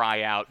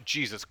cry out,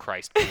 Jesus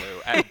Christ, Blue,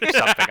 at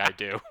something I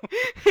do.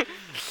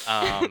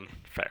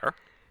 Fair.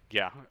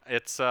 Yeah,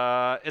 it's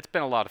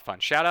been a lot of fun.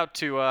 Shout out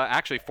to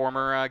actually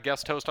former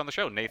guest host on the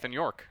show, Nathan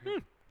York.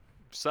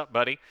 What's up,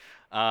 buddy?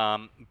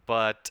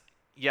 But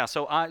yeah,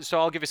 so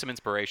I'll give you some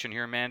inspiration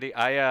here, Mandy.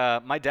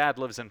 My dad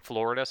lives in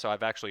Florida, so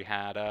I've actually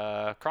had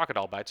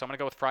crocodile bites. So I'm gonna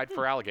go with fried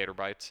Feraligatr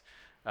bites.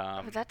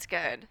 Oh, that's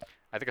good.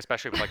 I think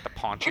especially with the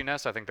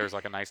paunchiness, I think there's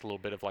a nice little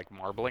bit of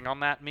marbling on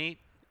that meat.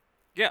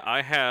 Yeah,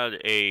 I had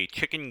a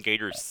chicken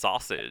gator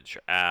sausage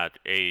at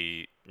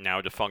a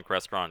now defunct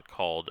restaurant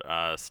called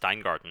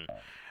Steingarten.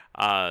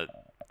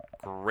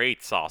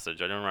 Great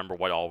sausage. I don't remember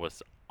what all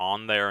was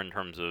on there in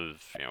terms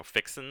of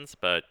fixins,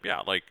 but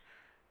yeah,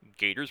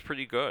 gator's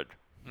pretty good.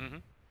 Mm-hmm.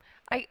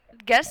 I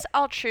guess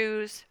I'll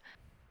choose.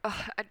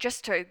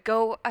 Just to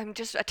go, I'm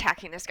just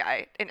attacking this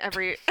guy in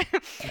every.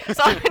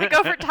 So I'm gonna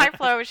go for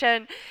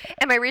Typhlosion,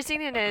 and my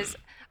reasoning is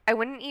I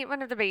wouldn't eat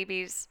one of the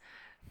babies,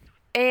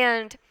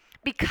 and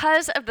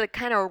because of the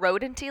kind of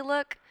rodenty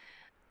look,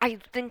 I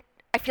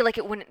feel like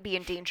it wouldn't be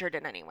endangered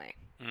in any way.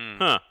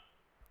 Huh.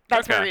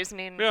 That's my Okay.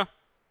 reasoning. Yeah.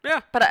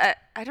 But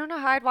I don't know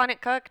how I'd want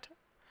it cooked.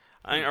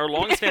 I mean, our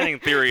long-standing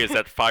theory is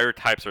that fire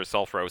types are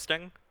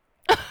self-roasting.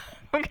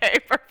 Okay,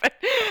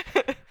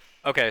 perfect.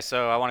 Okay,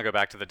 so I want to go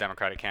back to the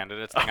Democratic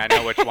candidates thing. I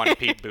know which one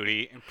Pete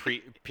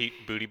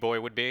Booty Boy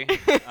would be.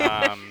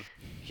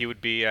 He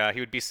would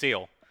be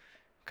Seal,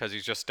 because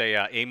he's just a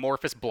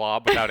amorphous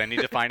blob without any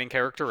defining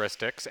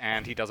characteristics,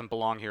 and he doesn't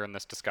belong here in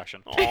this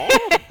discussion. Oh.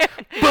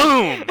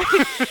 Boom!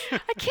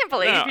 I can't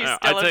believe he's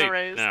still in the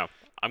race. No,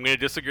 I'm going to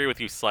disagree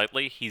with you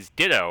slightly. He's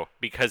Ditto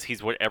because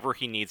he's whatever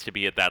he needs to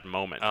be at that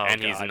moment,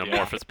 and he's an God,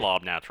 amorphous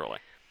blob naturally.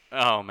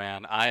 Oh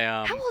man,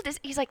 How old is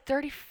he's like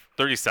 30?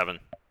 37.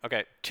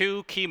 Okay,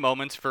 two key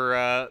moments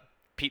for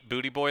Pete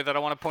Booty Boy that I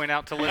want to point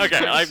out to listeners.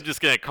 Okay, I'm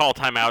just going to call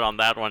time out on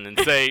that one and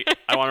say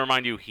I want to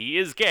remind you he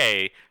is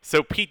gay,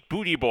 so Pete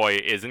Booty Boy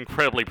is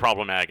incredibly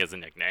problematic as a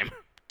nickname.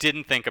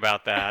 didn't think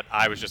about that.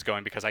 I was just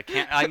going because I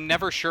can't. I'm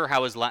never sure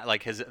how his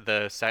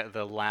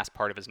the last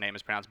part of his name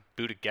is pronounced.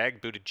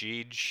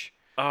 Buttigieg.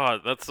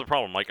 That's the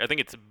problem. Like, I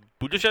think it's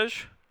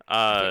Buttigieg.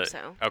 I think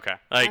so. Okay.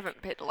 I Like,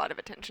 haven't paid a lot of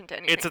attention to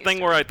anything. it's a he's thing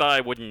doing. where I thought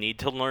I wouldn't need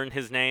to learn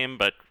his name,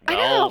 but I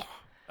well, know.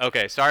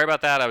 Okay. Sorry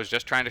about that. I was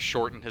just trying to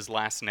shorten his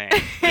last name.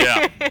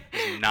 yeah,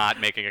 Was not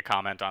making a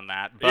comment on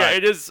that. But yeah,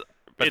 it is.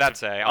 but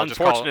it's that's I'll just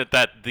call- unfortunate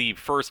that the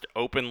first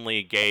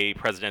openly gay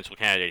presidential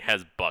candidate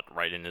has "butt"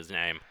 right in his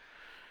name.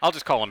 I'll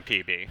just call him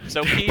PB.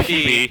 So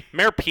PB.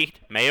 Mayor Pete,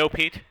 Mayo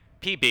Pete.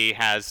 PB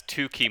has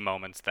two key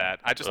moments that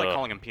I just like Ugh.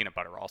 calling him peanut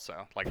butter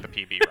also, like the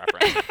PB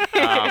reference.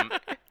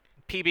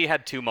 PB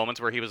had two moments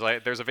where he was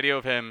like, there's a video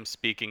of him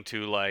speaking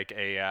to like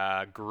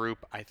a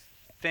group, I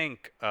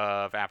think,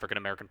 of African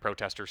American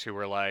protesters who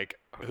were like,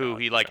 who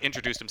he like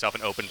introduced himself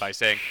and opened by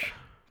saying,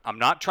 "I'm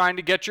not trying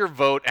to get your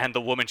vote," and the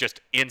woman just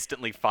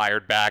instantly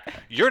fired back,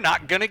 "You're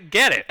not gonna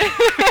get it."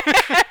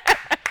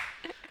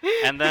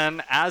 And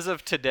then, as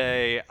of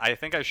today, I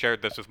think I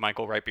shared this with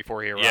Michael right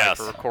before he arrived Yes.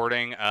 for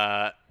recording.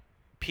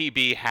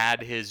 PB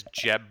had his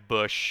Jeb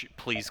Bush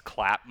 "please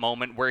clap"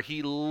 moment where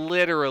he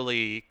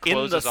literally In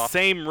closes the off,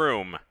 same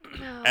room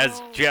as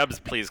No. Jeb's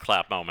 "please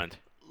clap" moment.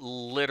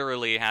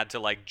 literally had to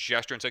like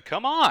gesture and say,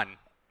 "Come on,"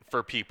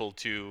 for people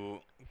to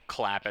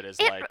clap at his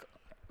like.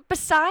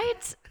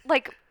 Besides,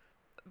 like,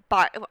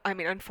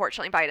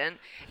 unfortunately, Biden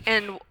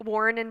and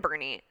Warren and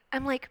Bernie,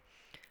 I'm like,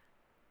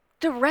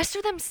 the rest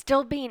of them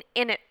still being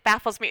in it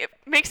baffles me. It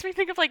makes me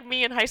think of like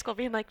me in high school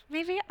being like,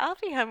 maybe I'll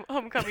be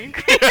homecoming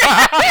queen.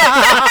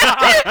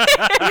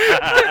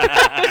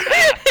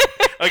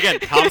 Again,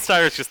 Tom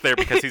Steyer's just there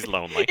because he's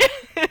lonely.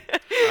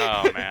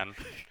 Oh man,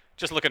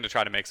 just looking to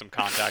try to make some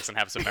contacts and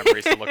have some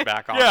memories to look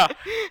back on. Yeah,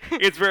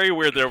 it's very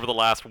weird that over the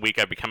last week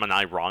I've become an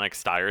ironic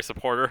Steyer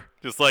supporter.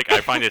 Just like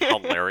I find it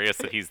hilarious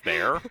that he's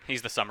there.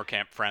 He's the summer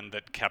camp friend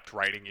that kept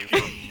writing you for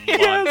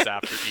months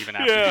after you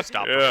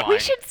stopped replying. We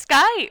should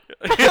Skype.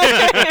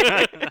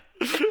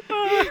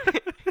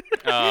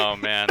 Oh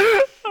man.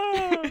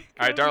 All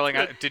right, darling.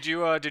 Did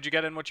you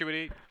get in what you would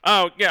eat?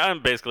 Oh yeah,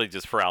 I'm basically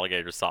just for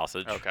alligator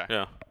sausage. Okay.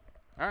 Yeah.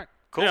 All right.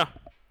 Cool. Yeah.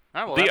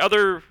 All right, well, The that's-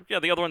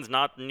 other one's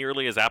not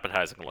nearly as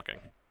appetizing looking.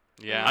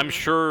 Yeah. I'm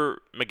sure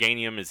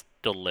Meganium is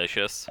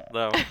delicious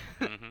though.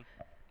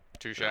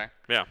 Touche.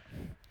 Yeah.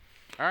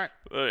 All right,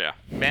 Yeah.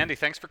 Mandy.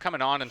 Thanks for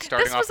coming on and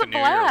starting This off was the a new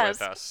year with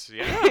blast. us.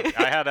 Yeah,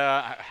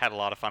 I had a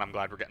lot of fun. I'm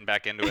glad we're getting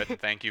back into it, and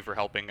thank you for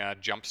helping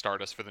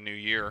jumpstart us for the new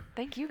year.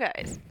 Thank you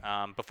guys.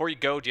 Before you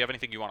go, do you have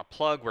anything you want to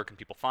plug? Where can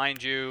people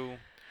find you?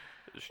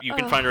 You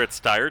can find her at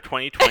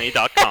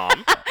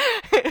Steyer2020.com.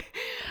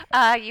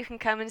 You can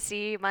come and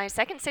see my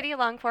Second City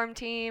long form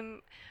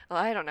team. Well,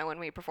 I don't know when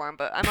we perform,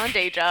 but I'm on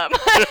day job.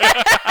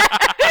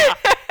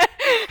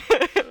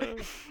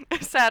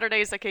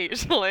 Saturdays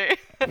occasionally.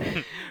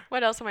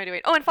 What else am I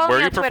doing? Oh, and follow Where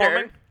me are on you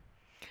Twitter.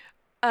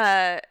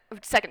 performing?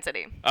 Second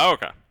City. Oh,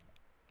 okay.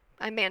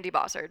 I'm Mandy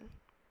Bossard.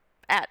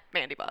 At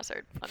Mandy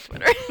Bossard on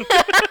Twitter.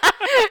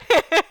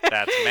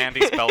 That's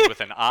Mandy spelled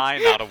with an I,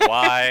 not a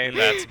Y.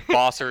 That's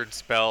Bossard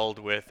spelled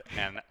with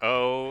an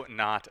O,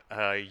 not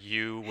a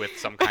U with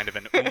some kind of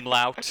an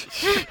umlaut.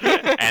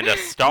 And a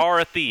star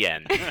at the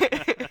end.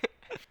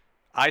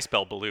 I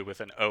spell blue with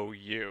an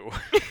O-U.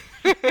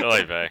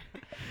 Oy vey.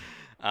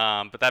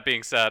 But that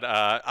being said,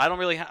 I don't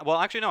really well,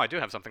 actually, no, I do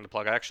have something to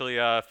plug. I actually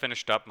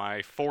finished up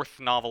my fourth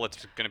novel.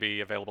 It's going to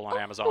be available on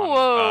Amazon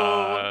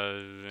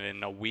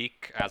in a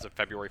week as of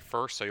February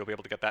 1st, so you'll be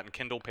able to get that in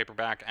Kindle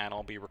paperback, and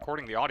I'll be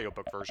recording the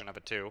audiobook version of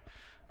it, too.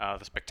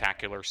 The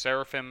Spectacular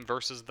Seraphim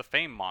versus the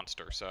Fame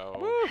Monster.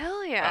 So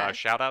Hell yeah.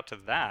 shout out to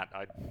that.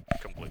 I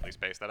completely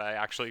spaced that. I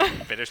actually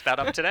finished that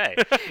up today.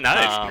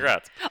 Nice.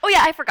 Congrats. Oh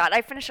yeah, I forgot.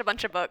 I finished a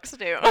bunch of books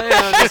too.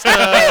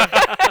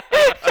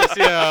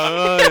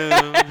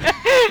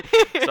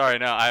 Sorry,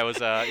 no, I was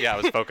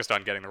focused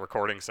on getting the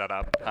recording set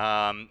up.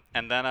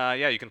 And then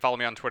you can follow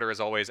me on Twitter as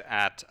always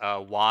at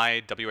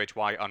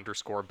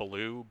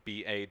YWHY_Baloo,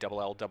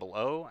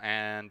 BALLOO.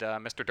 And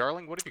Mr.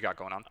 Darling, what have you got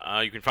going on?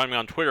 You can find me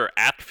on Twitter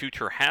at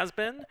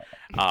FutureHasBeen,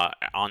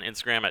 on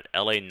Instagram at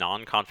LA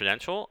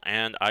Non-Confidential,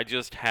 and I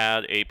just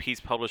had a piece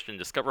published in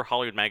Discover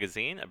Hollywood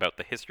magazine about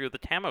the history of the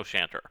Tam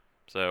O'Shanter.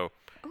 So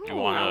if you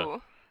want to,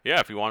 Ooh.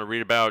 if you want to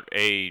read about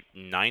a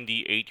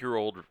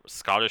 98-year-old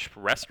Scottish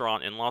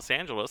restaurant in Los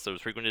Angeles that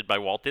was frequented by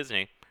Walt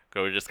Disney,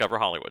 go to Discover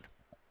Hollywood.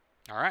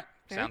 All right.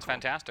 Very Sounds cool.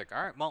 fantastic.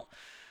 All right. Well,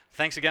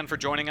 thanks again for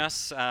joining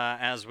us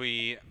as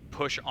we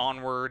push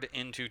onward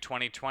into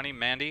 2020.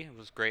 Mandy, it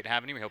was great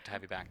having you. We hope to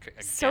have you back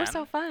again. So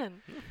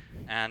fun.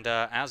 And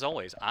as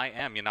always, I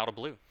am Yanata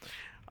Blue.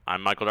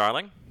 I'm Michael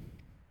Darling.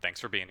 Thanks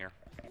for being here.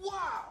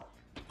 Wow!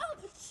 Al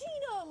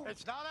Pacino!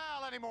 It's not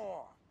Al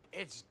anymore.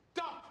 It's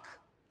Dunk.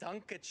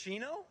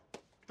 Dunkachino?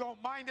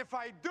 Don't mind if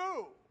I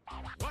do.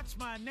 What's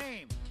my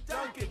name?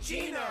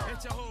 Dunkachino.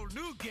 It's a whole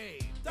new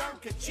game.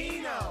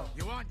 Dunkachino.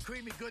 You want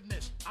creamy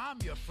goodness? I'm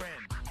your friend.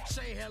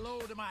 Say hello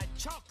to my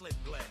chocolate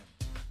blend.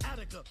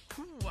 Attica,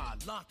 hoo-ah,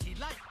 lottie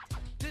light.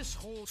 This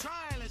whole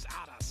trial is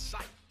out of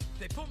sight.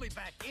 They pull me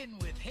back in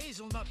with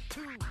hazelnut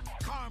too.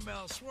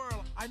 Caramel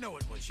swirl, I know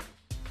it was you.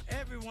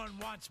 Everyone Everyone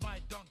wants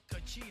my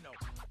Dunkachino.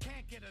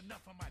 Can't get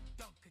enough of my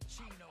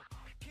Dunkachino.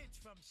 Kids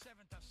from 7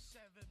 to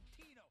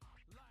 17.